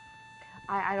mark it?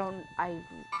 I don't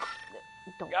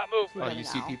Got moved. see Oh, them you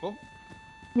see now. people?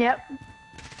 Yep.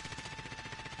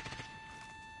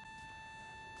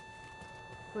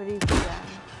 Where do you see them?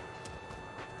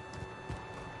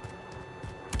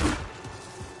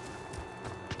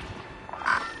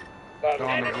 They're on the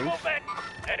Enemy roof. movement!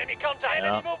 Enemy contact!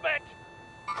 Yeah. Enemy movement!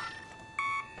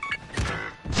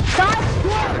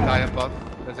 There's a guy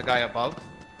above. There's a guy above.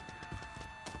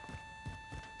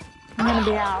 I'm gonna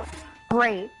be out.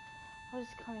 Great. I was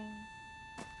coming.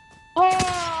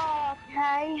 Oh,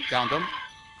 okay. Downed him.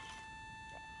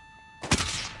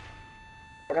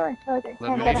 What do I feel like I Let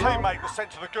can't me- get Your a hold? teammate was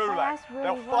sent to the gulag. that's really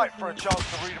They'll fight for a wasn't.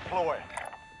 chance to redeploy.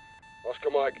 Oscar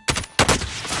Mike.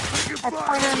 I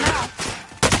pointed him out.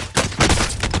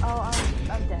 Oh,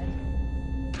 I'm dead.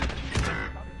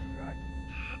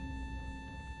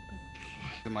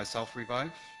 Do myself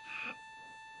revive.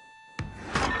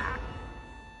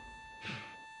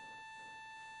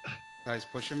 Guys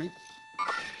pushing me.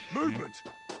 Movement!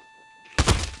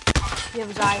 You have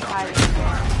a guy hiding.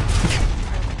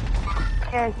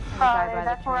 Yeah, died by probably. the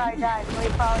That's where I died. So he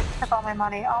probably took all my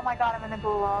money. Oh my god, I'm in the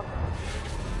gulag.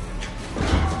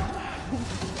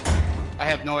 I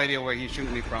have no idea where he's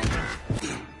shooting me from.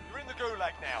 You're in the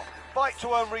gulag now. Fight to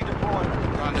earn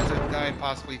redeployment. Ron, there's a guy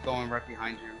possibly going right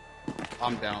behind you.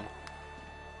 I'm down.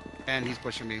 And he's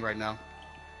pushing me right now.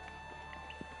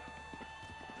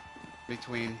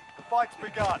 Between. The fight's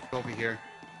begun. Over here.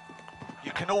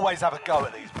 You can always have a go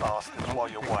at these bastards while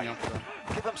you're Pick me waiting. up,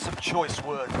 though. Give them some choice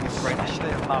words and smash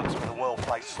their mugs with a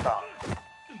well-placed stun.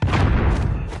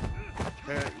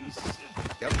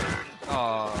 Yep.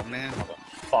 Oh man.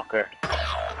 Fucker.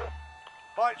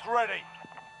 Fight's ready.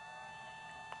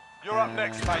 You're up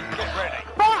next, mate. Get ready.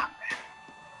 Fuck!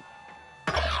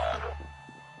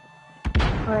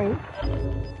 Great.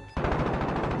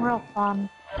 Real fun.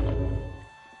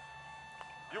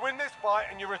 You win this fight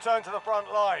and you return to the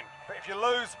front line. But if you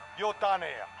lose, you're done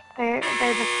here. They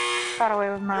just got away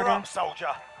with You're murder. up, soldier.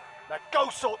 Now go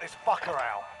sort this fucker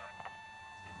out.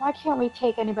 Why can't we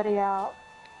take anybody out?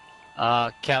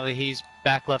 Kelly, he's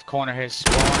back left corner, his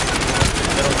spawn.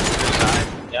 Middle side.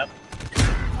 Yep.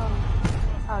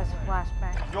 Oh, it's a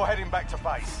flashbang. You're heading back to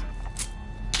base.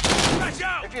 Watch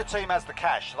out! If your team has the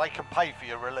cash, they can pay for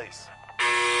your release.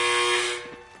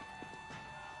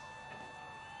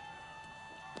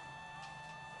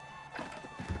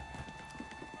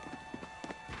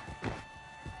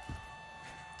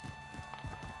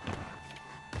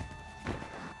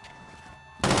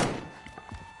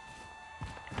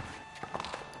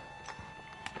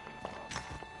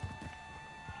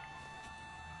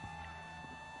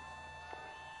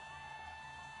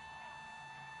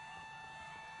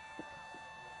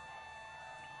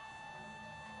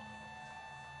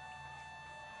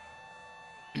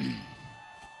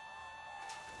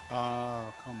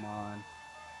 Oh, come on.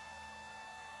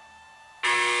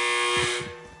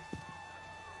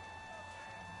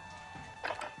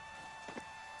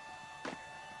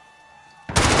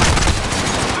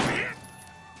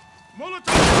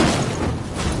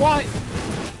 Molotov! What?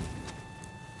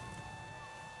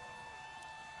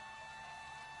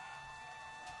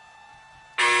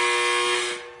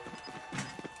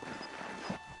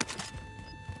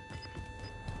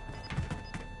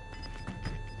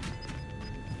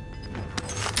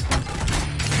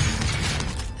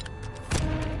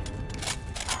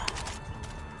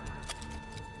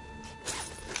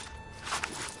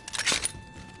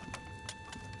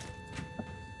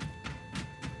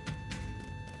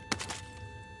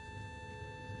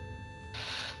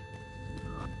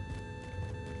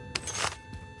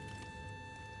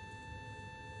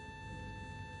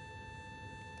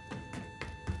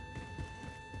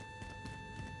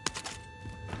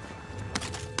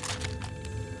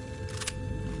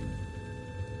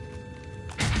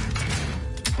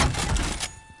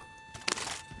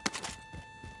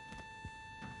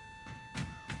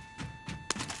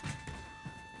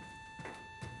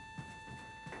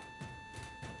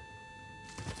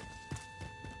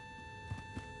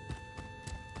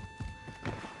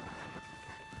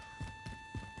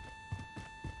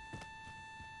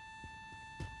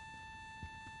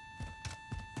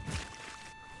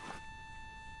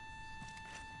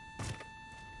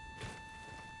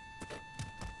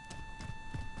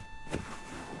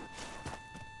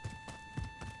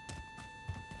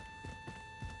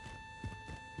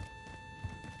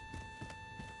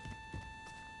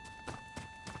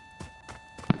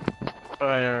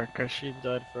 Alright, Erica, she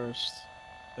died first.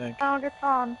 I think. Oh, it's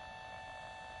on.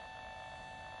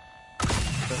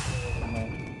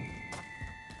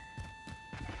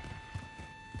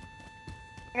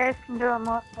 You guys can do a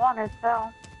most wanted,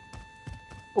 so.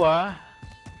 What?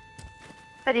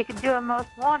 Said you could do a most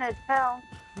wanted, so.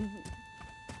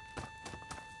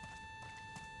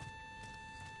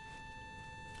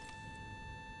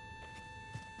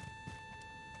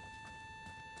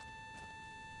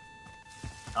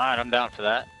 Alright, I'm down for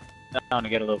that. Down to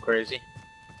get a little crazy.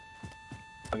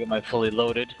 I'll get my fully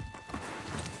loaded.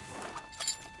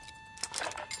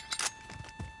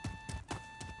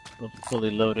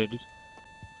 Fully loaded.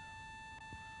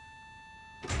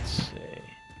 Let's see.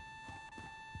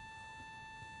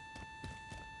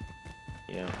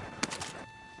 Yeah.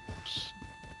 Oops.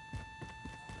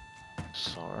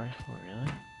 Sorry,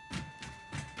 really?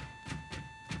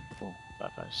 Oh,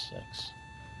 556.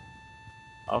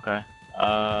 Okay.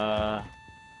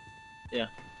 Yeah,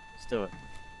 let's do it.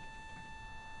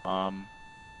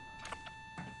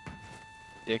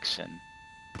 Dixon.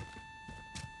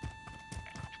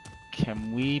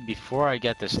 Can we, before I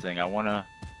get this thing, I wanna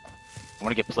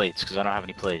get plates, because I don't have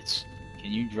any plates.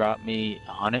 Can you drop me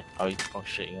 100? Oh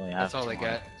shit, you only have That's all they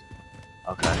 200. get.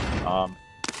 Okay,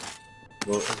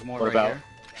 There's more what right about, here.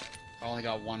 I only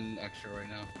got one extra right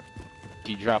now. if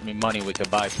you drop me money, we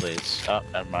could buy plates. Oh,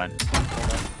 never mind.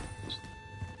 Hold on.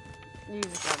 You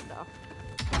just got enough.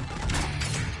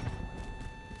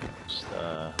 Just,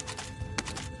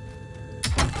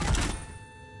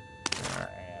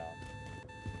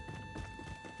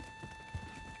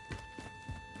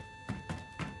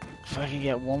 if I can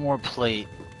get one more plate,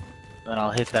 then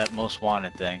I'll hit that most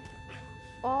wanted thing.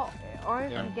 Or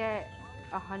if Yeah. you get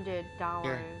 $100.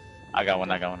 Here. I got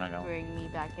one, I got one. Bring me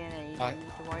back in and you don't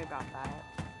need to worry about that.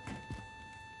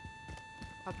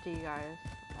 Up to you guys.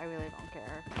 I really don't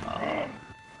care.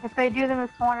 If they do the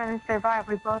most wanted and survive,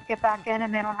 we both get back in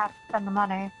and they don't have to spend the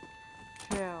money.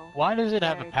 True. Why does it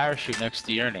have a Very parachute next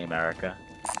to your name, Erica?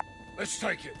 Let's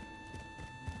take it.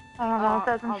 I don't know, it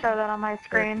doesn't show that on my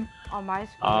screen. On my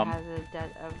screen, it has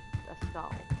a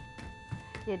skull.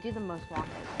 Yeah, do the most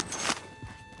wanted.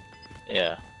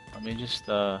 Yeah. Let me just,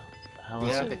 how We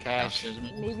is have it? the cash.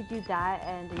 Maybe do that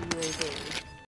and the UAV.